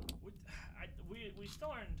do we? We still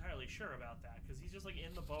aren't entirely sure about that, because he's just, like,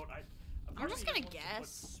 in the boat. I'm just gonna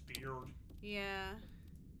guess. Speared. Yeah.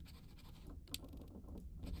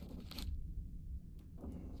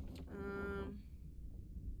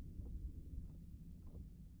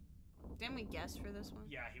 Didn't we guess for this one?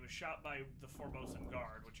 Yeah, he was shot by the Formosan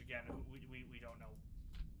guard, which again, we don't know.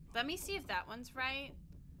 Let me see if that one's right.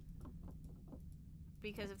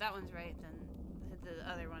 Because if that one's right, then the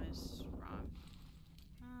other one is wrong.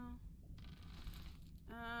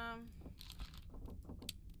 Oh.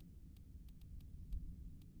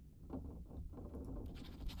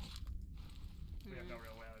 We have no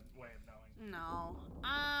real way of knowing. No.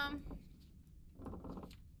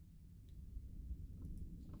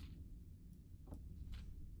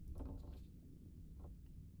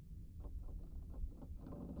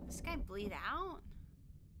 This guy bleed out?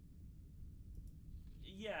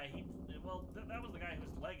 Yeah, well, that was the guy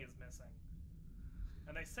whose leg is missing.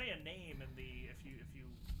 And they say a name in the, if you...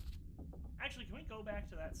 Actually, can we go back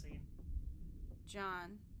to that scene?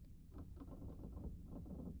 John.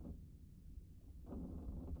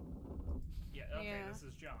 Yeah, okay, yeah. This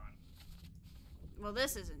is John. Well,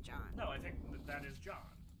 this isn't John. No, I think that is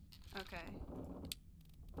John. Okay.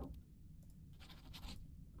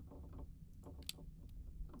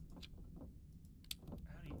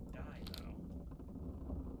 How'd he die, though?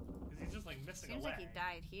 Because he's just, like, missing a leg. Seems like he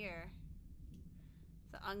died here.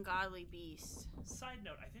 The ungodly beast. Side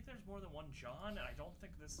note, I think there's more than one John, and I don't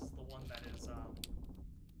think this is the one that is,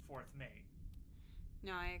 fourth mate.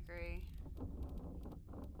 No, I agree.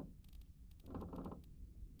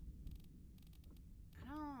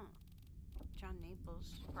 John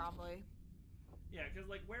Naples, probably. Yeah, because,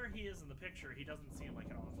 like, where he is in the picture, he doesn't seem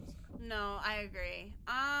like an officer. No, I agree.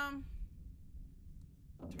 Do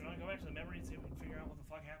we want to go back to the memory and see if we can figure out what the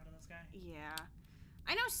fuck happened to this guy? Yeah.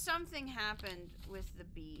 I know something happened with the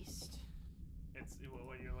beast.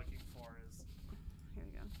 What you're looking for is... Here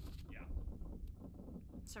we go. Yeah.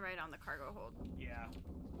 It's right on the cargo hold. Yeah.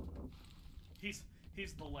 He's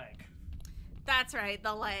the leg. That's right,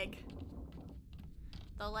 the leg.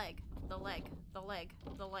 The leg. The leg. The leg.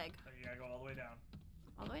 The leg. So you gotta go all the way down.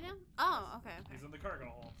 All the way down? Oh, okay, okay. He's in the cargo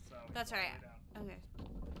hold, so... That's right. Okay.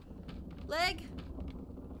 Leg!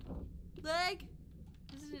 Leg!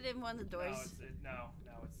 Isn't it in one of the doors? No,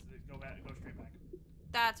 go back, go straight back.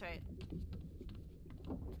 That's right.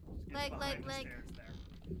 Leg. Stairs there.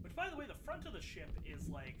 Which, by the way, the front of the ship is,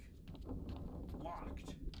 like,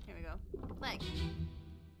 locked. Here we go. Leg.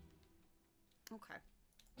 Okay.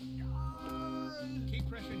 Keep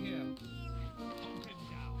pressure here. Hold him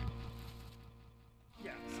down.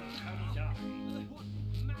 Yeah, so how do you die? What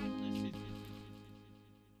madness is this?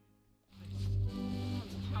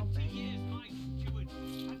 20 years my steward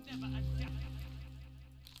have never adapted.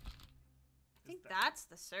 I think that's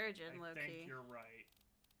the surgeon, I Loki. think you're right.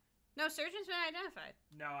 No, surgeon's been identified.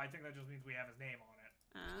 No, I think that just means we have his name on it.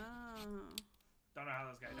 Oh. Don't know how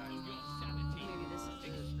this guy died. Your sanity. Maybe this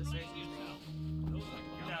is the surgeon's name.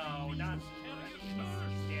 No, not...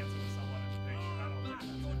 He's dancing with someone in the picture. I don't think that's it.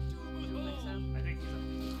 You don't think so? I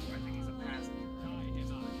think he's a passenger.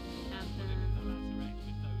 Captain. I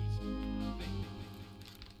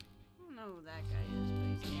don't know who that guy is, but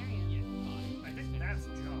he's carrying. I think that's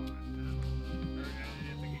John. Or, I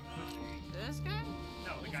think it could be. This guy?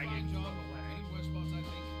 No, the guy getting thrown away. Any worse spots, I think.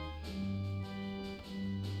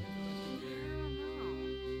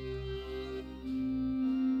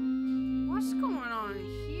 What's going on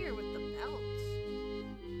here with the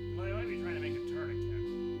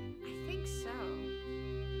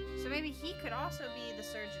maybe he could also be the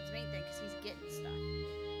surgeon's mate then, because he's getting stuff.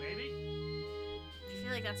 Maybe? I feel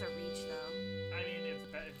like that's a reach, though. I mean,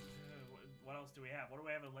 what else do we have? What do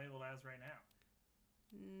we have it labeled as right now?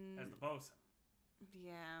 As the bosun.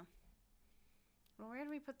 Yeah. Well, where do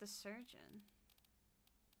we put the surgeon?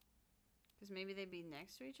 Because maybe they'd be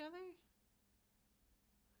next to each other?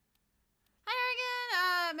 Hi,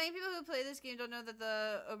 Oregon! Many people who play this game don't know that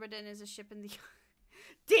the Obra Dinn is a ship in the...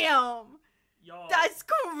 Damn! Yo. That's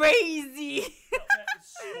crazy!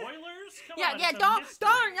 Spoilers? Come yeah, on, yeah,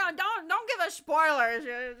 don't give us spoilers.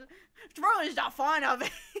 Spoilers not fun of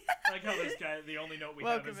it. I like how this guy, the only note we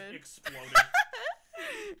have is exploding.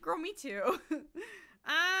 Girl, me too.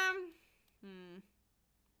 I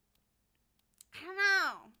don't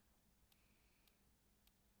know.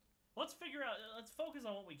 Let's focus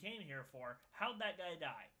on what we came here for. How'd that guy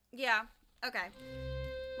die? Yeah, okay.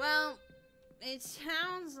 Well, it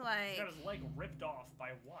sounds like... He got his leg ripped off by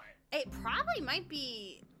what? It probably might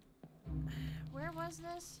be... Where was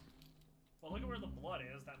this? Well, look at where the blood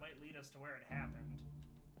is. That might lead us to where it happened.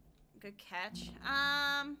 Good catch.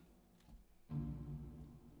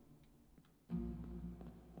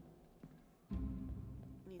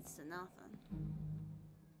 Leads to nothing.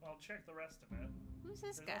 Well, check the rest of it. Who's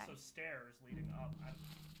this guy? There's also stairs leading up.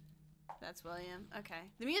 That's William. Okay.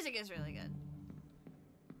 The music is really good.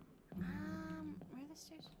 Where are the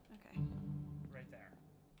stairs? Okay. Right there.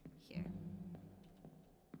 Here.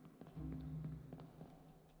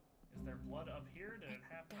 Is there blood up here? Did it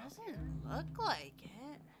happen? Doesn't look like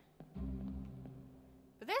it.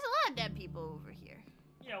 But there's a lot of dead people over here.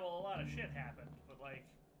 Yeah, well, a lot of shit happened, but like...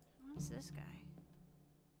 What's this guy?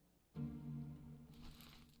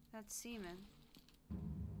 That's Seaman.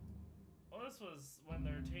 Well, this was when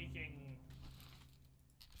they're taking...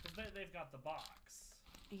 Because they've got the box.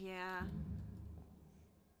 Yeah.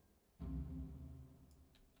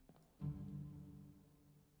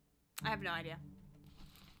 I have no idea.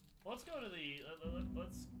 Let's go to the...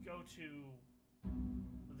 let's go to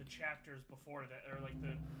the chapters before that, or like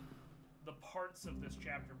the parts of this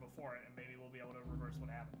chapter before it, and maybe we'll be able to reverse what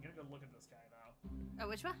happened. Get a good look at this guy now. Oh,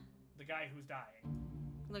 which one? The guy who's dying.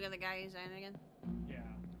 Look at the guy who's dying again. Yeah.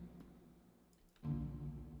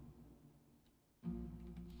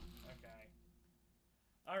 Okay.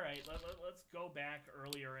 Alright, let's go back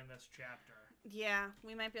earlier in this chapter. Yeah,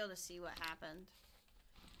 we might be able to see what happened.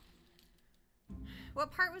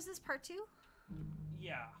 What part was this? Part 2?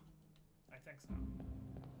 Yeah. I think so.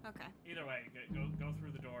 Okay. Either way, go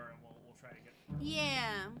through the door and we'll try to get through.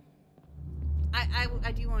 Yeah.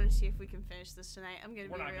 I do want to see if we can finish this tonight. I'm gonna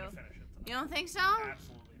be real. We're not gonna finish it tonight. You don't think so?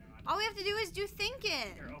 Absolutely not. All we have to do is do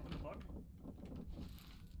thinking. Here, open the book.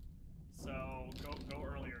 So go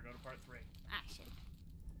earlier. Go to part 3. Ah, shit.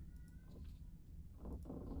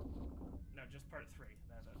 No, just part 3.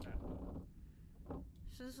 That.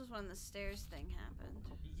 So this was when the stairs thing happened.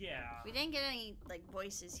 Yeah. We didn't get any like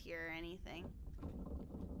voices here or anything.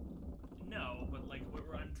 No, but like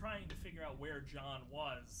I'm trying to figure out where John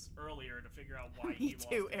was earlier to figure out why he lost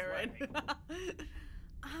his Aaron. leg.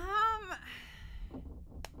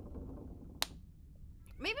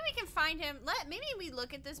 Maybe we can find him. Maybe we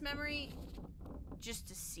look at this memory just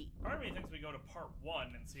to see. Part of me thinks we go to part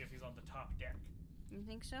 1 and see if he's on the top deck. You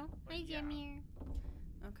think so? But Hi, yeah. Jamir.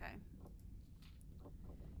 Okay.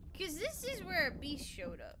 Because this is where a beast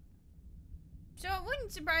showed up. So it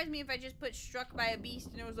wouldn't surprise me if I just put struck by a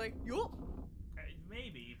beast and it was like, yup.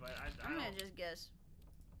 Maybe, but I'm gonna just guess.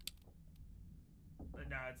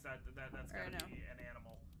 No, it's not. That's gotta be an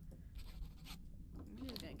animal. I'm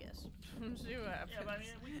just gonna guess. See what happens. Yeah, but I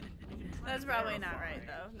mean, we can try That's to probably not verify. right,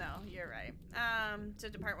 though. No, you're right. So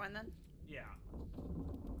to part 1 then? Yeah.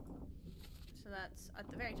 So that's at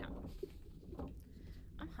the very top.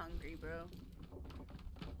 I'm hungry, bro.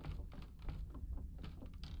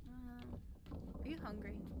 Are you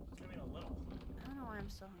hungry? I mean, a little. I don't know why I'm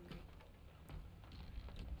so hungry.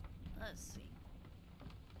 Let's see.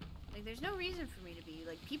 Like, there's no reason for me to be.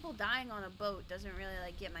 Like, people dying on a boat doesn't really,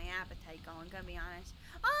 like, get my appetite going, gonna be honest.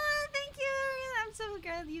 Oh, thank you! I'm so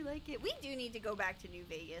glad you like it. We do need to go back to New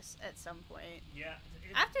Vegas at some point. Yeah.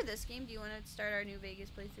 After this game, do you want to start our New Vegas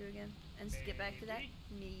playthrough again? And get back to that?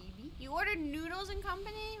 Maybe. You ordered noodles and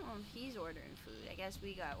company? Well, he's ordering food. I guess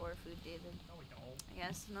we got order food, David. No, we don't. I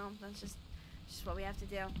guess, no, that's just what we have to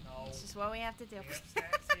do. No. It's just what we have to do. We have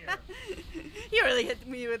snacks here. You really hit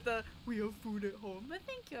me with the, we have food at home. But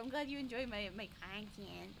thank you. I'm glad you enjoy my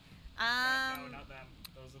content. No, not them.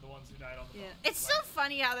 Those are the ones who died on the boat. It's so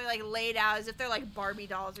funny how they're like laid out as if they're like Barbie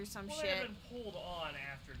dolls or some shit. They have been pulled on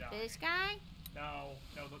after dying. This guy? No,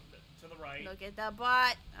 to the right. Look at the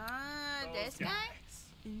butt. Those This guy? guys.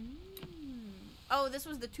 Oh, this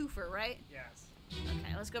was the twofer, right? Yes.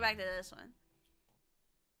 Okay, let's go back to this one.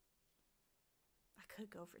 I could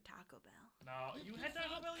go for Taco Bell. No, you had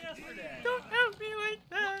Taco Bell yesterday. Don't help me like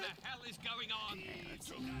that. What the hell is going on?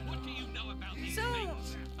 What do you know about these So,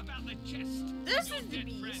 things? About the chest? This Your is the dead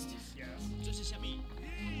beast. friends?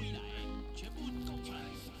 Yes.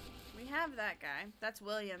 We have that guy. That's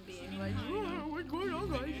William being like, what's going on,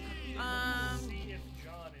 guys? See if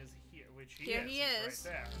John is here, which he Here is. he He's is.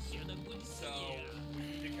 right there. So we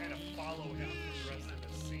need to kind of follow him through the rest of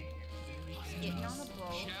the scene. getting on the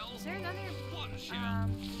boat. Is there another? What shell?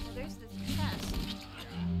 There's this chest.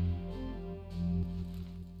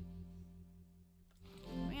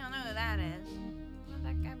 We don't know who that is. What's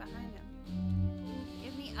that guy behind him?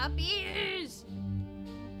 Give me up ears!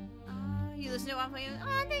 You listen to what I'm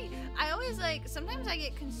playing? I always like, sometimes I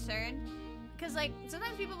get concerned. Because like,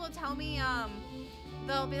 sometimes people will tell me,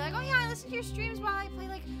 they'll be like, oh yeah, I listen to your streams while I play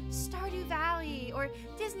like Stardew Valley or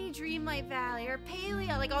Disney Dreamlight Valley or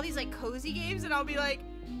Paleo, like all these like cozy games, and I'll be like,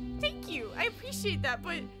 thank you, I appreciate that,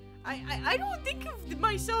 but I don't think of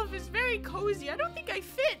myself as very cozy. I don't think I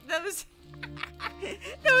fit those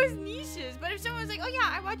those niches. But if someone's like, oh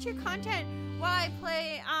yeah, I watch your content while I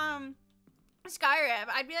play Skyrim,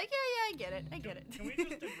 I'd be like, yeah, I get it. Can we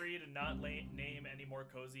just agree to not name any more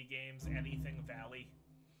cozy games anything Valley?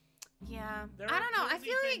 Yeah, There I don't know. I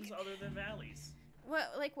feel things like other than valleys.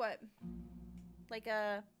 what? Like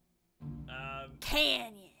a Um,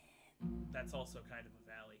 canyon. that's also kind of a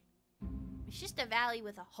valley. It's just a valley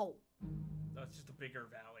with a hole. No, it's just a bigger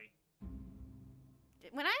valley.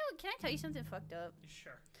 Can I tell you something fucked up?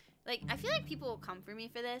 Sure. Like, I feel like people will come for me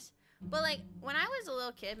for this, but like when I was a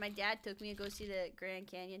little kid, my dad took me to go see the Grand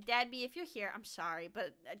Canyon. Dad B, if you're here, I'm sorry,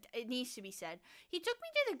 but it needs to be said. He took me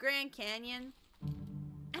to the Grand Canyon,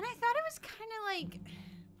 and I thought it was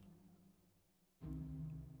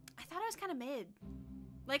kind of mid.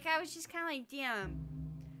 Like, I was just kind of like, damn,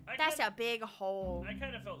 that's a big hole. I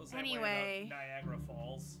kind of felt the same way Anyway. about Niagara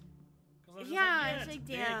Falls. I was just Yeah, like, it's like,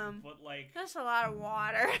 big, damn. but like, That's a lot of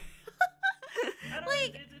water. I don't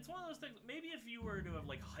like, it's one of those things. Maybe if you were to have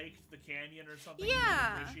like hiked the canyon or something, yeah, you would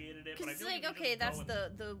have appreciated it. But I it's feel like, if you okay, just that's go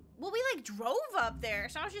and, the well, we like drove up there,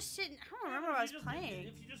 so I was just sitting. I don't remember what I was playing.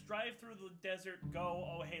 If you just drive through the desert, go,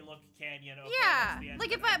 oh hey, look, canyon. Okay, Yeah, that's the end like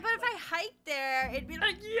of if it. I hiked there, it'd be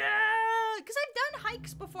like, yeah, because I've done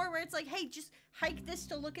hikes before where it's like, hey, just hike this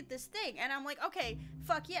to look at this thing, and I'm like, okay,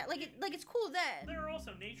 fuck yeah, like it's cool then. There are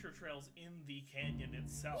also nature trails in the canyon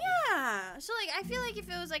itself. Yeah, so like I feel like if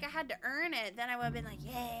it was like I had to earn it, then I would have been like,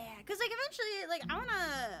 yeah, because like eventually, like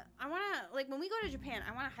I wanna like when we go to Japan,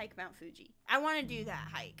 I wanna hike Mount Fuji. I wanna do that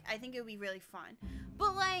hike. I think it would be really fun,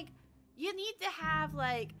 but like you need to have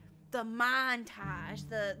like the montage,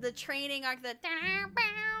 the training arc, the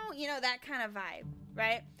you know, that kind of vibe,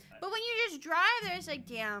 right? But when you just drive there, it's like,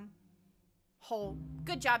 damn, hole.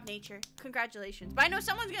 Good job, nature. Congratulations. But I know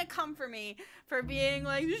someone's gonna come for me for being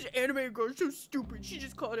like, this anime girl's so stupid. She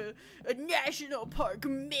just called a national park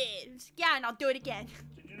mid. Yeah, and I'll do it again.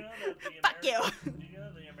 Did you know that Fuck you. Did you know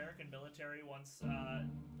that the American military once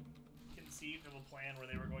conceived of a plan where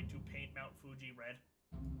they were going to paint Mount Fuji red?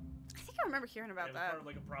 I think I remember hearing about It was that. part of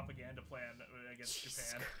like a propaganda plan against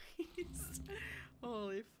Jesus Japan. Christ.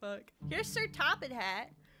 Holy fuck. Here's Sir Toppin Hat.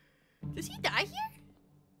 Does he die here?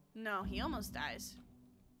 No, he almost dies.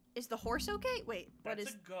 Is the horse okay? Wait, what That's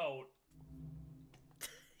is... a goat.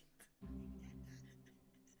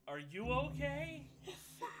 Are you okay?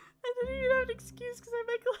 I didn't even have an excuse because I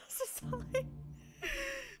make glasses on.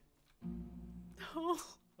 No.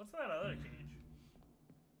 What's that other cage?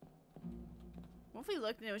 What if we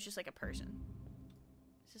looked and it was just like a person?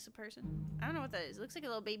 Is this a person? I don't know what that is. It looks like a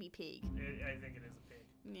little baby pig. I think it is a pig.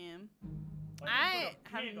 Yeah. Like, I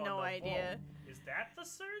put a pig have on no the idea. boat. Is that the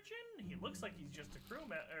surgeon? He looks like he's just a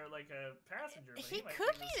crewman or like a passenger. But He might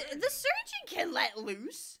could be. The surgeon can let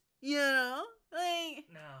loose. You know? Like,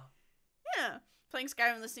 No. yeah. Playing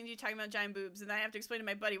Skyrim, listening to you talking about giant boobs, and then I have to explain to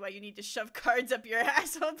my buddy why you need to shove cards up your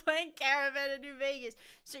ass while playing Caravan in New Vegas.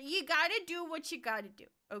 So you gotta do what you gotta do,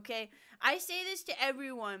 okay? I say this to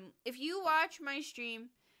everyone. If you watch my stream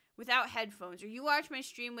without headphones, or you watch my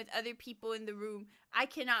stream with other people in the room, I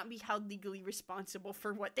cannot be held legally responsible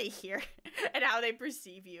for what they hear and how they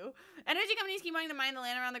perceive you. Energy companies keep wanting to mine the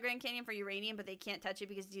land around the Grand Canyon for uranium, but they can't touch it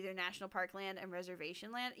because it's either national park land and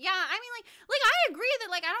reservation land. Yeah, I mean, like I agree that,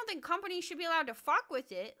 like, I don't think companies should be allowed to fuck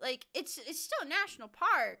with it. Like, it's still a national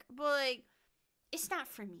park, but, like, it's not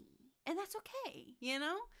for me. And that's okay, you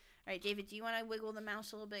know? All right, David, do you want to wiggle the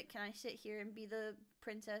mouse a little bit? Can I sit here and be the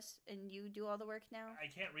princess and you do all the work now? I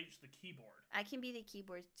can't reach the keyboard. I can be the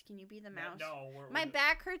keyboard. Can you be the mouse? No. My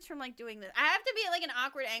back hurts from like doing this. I have to be at like an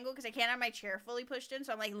awkward angle because I can't have my chair fully pushed in,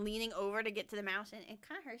 so I'm like leaning over to get to the mouse, and it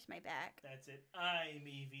kind of hurts my back. That's it. I'm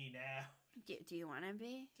Evie now. Do you want to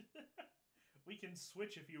be? We can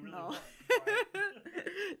switch if you really want.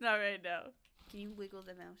 Not right now. Can you wiggle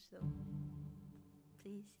the mouse though?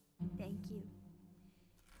 Please. Thank you.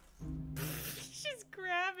 She's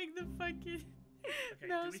grabbing the fucking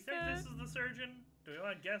mouse. Do we think this is the surgeon? Do we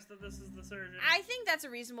want to guess that this is the surgeon? I think that's a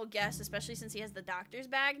reasonable guess, especially since he has the doctor's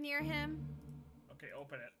bag near him. Okay,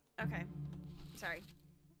 open it. Okay. Sorry.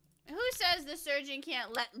 Who says the surgeon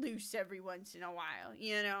can't let loose every once in a while,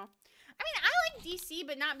 you know? I mean, I like DC,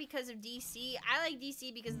 but not because of DC. I like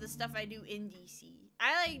DC because of the stuff I do in DC.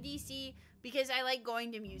 I like DC because I like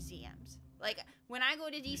going to museums. Like, when I go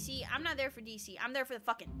to DC, I'm not there for DC. I'm there for the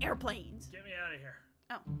fucking airplanes. Get me out of here.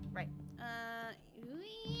 Oh, right.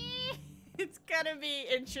 It's gonna be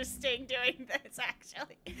interesting doing this,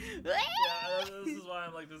 actually. Yeah, this is why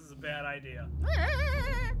I'm like, this is a bad idea.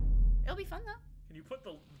 It'll be fun, though. Can you put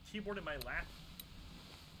the keyboard in my lap?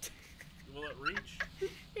 Will it reach? Here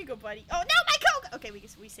you go, buddy. Oh, no, my Coke! Okay,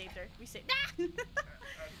 we saved her. We saved her.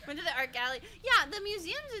 Went to the art gallery. Yeah, the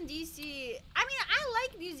museums in DC. I mean, I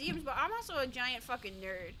like museums, but I'm also a giant fucking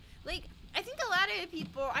nerd. Like, I think a lot of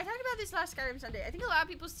people, I talked about this last Skyrim Sunday. I think a lot of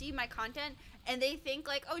people see my content and they think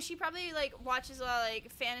like, oh, she probably like watches a lot of like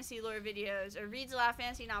fantasy lore videos or reads a lot of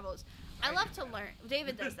fantasy novels. I love to learn.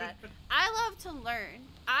 David does that. I love to learn.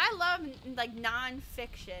 I love like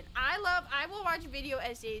non-fiction. I will watch video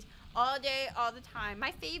essays all day, all the time.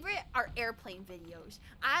 My favorite are airplane videos.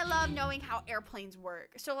 I love knowing how airplanes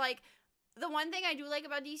work. So like, the one thing I do like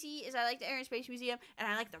about DC is I like the Air and Space Museum and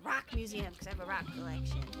I like the Rock Museum because I have a rock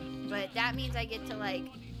collection. But that means I get to like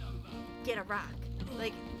get a rock.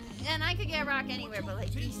 Like, and I could get a rock anywhere, but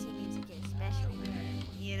like DC means to get a special one,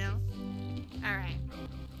 you know? Alright.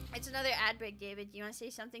 It's another ad break, David. Do you want to say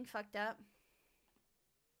something fucked up?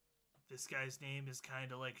 This guy's name is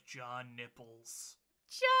kind of like John Nipples.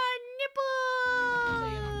 John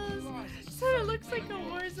Nipples! So it looks like a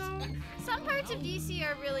war zone. Some parts of DC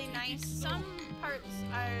are really nice. Some parts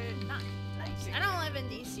are not nice. I don't live in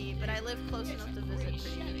DC, but I live close enough to visit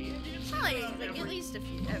pretty much. Not like at least a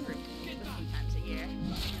few times a year.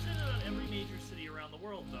 Every major city around the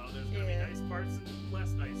world, though, there's gonna be nice parts and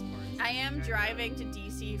less nice parts. I am driving to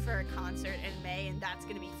DC for a concert in May, and that's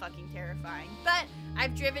gonna be fucking terrifying. But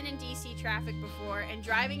I've driven in DC traffic before, and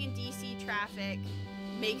driving in DC traffic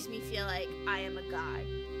makes me feel like I am a god.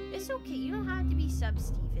 It's okay. You don't have to be Steven.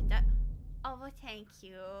 Oh, well, thank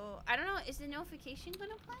you. I don't know. Is the notification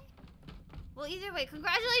gonna play? Well, either way,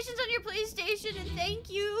 congratulations on your PlayStation, and thank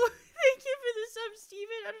you. Thank you for the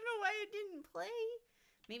Steven. I don't know why it didn't play.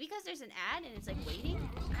 Maybe because there's an ad and it's like waiting?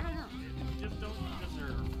 I don't know. Just don't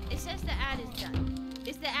deserve. It says the ad is done.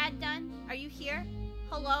 Is the ad done? Are you here?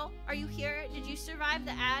 Hello? Are you here? Did you survive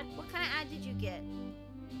the ad? What kind of ad did you get?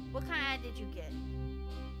 What kind of ad did you get?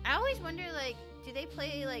 I always wonder, like, do they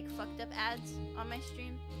play, like, fucked up ads on my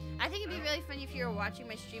stream? I think it'd be really funny if you were watching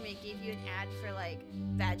my stream and it gave you an ad for, like,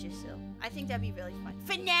 Vagisil. I think that'd be really fun.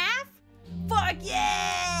 FNAF? Fuck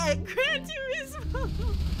yeah! Gran Turismo!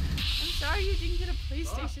 I'm sorry you didn't get a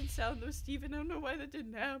PlayStation sound, though, Steven. I don't know why that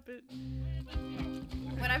didn't happen.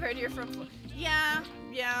 When I've heard you're from Florida. Yeah.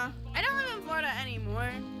 I don't live in Florida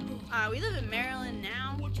anymore. We live in Maryland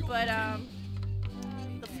now, but,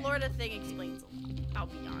 the Florida thing explains a lot. I'll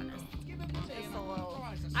be honest. It's a little...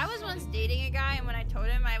 I was once dating a guy, and when I told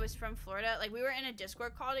him I was from Florida, like, we were in a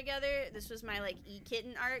Discord call together. This was my, like,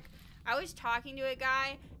 E-Kitten arc. I was talking to a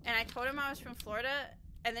guy, and I told him I was from Florida,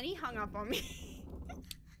 and then he hung up on me.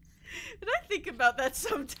 And I think about that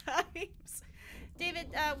sometimes.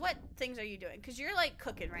 David, what things are you doing? Because you're, like,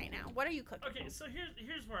 cooking right now. What are you cooking? Okay, so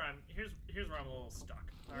here's where I'm a little stuck.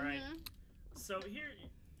 All right. So here,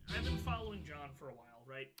 I've been following John for a while.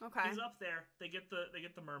 Right? Okay. He's up there. They get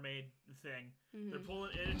the mermaid thing. They're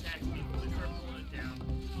pulling it. Attacks people. They start pulling it down.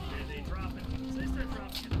 They drop it. So they start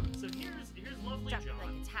dropping it. So here's lovely Drop John. it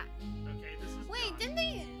like it's hot. Okay, this is. Wait, John. didn't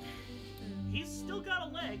they? He's still got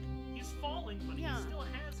a leg. He's falling, but he still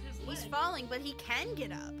has his leg. He's falling, but he can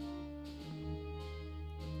get up.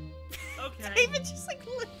 Okay. David just like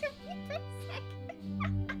looked at me for a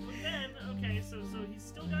second. But then, okay, so he's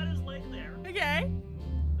still got his leg there. Okay.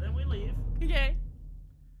 Then we leave. Okay.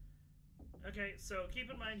 Okay, so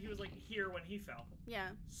keep in mind he was like here when he fell. Yeah.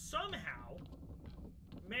 Somehow,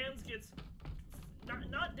 Mans gets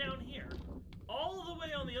not down here, all the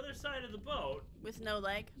way on the other side of the boat. With no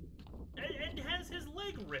leg. And has his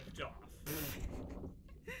leg ripped off.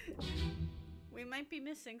 might be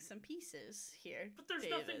missing some pieces here. But there's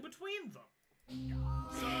David. nothing between them.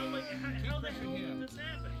 So, like, how the hell did this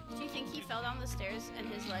happen? Do you think he fell down the stairs and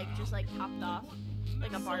his leg just, like, popped off?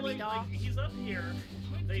 Like a Barbie doll? Like, he's up here,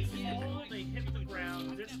 they fall, they hit the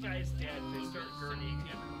ground, this guy's dead, they start gurneying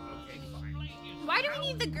him. Okay, fine. Why do we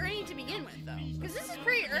need the gurney to begin with, though? Because this is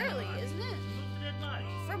pretty early, isn't it? Move the dead body.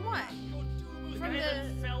 From what? The guy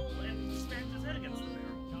that fell and smacked his head against the barrel.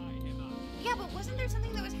 Yeah, but wasn't there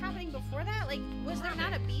something that was happening before that? Like, was there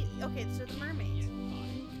not a beat? Okay, so the mermaids.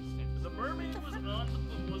 The mermaid was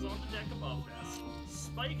on the deck above this,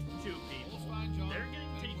 spiked two people. They're getting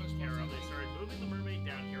taken care of. They started moving the mermaid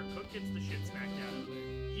down here. Cook gets the shit smacked out of him.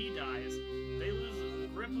 He dies. They lose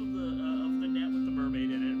grip of the net with the mermaid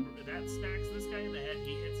in it. That smacks this guy in the head.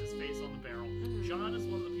 He hits his face on the barrel. John is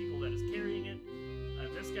one of the people that is carrying it.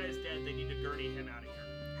 This guy's dead. They need to gurney him out of here.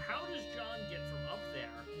 How does John get from up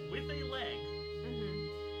there with a leg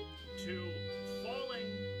to falling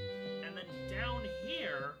and then down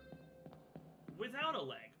here without a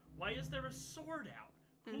leg? Why is there a sword out?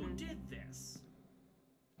 Who did this?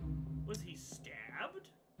 Was he stabbed?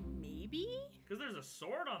 Maybe? Because there's a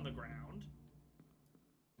sword on the ground.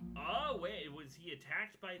 Oh, wait, was he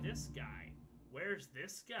attacked by this guy? Where's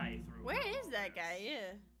this guy through? Where is that guy?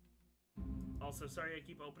 Yeah. Also, sorry I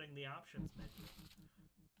keep opening the options menu.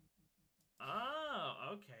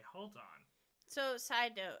 Oh, okay, hold on. So,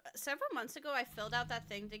 side note, several months ago I filled out that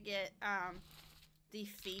thing to get the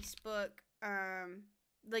Facebook,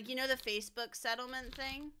 like, you know, the Facebook settlement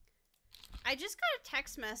thing? I just got a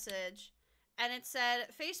text message, and it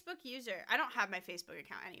said, Facebook user. I don't have my Facebook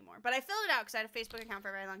account anymore, but I filled it out because I had a Facebook account for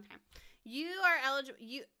a very long time. You are eligible.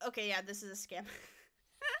 Okay, yeah, this is a scam.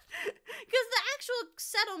 Because the actual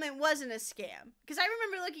settlement wasn't a scam. Because I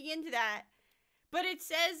remember looking into that. But it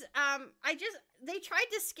says, they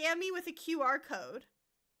tried to scam me with a QR code.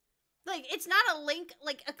 Like, it's not a link,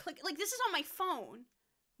 like a click, like this is on my phone,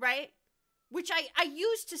 right? Which I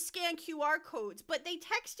use to scan QR codes. But they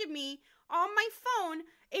texted me on my phone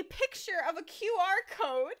a picture of a QR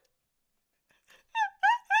code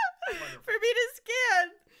for me to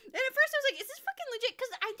scan. And at first I was like, is this fucking legit?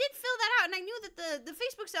 Because I did fill that out and I knew that the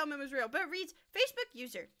Facebook settlement was real. But it reads, Facebook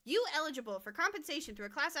user, you eligible for compensation through a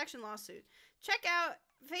class action lawsuit. Check out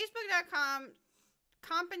facebook.com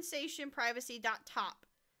compensationprivacy.top.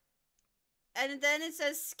 And then it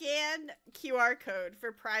says scan QR code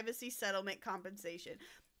for privacy settlement compensation.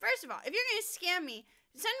 First of all, if you're going to scam me,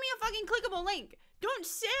 send me a fucking clickable link. Don't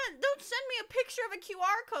send me a picture of a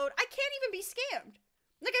QR code. I can't even be scammed.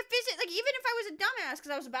 Like, even if I was a dumbass,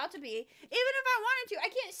 because I was about to be, even if I wanted to,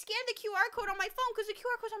 I can't scan the QR code on my phone, because the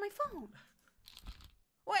QR code's on my phone.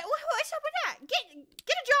 What's up with that? Get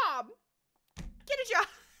a job. Get a job.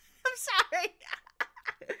 I'm sorry.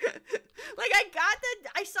 Like,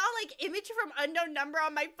 I saw, like, image from unknown number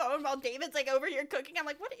on my phone while David's, like, over here cooking. I'm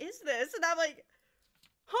like, what is this? And I'm like,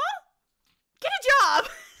 huh? Get a job.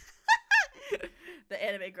 The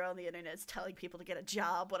anime girl on the internet is telling people to get a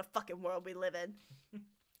job. What a fucking world we live in. All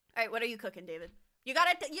right, what are you cooking, David? You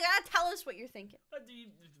gotta tell us what you're thinking.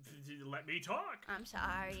 Let me talk. I'm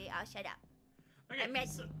sorry. I'll shut up. Okay,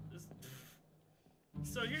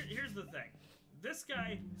 so here's the thing. This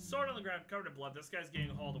guy, sword on the ground, covered in blood. This guy's getting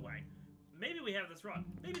hauled away. Maybe we have this wrong.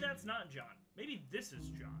 Maybe that's not John. Maybe this is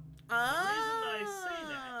John. Oh. The reason that I say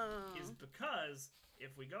that is because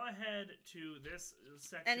if we go ahead to this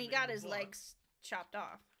section, and he got his legs chopped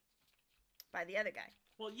off by the other guy.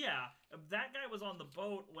 Well, yeah, that guy was on the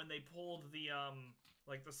boat when they pulled the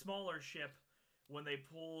like the smaller ship when they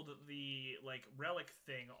pulled the like relic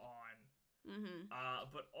thing on. Mm-hmm.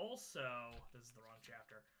 But also, this is the wrong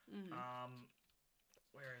chapter. Mm-hmm.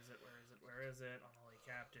 Where is it? Unholy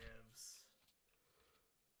captives.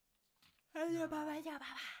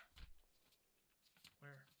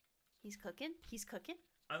 Where? He's cooking.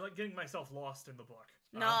 I like getting myself lost in the book.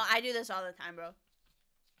 No, I do this all the time, bro.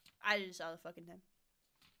 I do this all the fucking time.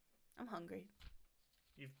 I'm hungry.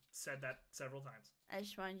 You've said that several times. I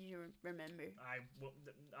just wanted you to remember.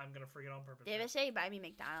 I'm gonna forget on purpose. David said he'd buy me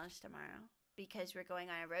McDonald's tomorrow because we're going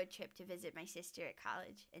on a road trip to visit my sister at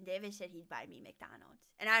college. And David said he'd buy me McDonald's.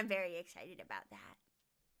 And I'm very excited about that.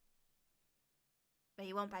 But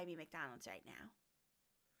he won't buy me McDonald's right now.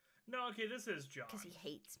 No, okay, this is John. Because he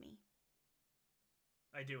hates me.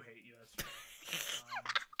 I do hate you, that's true.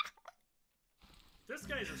 This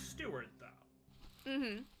guy's a steward, though.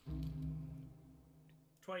 Mm-hmm.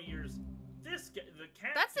 20 years. This guy, the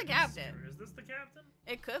captain. That's the captain. Is this the captain?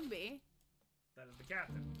 It could be. That is the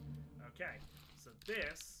captain. Okay, so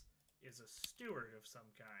this is a steward of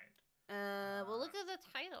some kind. Well, look at the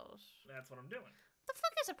titles. That's what I'm doing. What the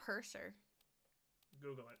fuck is a purser?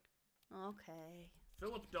 Google it. Okay.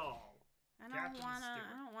 Philip Dahl. I don't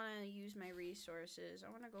wanna use my resources. I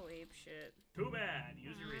wanna go ape shit. Too bad.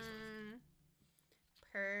 Use your resources.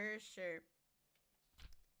 For sure.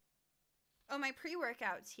 Oh, my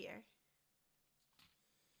pre-workout's here.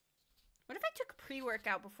 What if I took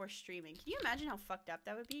pre-workout before streaming? Can you imagine how fucked up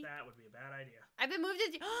that would be? That would be a bad idea. I've been moved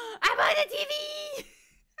to... I'm on the TV!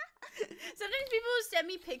 Sometimes people will send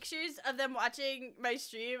me pictures of them watching my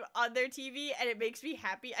stream on their TV, and it makes me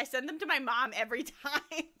happy. I send them to my mom every time.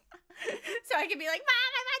 So I can be like,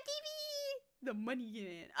 Mom, I'm on TV! The money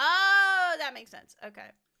in. Oh, that makes sense.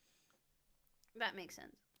 Okay. That makes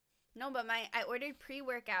sense. No, but I ordered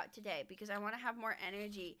pre-workout today because I want to have more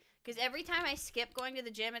energy. Because every time I skip going to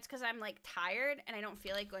the gym, it's because I'm, like, tired and I don't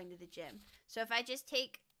feel like going to the gym. So if I just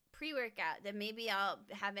take pre-workout, then maybe I'll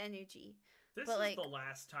have energy. This is like, the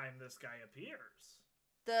last time this guy appears.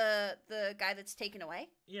 The guy that's taken away?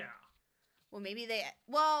 Yeah. Well, maybe they...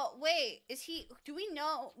 Well, wait. Is he... Do we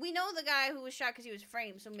know... We know the guy who was shot because he was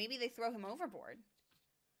framed, so maybe they throw him overboard.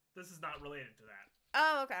 This is not related to that.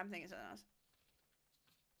 Oh, okay. I'm thinking something else.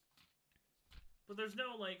 But there's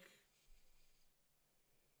no, like...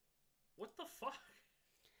 What the fuck?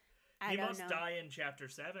 He must die in Chapter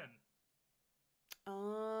 7.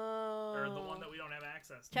 Oh. Or the one that we don't have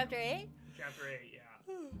access to. Chapter 8? Chapter 8, yeah.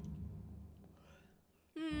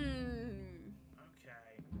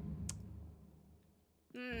 Okay.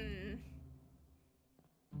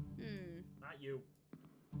 Not you.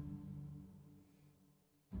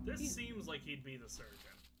 This seems like he'd be the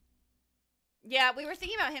surgeon. Yeah, we were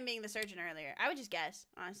thinking about him being the surgeon earlier. I would just guess,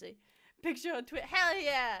 honestly. Picture on Twitter. Hell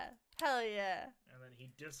yeah. Hell yeah. And then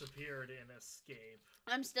he disappeared in Escape.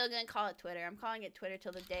 I'm still gonna call it Twitter. I'm calling it Twitter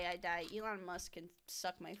till the day I die. Elon Musk can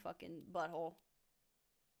suck my fucking butthole.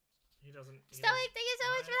 He doesn't... Stoic, thank you so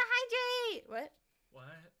much for the hydrate! What?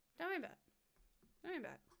 What? Don't worry about it. Don't worry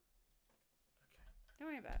about it. Okay. Don't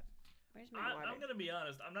worry about it. Where's my water? I'm gonna be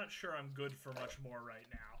honest. I'm not sure I'm good for much more right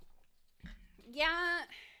now. Yeah.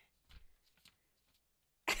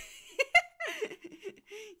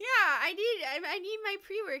 Yeah, I need my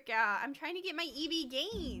pre-workout. I'm trying to get my eebee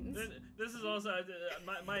gains. This is also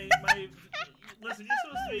my listen, you're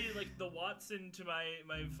supposed to be like the Watson to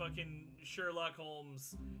my fucking Sherlock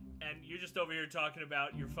Holmes, and you're just over here talking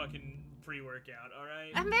about your fucking pre-workout, all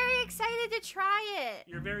right? I'm very excited to try it.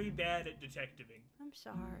 You're very bad at detectiving. I'm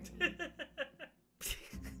sorry.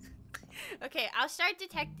 Okay, I'll start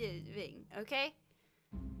detectiving, okay?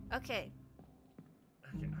 Okay.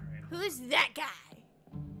 Okay, all right. Who's that guy?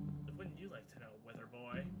 Wouldn't you like to know, Wither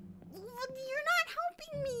Boy? You're not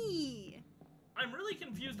helping me. I'm really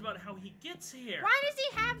confused about how he gets here. Why does he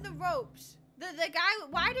have the ropes? The guy,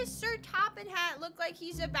 why does Sir Toppin Hat look like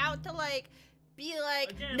he's about to, like, be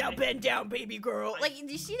like, again, now bend down, baby girl. Like, do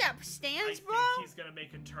you see that stance, bro? I think he's gonna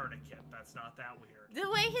make a tourniquet. That's not that weird. The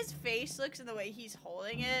way his face looks and the way he's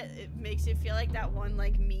holding it, it makes it feel like that one,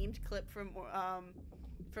 like, memed clip from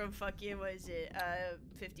fucking, what is it,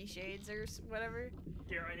 50 Shades or whatever?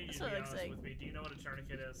 Dear, I need you to be honest with me. Do you know what a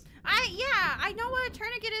tourniquet is? Yeah, I know what a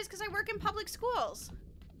tourniquet is because I work in public schools.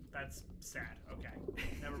 That's sad. Okay.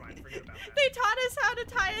 Never mind. Forget about that. They taught us how to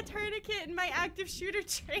tie a tourniquet in my active shooter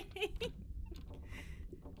training.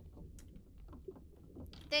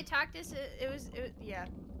 They talked us, it was, yeah.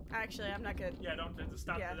 Actually, I'm not gonna. Yeah, don't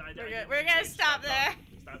stop. Yeah, we're gonna stop there.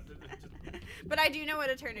 Stop. But I do know what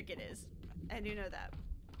a tourniquet is. I do know that.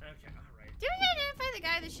 Okay, alright. Do we identify the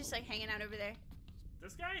guy that's just like hanging out over there?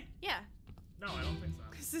 This guy? Yeah. No, I don't think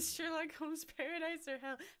so. Is this Sherlock Holmes paradise or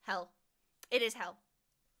hell? Hell. It is hell.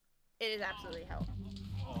 It is absolutely hell.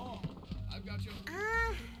 I've got you.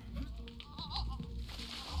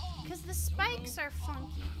 Because the spikes are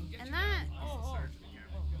funky. And that...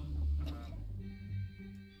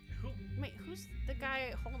 Wait, who's the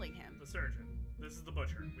guy holding him? The surgeon. This is the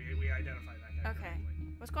butcher. We identified that guy. Okay.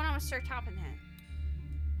 What's going on with Sir Toppin Hat?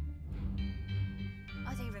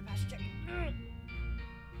 Oh, thank you for the posture check.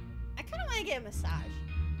 I kind of want to get a massage.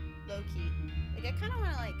 Low-key. Like, I kind of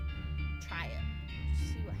want to, like, try it.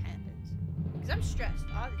 Just see what happens. Because I'm stressed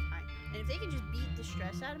all the time. And if they can just beat the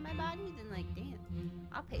stress out of my body, then, like, damn.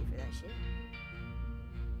 I'll pay for that shit.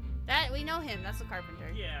 We know him. That's the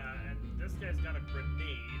carpenter. Yeah, and this guy's got a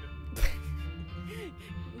grenade.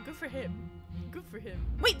 Good for him. Good for him.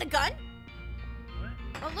 Wait, the gun? What?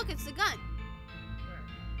 Oh, look, it's the gun. Where?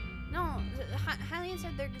 No, Hylian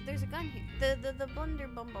said there's a gun here. The blunder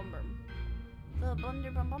bum bumber. The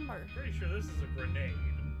blunder bum bumber. Pretty sure this is a grenade.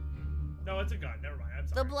 No, it's a gun. Never mind. I'm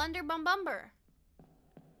sorry. The blunder bum bumber.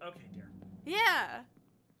 Okay, dear. Yeah.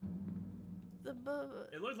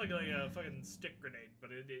 It looks like a fucking stick grenade,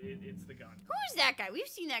 but it's the gun. Who's that guy? We've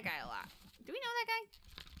seen that guy a lot. Do we know that guy?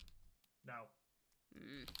 No.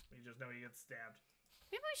 You just know he gets stabbed.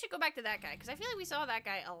 Maybe we should go back to that guy, because I feel like we saw that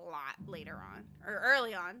guy a lot later on. Or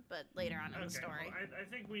early on, but later on in the story. Well, I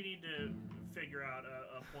think we need to figure out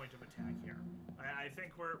a point of attack here. I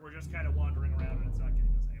think we're just kind of wandering around and it's not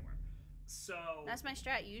getting us anywhere. So... That's my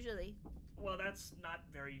strat, usually. Well, that's not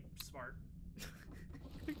very smart.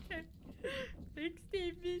 Okay. Thanks,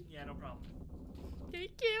 David. Yeah, no problem.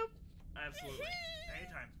 Thank you. Absolutely.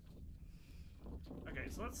 Anytime. Okay,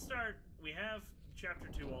 so let's start. We have Chapter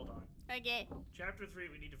 2 all done. Okay. Chapter 3,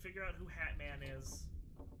 we need to figure out who Hatman is.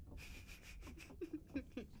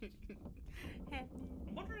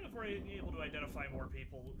 I'm wondering if we're able to identify more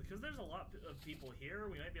people, because there's a lot of people here.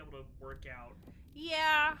 We might be able to work out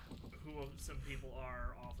who some people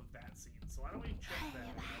are off of that scene. So why don't we check that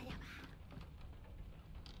out?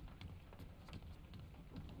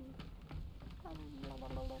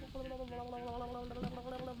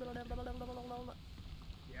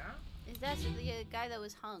 Yeah? Is that the guy that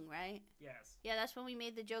was hung, right? Yes. Yeah, that's when we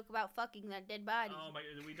made the joke about fucking that dead body. Oh my,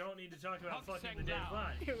 we don't need to talk about fucking the dead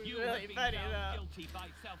body. It was really funny though.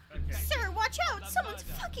 Okay. Sir, watch out! Someone's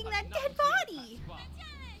fucking that dead body!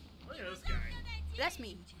 Look at this guy. That's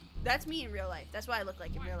me. That's me in real life. That's what I look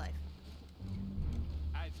like in real life.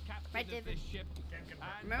 Right, David?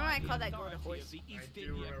 Remember when I called that goat a horse? I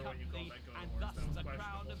do remember when you called that goat a horse. That was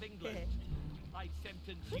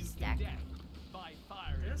questionable. Who's that guy?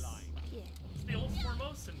 This? Yeah. It's the old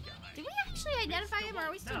Formosan guy. Did we actually identify him, or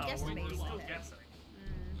are we still guesstimating? We're still guessing.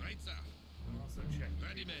 Right, sir. I'm also checking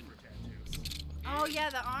for tattoos. Oh yeah,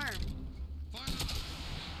 the arm.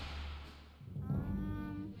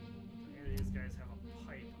 Any of these guys have a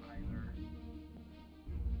pipe either.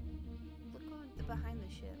 Look on the behind the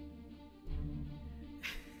ship.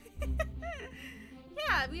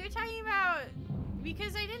 Yeah, we were talking about,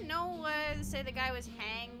 because I didn't know what to say the guy was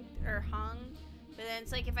hanged or hung, but then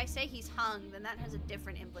it's like if I say he's hung, then that has a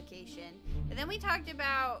different implication. And then we talked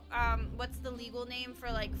about what's the legal name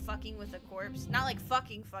for like fucking with a corpse? Not like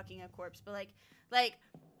fucking a corpse, but like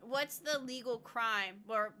what's the legal crime,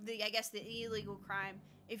 or I guess the illegal crime,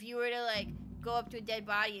 if you were to like go up to a dead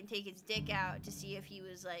body and take its dick out to see if he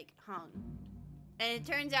was like hung. And it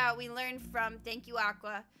turns out we learned from, thank you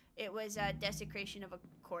Aqua, it was a desecration of a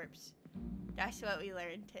corpse. That's what we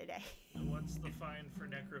learned today. And what's the fine for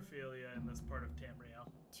necrophilia in this part of Tamriel?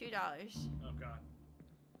 $2. Oh god.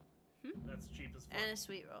 That's cheap as fuck. And a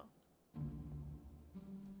sweet roll.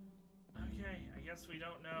 Okay, I guess we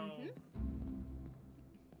don't know.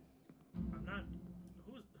 I'm not...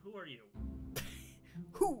 Who are you?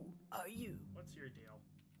 Who are you? What's your deal?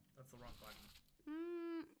 That's the wrong button.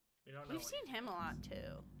 We don't know. We've seen him a lot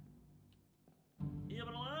too. Yeah,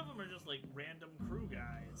 but a lot of them are just like random crew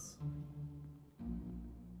guys.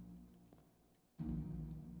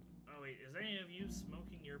 Oh wait, is any of you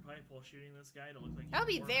smoking your pipe while shooting this guy to look like? That would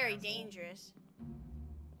be more very asshole? dangerous.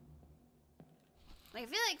 Like, I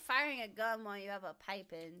feel like firing a gun while you have a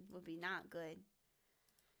pipe in would be not good.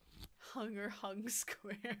 Hung or hung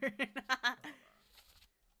square.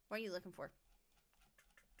 What are you looking for?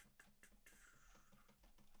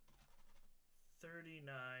 39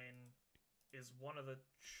 is one of the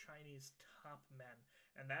Chinese top men,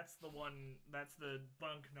 and that's the one. That's the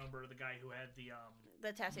bunk number. The guy who had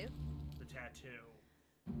The tattoo? The tattoo.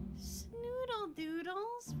 Snoodle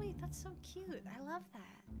doodles? Wait, that's so cute. I love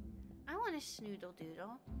that. I want a snoodle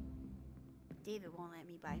doodle. David won't let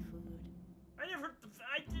me buy food. I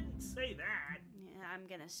didn't say that. Yeah, I'm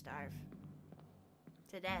gonna starve.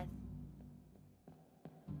 To death.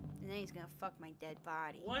 And then he's gonna fuck my dead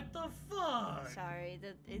body. What the fuck? Sorry,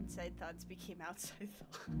 the inside thoughts became outside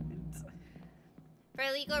thoughts.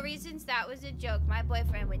 For legal reasons, that was a joke. My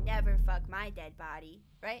boyfriend would never fuck my dead body,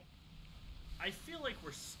 right? I feel like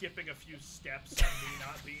we're skipping a few steps on me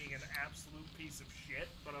not being an absolute piece of shit,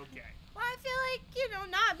 but okay. Well, I feel like,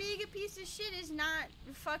 not being a piece of shit is not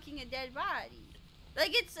fucking a dead body.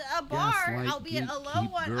 Like, it's a bar, albeit a low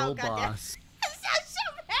one. Oh, goddamn.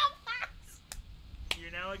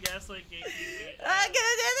 You're now a gaslight gatekeeper. I'm gonna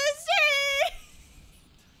do this shit!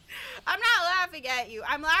 I'm not laughing at you.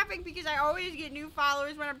 I'm laughing because I always get new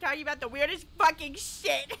followers when I'm talking about the weirdest fucking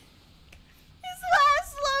shit. His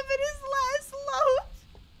last love and his last load.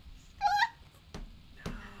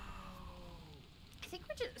 I think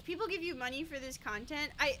we're just... People give you money for this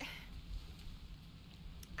content. I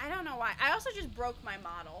don't know why. I also just broke my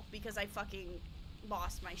model because I fucking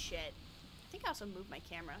lost my shit. I think I also moved my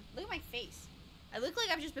camera. Look at my face. I look like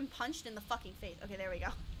I've just been punched in the fucking face. Okay, there we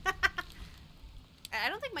go. I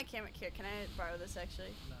don't think my camera... Here, can I borrow this,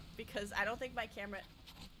 actually? No. Because I don't think my camera...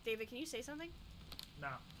 David, can you say something? No.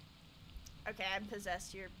 Okay, I'm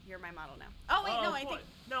possessed. You're my model now. Oh wait, no, I think.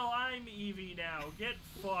 No, I'm Eevee now. Get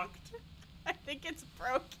fucked. I think it's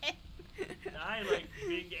broken. I like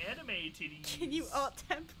big anime titties. Can you alt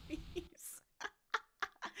tab, please?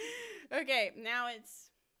 Okay, now it's.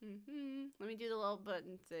 Let me do the little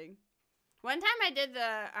button thing. One time I did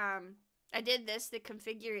the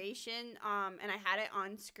configuration, and I had it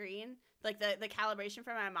on screen, like the calibration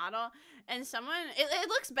for my model, and someone, it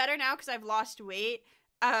looks better now because I've lost weight,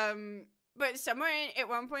 but someone at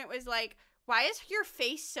one point was like, why is your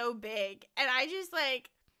face so big? And I just like,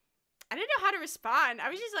 I didn't know how to respond. I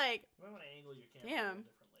was just like, you might want to angle your camera a little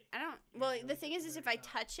differently. I don't, well, the thing is if I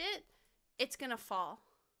touch it, it's gonna fall.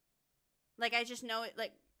 Like, I just know it,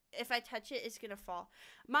 like, if I touch it, it's gonna fall.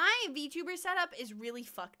 My VTuber setup is really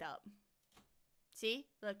fucked up. See?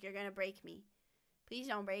 Look, you're gonna break me. Please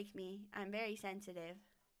don't break me. I'm very sensitive.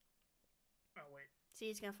 Oh, wait. See,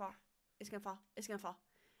 it's gonna fall. It's gonna fall. It's gonna fall.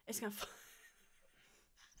 It's gonna fall.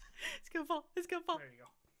 It's gonna fall. It's gonna fall. There you go.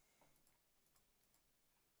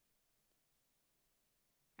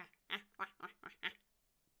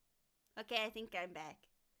 Okay, I think I'm back.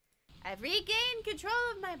 I've regained control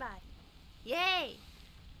of my body. Yay!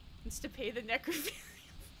 It's to pay the necrophilia.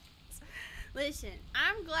 Listen,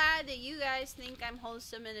 I'm glad that you guys think I'm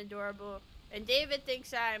wholesome and adorable, and David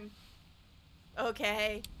thinks I'm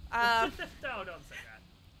okay. No, don't say that.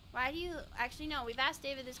 Why do you... Actually, no, we've asked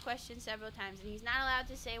David this question several times, and he's not allowed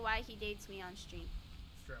to say why he dates me on stream.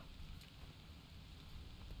 It's true.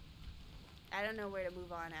 I don't know where to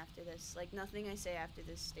move on after this. Like, nothing I say after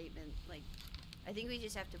this statement. Like, I think we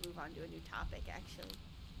just have to move on to a new topic, actually.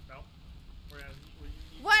 No.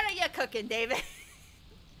 What are you cooking, David?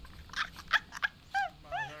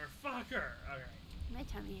 Motherfucker. Okay. My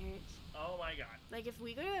tummy hurts. Oh my god. Like, if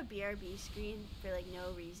we go to a BRB screen for, like,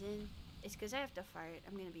 no reason, it's because I have to fart.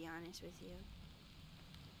 I'm gonna be honest with you.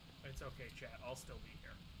 It's okay, chat. I'll still be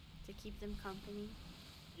here. To keep them company.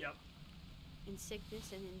 Yep. In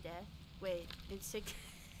sickness and in death. Wait, in sick...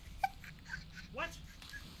 What?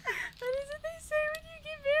 What is it they say when you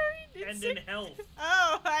get married? And in health.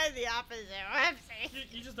 Oh, I'm the opposite.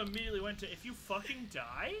 You just immediately went to, if you fucking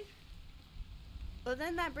die? Well,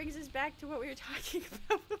 then that brings us back to what we were talking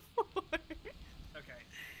about before. Okay.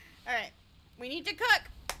 Alright. We need to cook.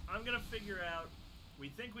 I'm gonna figure out, we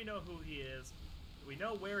think we know who he is. We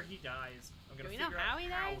know where he dies. I'm gonna figure out how he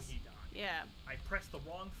died. Yeah. I pressed the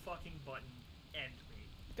wrong fucking button. End me.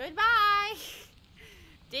 Goodbye.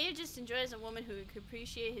 Dave just enjoys a woman who could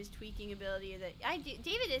appreciate his tweaking ability.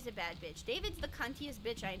 David is a bad bitch. David's the cuntiest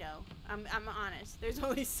bitch I know. I'm honest. There's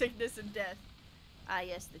only sickness and death. Ah,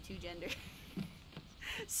 yes, the two gender.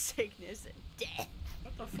 Sickness and death.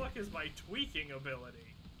 What the fuck is my tweaking ability?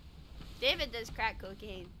 David does crack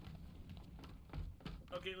cocaine.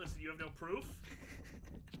 Okay, listen, you have no proof?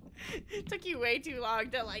 It took you way too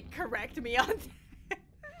long to, like, correct me on that.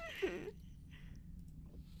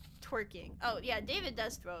 Twerking. Oh, yeah, David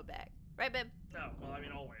does throw it back. Right, babe? No, well, I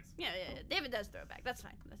mean, always. Yeah, David does throw it back. That's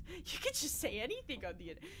fine. You could just say anything on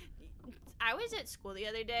the internet. I was at school the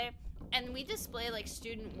other day, and we display, like,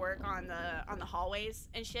 student work on the hallways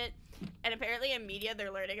and shit. And apparently in media,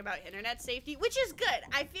 they're learning about internet safety, which is good.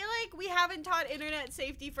 I feel like we haven't taught internet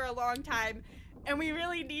safety for a long time, and we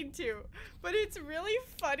really need to. But it's really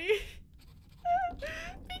funny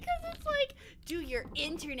because it's like, do your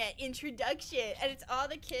internet introduction, and it's all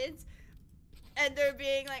the kids, and they're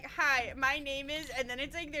being like, hi, my name is, and then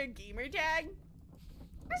it's like their gamer tag.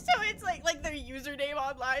 So it's like their username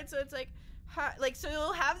online. So it's like, hi, like, so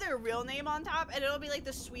they'll have their real name on top, and it'll be like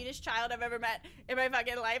the sweetest child I've ever met in my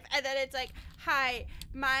fucking life. And then it's like, hi,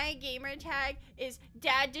 my gamer tag is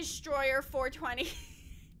Dad Destroyer 420.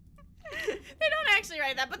 They don't actually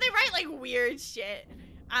write that, but they write like weird shit.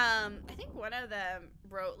 I think one of them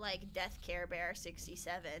wrote like Death Care Bear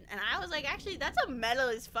 67, and I was like, actually, that's a metal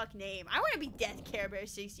as fuck name. I want to be Death Care Bear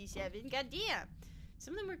 67. Goddamn.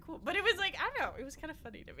 Some of them were cool, but it was like, I don't know, it was kind of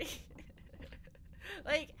funny to me.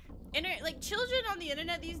 Like children on the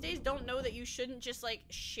internet these days don't know that you shouldn't just like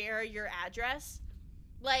share your address.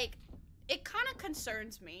 Like, it kind of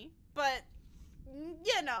concerns me, but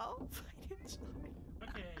you know.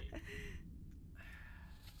 Okay.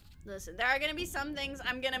 Listen, there are gonna be some things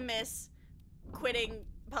I'm gonna miss quitting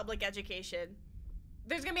public education.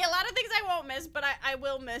 There's gonna be a lot of things I won't miss, but I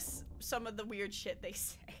will miss some of the weird shit they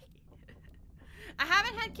say. I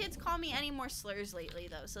haven't had kids call me any more slurs lately,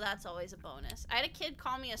 though, so that's always a bonus. I had a kid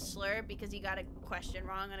call me a slur because he got a question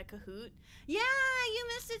wrong on a Kahoot. Yeah, you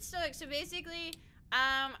missed it, Stoic. So basically,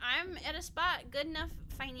 I'm at a spot good enough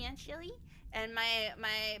financially, and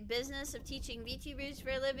my business of teaching VTubers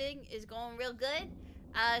for a living is going real good.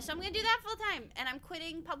 So I'm gonna do that full time, and I'm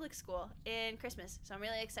quitting public school in Christmas. So I'm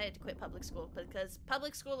really excited to quit public school because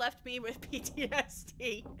public school left me with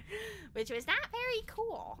PTSD, which was not very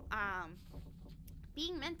cool.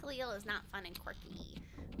 Being mentally ill is not fun and quirky,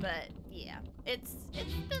 but yeah, it's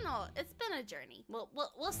been a journey.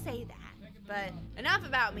 We'll say that. But enough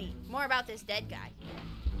about me. More about this dead guy.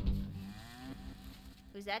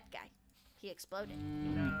 Who's that guy? He exploded.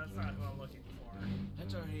 No, that's not who I'm looking for.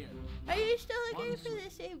 Heads are here. Are you still looking for the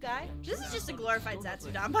same guy? This is just a glorified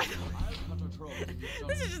Zatsudan, by the way.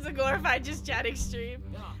 This is just a glorified just chatting stream.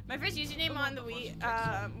 My first username on the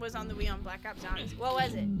Wii was on the Wii on Black Ops Zombies. What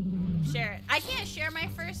was it? Share it. I can't share my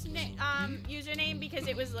first username because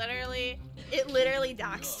it literally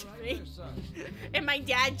doxed me. And my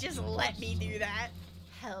dad just let me do that.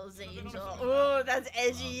 Hell's Angel. Oh, that's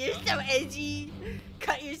edgy. You're so edgy.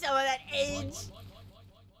 Cut yourself on that edge.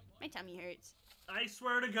 My tummy hurts. I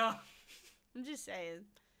swear to God. I'm just saying.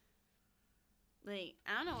 Like,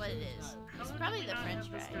 I don't know what it is. It's probably the French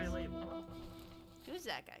fries. Who's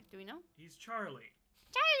that guy? Do we know? He's Charlie.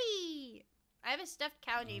 Charlie! I have a stuffed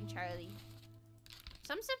cow named Charlie.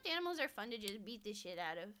 Some stuffed animals are fun to just beat the shit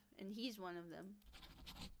out of, and he's one of them.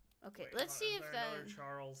 Okay, wait, let's see if that... Another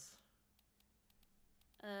Charles?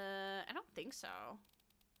 I don't think so.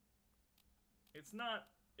 It's not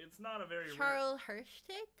a very... Charles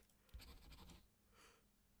Hirschtick?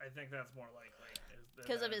 I think that's more likely.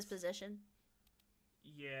 Because of his position?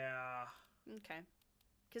 Yeah. Okay.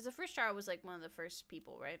 Because the first Charles was like one of the first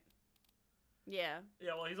people, right? Yeah.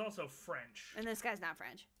 Yeah, well, he's also French. And this guy's not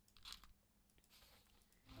French.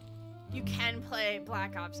 You can play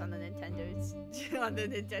Black Ops on the Nintendo's on the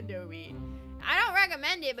Nintendo Wii. I don't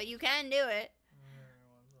recommend it, but you can do it.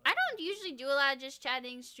 I don't usually do a lot of just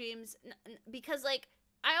chatting streams because, like,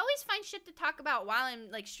 I always find shit to talk about while I'm,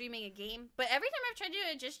 like, streaming a game. But every time I've tried to do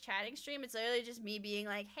a just chatting stream, it's literally just me being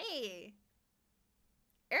like, hey,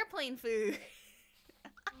 airplane food.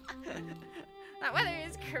 That weather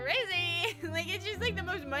is crazy. Like, it's just, like, the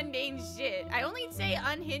most mundane shit. I only say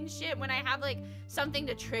unhinged shit when I have, like, something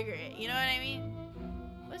to trigger it. You know what I mean?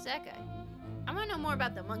 What's that guy? I want to know more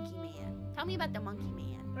about the monkey man. Tell me about the monkey man.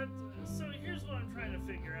 So here's what I'm trying to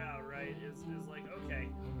figure out, right? Is like, okay,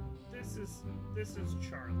 this is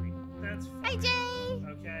Charlie. That's fine. Hi, Jay!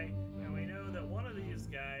 Okay? And we know that one of these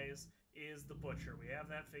guys is the butcher. We have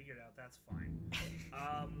that figured out. That's fine.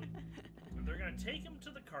 They're gonna take him to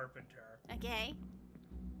the carpenter. Okay.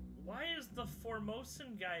 Why is the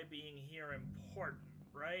Formosan guy being here important,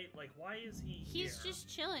 right? Like, why is he here? He's just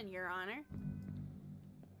chilling, Your Honor.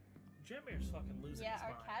 Jetmir's fucking losing his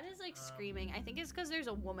mind. Our cat is, like, screaming. I think it's because there's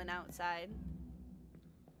a woman outside.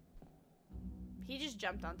 He just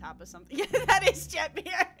jumped on top of something. That is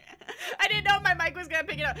Jetmir. I didn't know my mic was gonna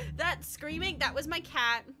pick it up. That screaming, that was my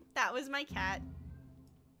cat. That was my cat.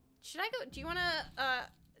 Should I go? Do you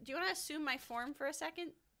wanna assume my form for a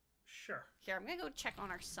second? Sure. Here, I'm gonna go check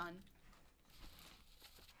on our son.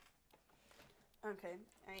 Okay.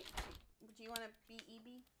 Alright. Do you wanna be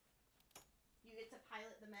eebee? You get to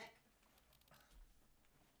pilot the mech.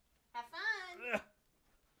 Have fun! Ugh.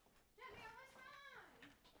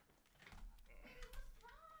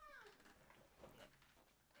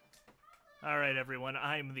 All right, everyone.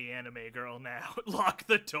 I'm the anime girl now. Lock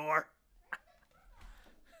the door.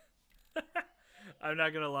 I'm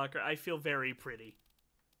not gonna lock her. I feel very pretty.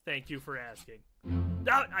 Thank you for asking.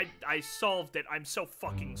 No, I solved it. I'm so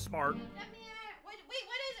fucking smart. Wait, what is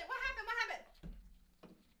it? What happened?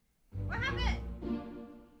 What happened?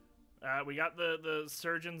 We got the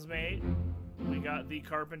surgeon's mate. We got the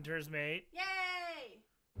carpenter's mate. Yay!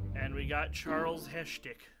 And we got Charles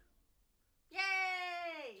Heshtick.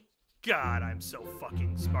 Yay! God, I'm so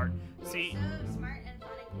fucking smart. See, so smart and fun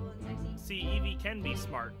and cool and sexy. See, Evie can be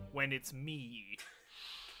smart when it's me.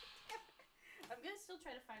 I'm gonna still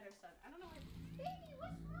try to find our son. I don't know where. Baby,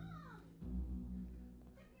 what's wrong?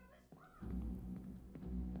 Baby, what's wrong?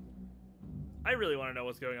 I really want to know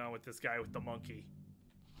what's going on with this guy with the monkey.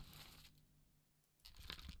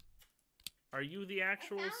 Are you the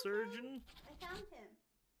actual surgeon? I found him.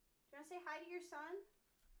 Do you want to say hi to your son?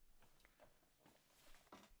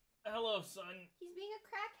 Hello, son. He's being a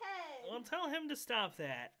crackhead. Well, tell him to stop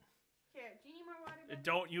that. Here, do you need more water? Baby?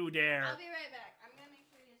 Don't you dare. I'll be right back. I'm gonna make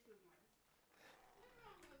sure he has food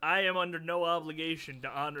more. I am under no obligation to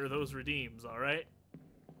honor those redeems, alright?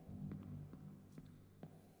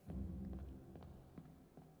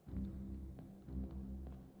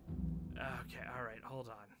 Okay, alright, hold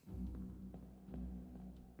on.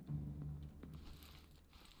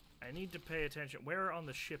 I need to pay attention. Where on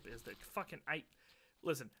the ship is the fucking...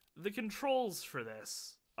 Listen, the controls for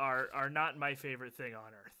this are not my favorite thing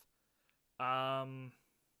on Earth.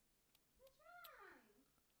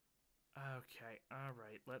 Okay,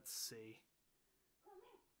 alright, let's see.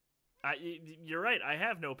 You're right, I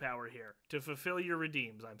have no power here to fulfill your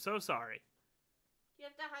redeems. I'm so sorry. You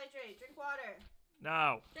have to hydrate. Drink water.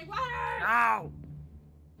 No. Drink water! No!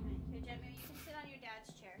 Here, Jetman, you can sit on your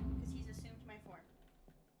dad's chair, because he's assumed my form.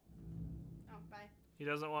 Oh, bye. He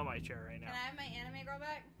doesn't want my chair right now. Can I have my anime girl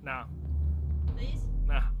back? No. Please?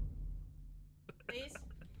 No. Please?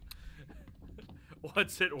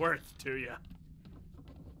 What's it worth to you?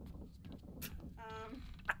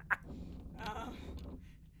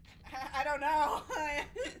 I don't know.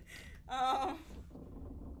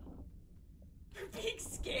 Big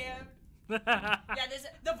scam. Yeah,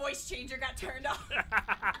 the voice changer got turned off.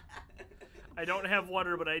 I don't have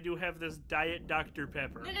water, but I do have this Diet Dr.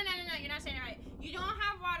 Pepper. No, you're not saying it right. You don't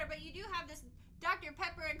have water, but you do have this Dr.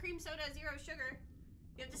 Pepper and cream soda, 0 sugar.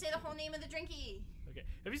 You have to say the whole name of the drinky. Okay.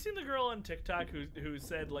 Have you seen the girl on TikTok who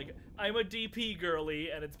said, like, I'm a DP girly,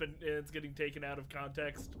 and it's getting taken out of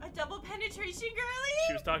context? A double penetration girly?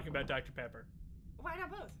 She was talking about Dr. Pepper. Why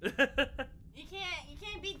not both? You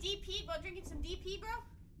can't be DP while drinking some DP, bro?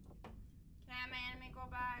 Can I have my anime girl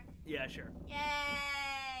back? Yeah, sure.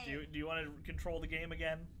 Yay! Do you want to control the game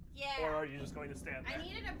again? Yeah. Or are you just going to stand there? I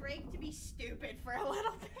needed a break to be stupid for a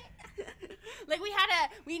little bit. Like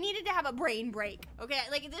we needed to have a brain break. Okay,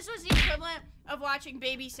 like this was the equivalent of watching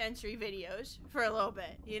baby sensory videos for a little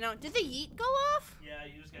bit. You know? Did the yeet go off? Yeah,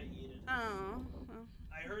 you just got yeeted. Oh. Well.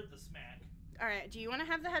 I heard the smack. All right. Do you want to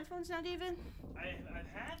have the headphones now, David?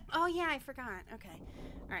 I've had. Oh yeah, I forgot. Okay.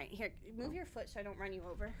 All right. Here, move your foot so I don't run you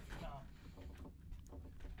over. No.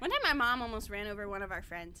 One time, my mom almost ran over one of our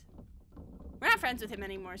friends. We're not friends with him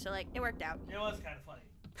anymore, so like it worked out. It was kind of funny.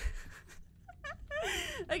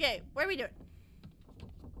 Okay, what are we doing?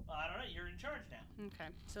 I don't know. You're in charge now.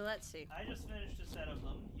 Okay, so let's see. I just finished a set of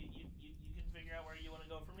them. You can figure out where you want to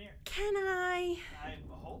go from here. Can I? I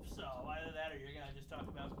hope so. Either that or you're gonna just talk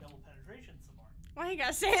about double penetration some more. Why you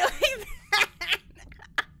gotta say it like that?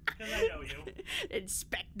 Because I know you.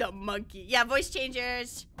 Inspect the monkey. Yeah, voice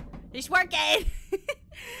changers. It's working.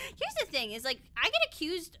 Here's the thing, is like I get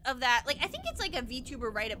accused of that. Like I think it's like a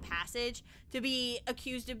VTuber rite of passage to be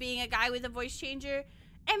accused of being a guy with a voice changer.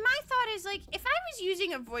 And my thought is like, if I was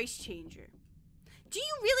using a voice changer, do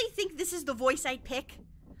you really think this is the voice I'd pick?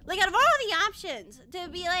 Like out of all the options, to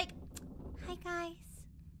be like, hi guys,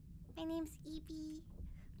 my name's eebee.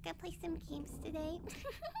 I'm gonna play some games today.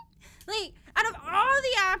 Like, out of all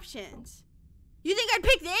the options, you think I'd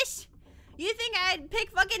pick this? You think I'd pick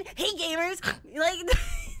fucking, hey gamers? Like,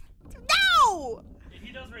 no!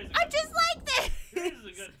 He does raise a I'm just like this! He raises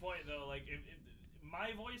a good point, though. Like, if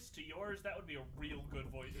my voice to yours, that would be a real good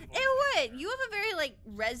voice. It would. You have a very, like,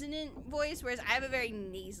 resonant voice, whereas I have a very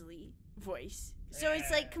nasally voice. So it's,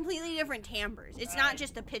 like, completely different timbres. It's not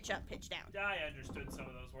just a pitch up, pitch down. I understood some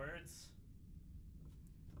of those words.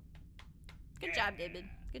 Good job, David.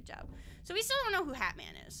 Good job. So we still don't know who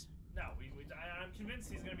Hatman is. No, I'm convinced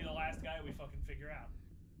he's gonna be the last guy we fucking figure out.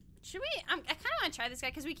 Should we? I kind of want to try this guy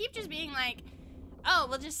because we keep just being like, oh,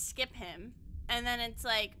 we'll just skip him, and then it's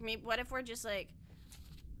like, maybe what if we're just like,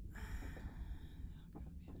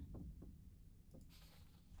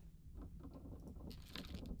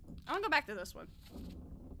 I want to go back to this one.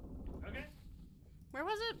 Okay. Where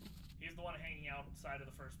was it? He's the one hanging outside of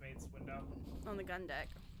the first mate's window. On the gun deck.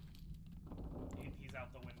 He's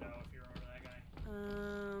out the window if you remember that guy.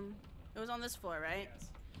 It was on this floor, right? Yes.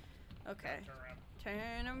 Okay. Turn around.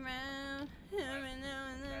 Turn around. Every now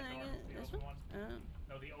and then I get this one.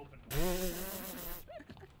 No, the open one.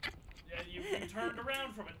 Yeah, you turned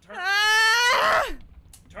around from it.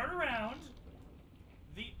 Turn around.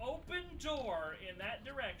 The open door in that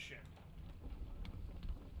direction.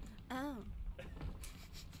 Oh.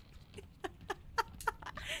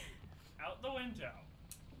 Out the window.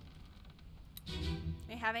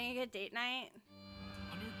 Are you having a good date night?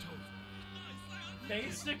 On your toes.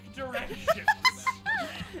 Basic directions.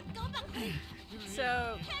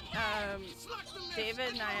 So,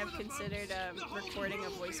 David and I have considered recording a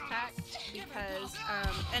voice pack because,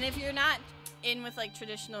 and if you're not in with like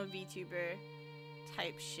traditional VTuber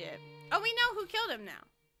type shit, oh, we know who killed him now.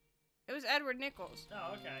 It was Edward Nichols.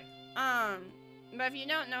 Oh, okay. But if you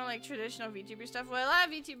don't know like traditional VTuber stuff, what a lot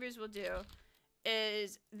of VTubers will do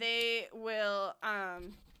is they will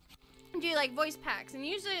do like voice packs, and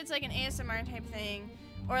usually it's like an ASMR type thing,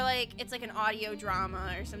 or like it's like an audio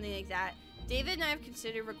drama or something like that. David and I have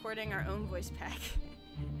considered recording our own voice pack.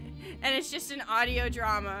 And it's just an audio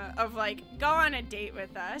drama of like, go on a date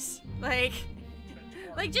with us. Like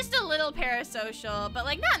just a little parasocial, but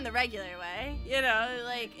like not in the regular way. You know,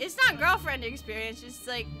 like it's not girlfriend experience, it's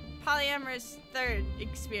like polyamorous third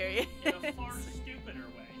experience. In a far stupider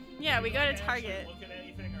way. Yeah, we go to Target. Look at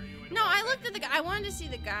anything, or are you no, I looked at the guy. I wanted to see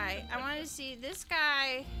the guy. I wanted to see this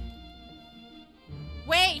guy.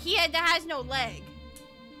 Wait, that has no leg.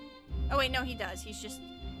 Oh wait, no, he does. He's just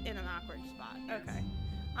in an awkward spot. Yes. Okay.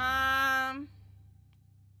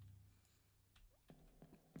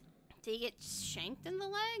 Did he get shanked in the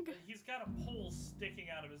leg? He's got a pole sticking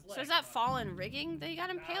out of his leg. So is that fallen rigging that he got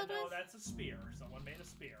impaled with? No, that's a spear. Someone made a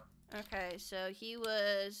spear. Okay, so he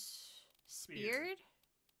was speared?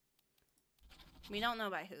 We don't know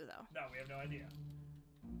by who, though. No, we have no idea.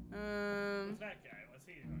 Who's that guy? What's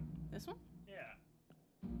he doing? This one? Yeah.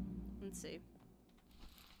 Let's see.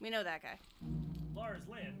 We know that guy. Lars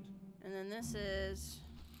Lind. And then this is...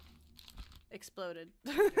 Exploded.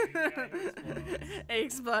 Exploded.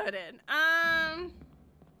 Exploded.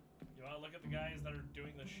 You want to look at the guys that are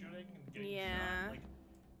doing the shooting and getting yeah. shot? Like,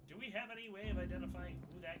 do we have any way of identifying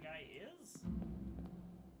who that guy is?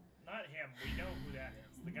 Not him. We know who that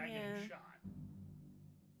is. The guy getting shot.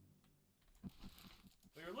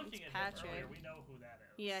 We were looking at him earlier. We know who that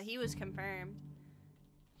is. Yeah, he was confirmed.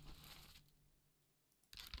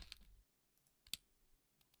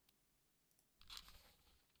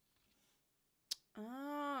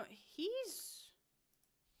 Oh,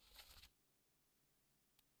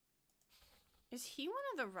 Is he one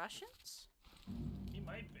of the Russians? He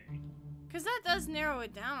might be. Because that does narrow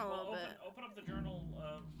it down a little bit. Open up the journal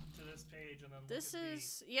to this page and then this look at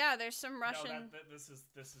is... Yeah, there's some Russian... No, this is...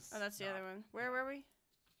 Oh, that's the other one. Where were we?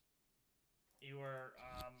 You were,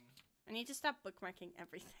 I need to stop bookmarking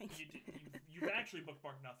everything. You've actually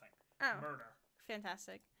bookmarked nothing. Oh. Murder.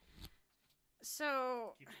 Fantastic.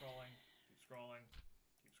 So... Keep scrolling. Keep scrolling.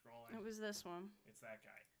 Keep scrolling. It was this one. It's that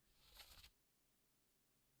guy.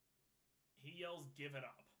 He yells, "Give it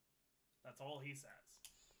up." That's all he says.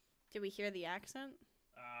 Did we hear the accent?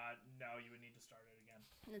 No, you would need to start it again.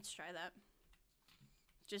 Let's try that.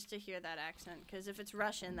 Just to hear that accent, because if it's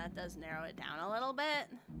Russian, that does narrow it down a little bit.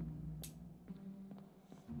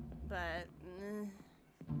 But,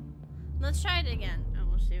 let's try it again, and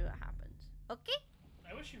we'll see what happens. Okay?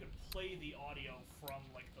 I wish you could play the audio from,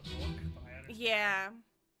 like, the book, but I understand. Yeah.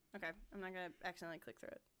 Okay, I'm not gonna accidentally click through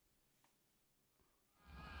it.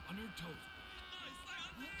 On your toes.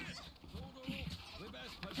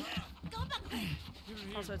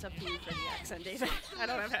 Also, it's up to you for the accent, David. I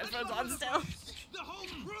don't have headphones on still. The whole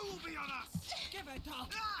crew will be on us! Give it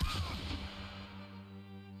up!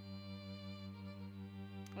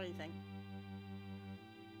 What do you think?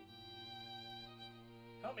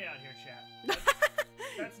 Help me out here, chat.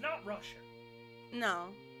 That's not Russian.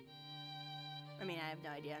 No. I mean, I have no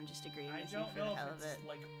idea. I'm just agreeing with you for the hell of it.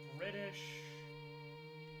 Like British.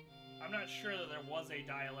 I'm not sure that there was a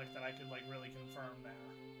dialect that I could like really confirm there.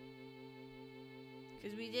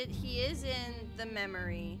 Because he is in the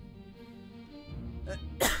memory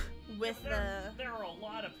with There are a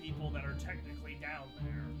lot of people that are technically down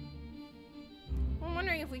there. I'm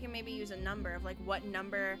wondering if we can maybe use a number of like what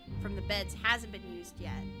number from the beds hasn't been used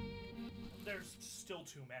yet. There's still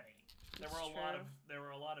too many. There were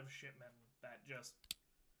a lot of shipmen that just.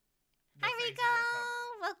 Hi Rico,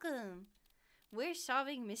 welcome. We're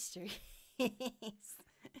solving mysteries.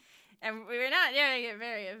 And we're not doing it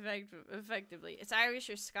very effectively. It's Irish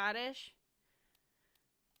or Scottish.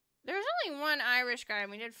 There's only one Irish guy, and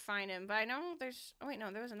we did find him. But I know there's... Oh, wait, no.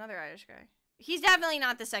 There was another Irish guy. He's definitely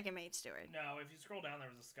not the second maid steward. No, if you scroll down, there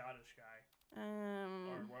was a Scottish guy.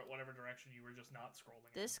 Or whatever direction you were just not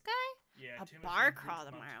scrolling. This guy? Yeah, a bar crawl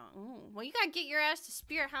tomorrow. Ooh. Well, you gotta get your ass to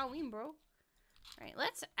Spirit Halloween, bro. Alright,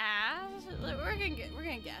 let's ask. We're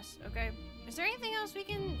gonna guess, okay? Is there anything else we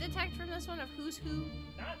can detect from this one of who's who?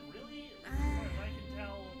 Not really. As far as I can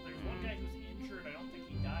tell, there's one guy who's injured. I don't think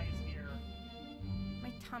he dies here.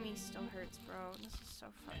 My tummy still hurts, bro. This is so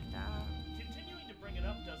fucked up. Continuing to bring it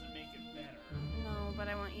up doesn't make it better. No, but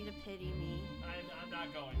I want you to pity me. I'm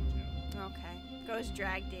not going to. Okay. Goes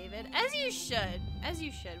drag David. As you should. As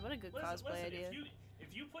you should. What a good cosplay idea.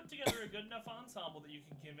 If you put together a good enough ensemble that you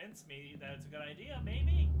can convince me that it's a good idea,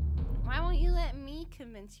 maybe. Why won't you let me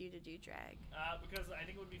convince you to do drag? Because I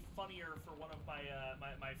think it would be funnier for one of my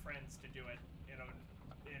my friends to do it, in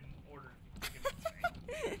order to convince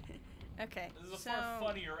me. Okay. This is a far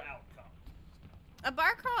funnier outcome. A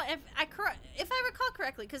bar crawl, if I recall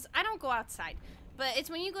correctly, because I don't go outside, but it's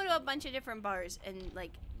when you go to a bunch of different bars and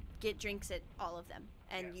like get drinks at all of them,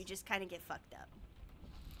 and you just kind of get fucked up.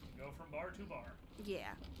 Go from bar to bar.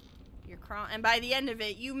 Yeah. You're crawling, and by the end of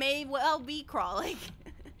it, you may well be crawling.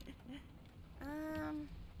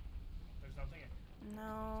 There's nothing in.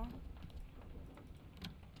 No.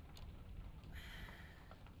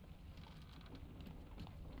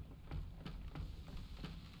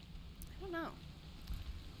 I don't know.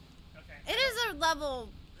 level,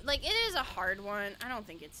 like, it is a hard one. I don't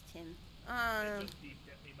think it's tin. It just beeped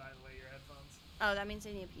at me, by the way, your headphones. Oh, that means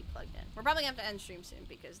they need to be plugged in. We're probably going to have to end stream soon,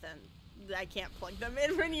 because then I can't plug them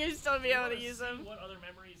in when you still be able to use them. What other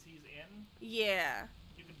memories he's in? Yeah.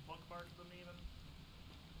 You can bookmark them even.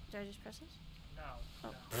 Did I just press this? No.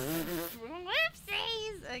 Oh. No.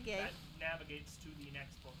 Whoopsies! Okay. That navigates to the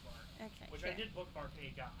next bookmark. Okay. Which sure. I did bookmark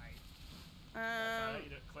a guy.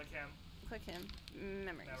 Click him. Click him.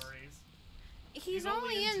 Memories. He's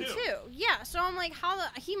only in two. Yeah, so I'm like,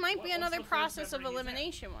 he might be another process of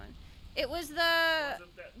elimination one. It was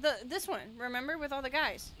this one, remember, with all the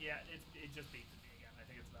guys. Yeah, it just beat me again. I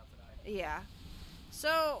think it's about to die. Yeah.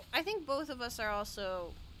 So I think both of us are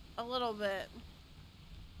also a little bit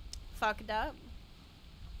fucked up.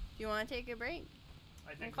 Do you want to take a break?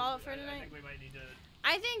 And call it for tonight? I think we might need to.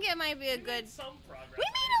 I think it might be a good. Made some progress. We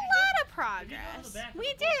made a lot of progress.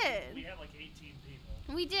 We did. We had like 18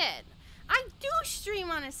 people. We did. I do stream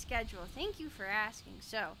on a schedule. Thank you for asking.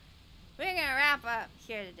 So, we're going to wrap up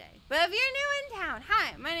here today. But if you're new in town,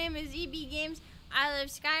 hi, my name is eebee Games. I love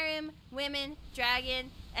Skyrim, women,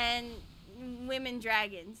 dragon, and women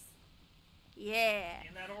dragons. Yeah.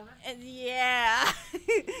 In that order? Yeah.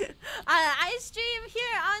 I stream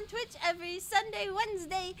here on Twitch every Sunday,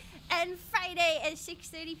 Wednesday, and Friday at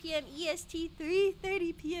 6:30 p.m. EST,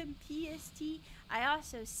 3:30 p.m. PST. I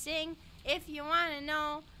also sing. If you want to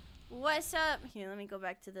know what's up, here, let me go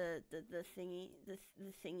back to the thingy, this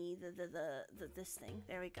thing.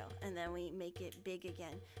 There we go. And then we make it big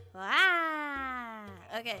again. Ah.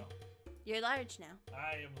 Okay. You're large now.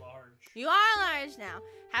 I am large. You are large now.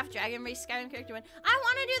 Half Dragon Race Skyrim character one. I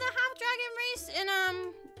want to do the Half Dragon Race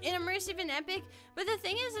in Immersive and Epic, but the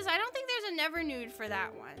thing is I don't think there's a never nude for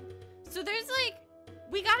that one. So there's like,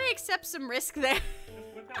 we gotta accept some risk there.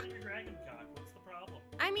 Just whip out your dragon cock. What's the problem?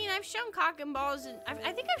 I mean, I've shown cock and balls, and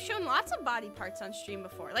I think I've shown lots of body parts on stream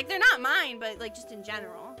before. Like, they're not mine, but like just in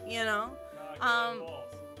general, you know.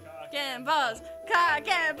 Cock and balls. balls. Cock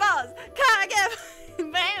and balls. Cock and balls.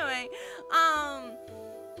 But anyway,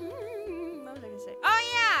 what was I gonna say? Oh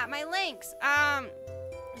yeah, my links.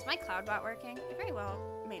 Is my CloudBot working? It very well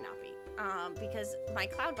may not be. Because my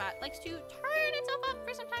CloudBot likes to turn itself up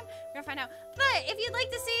for some time. We're gonna find out. But if you'd like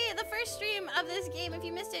to see the first stream of this game, if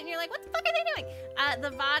you missed it and you're like, what the fuck are they doing?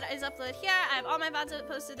 The VOD is uploaded here. I have all my VODs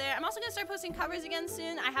posted there. I'm also gonna start posting covers again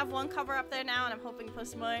soon. I have one cover up there now, and I'm hoping to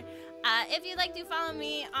post more. If you'd like to follow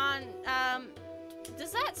me on,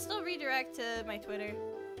 does that still redirect to my Twitter?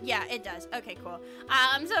 Yeah, it does. Okay, cool.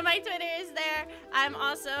 So my Twitter is there. I'm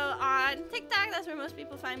also on TikTok. That's where most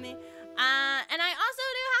people find me. And I also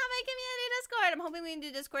do have a community Discord. I'm hoping we can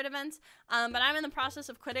do Discord events. But I'm in the process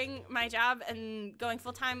of quitting my job and going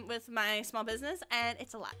full-time with my small business, and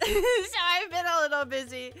it's a lot. So I've been a little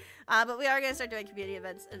busy. But we are going to start doing community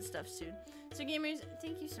events and stuff soon. So gamers,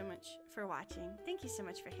 thank you so much for watching. Thank you so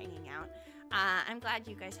much for hanging out. I'm glad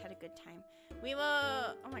you guys had a good time. We will...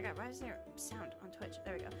 Oh my god, why is there sound on Twitch?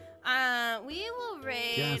 There we go. We will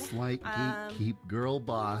raid... Just like Gatekeep Girl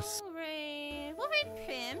Boss. We'll raid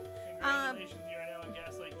Prim. Congratulations, you are now a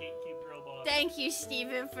Gaslight Gatekeep Girl Boss. Thank you,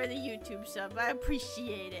 Steven, for the YouTube sub. I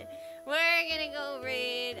appreciate it. We're gonna go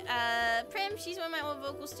raid Prim. She's one of my old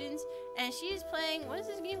vocal students, and she's playing... What is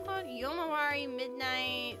this game called? Yomawari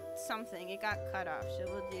Midnight something. It got cut off, so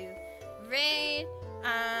we'll do raid.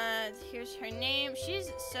 Here's her name.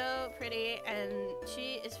 She's so pretty, and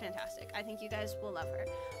she is fantastic. I think you guys will love her.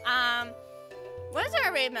 What is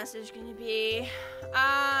our raid message gonna be?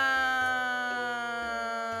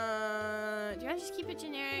 Do you want to just keep it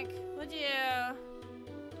generic?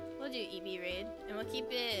 We'll do eebee raid, and we'll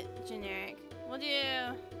keep it generic.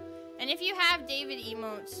 And if you have David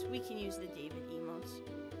emotes, we can use the David emotes.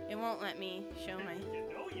 It won't let me show my...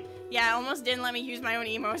 Yeah, it almost didn't let me use my own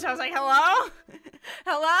emotes. I was like, hello?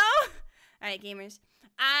 Hello? Alright, gamers.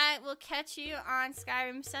 I will catch you on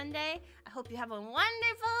Skyrim Sunday. I hope you have a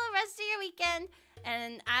wonderful rest of your weekend.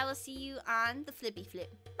 And I will see you on the flippy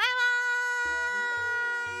flip. Bye!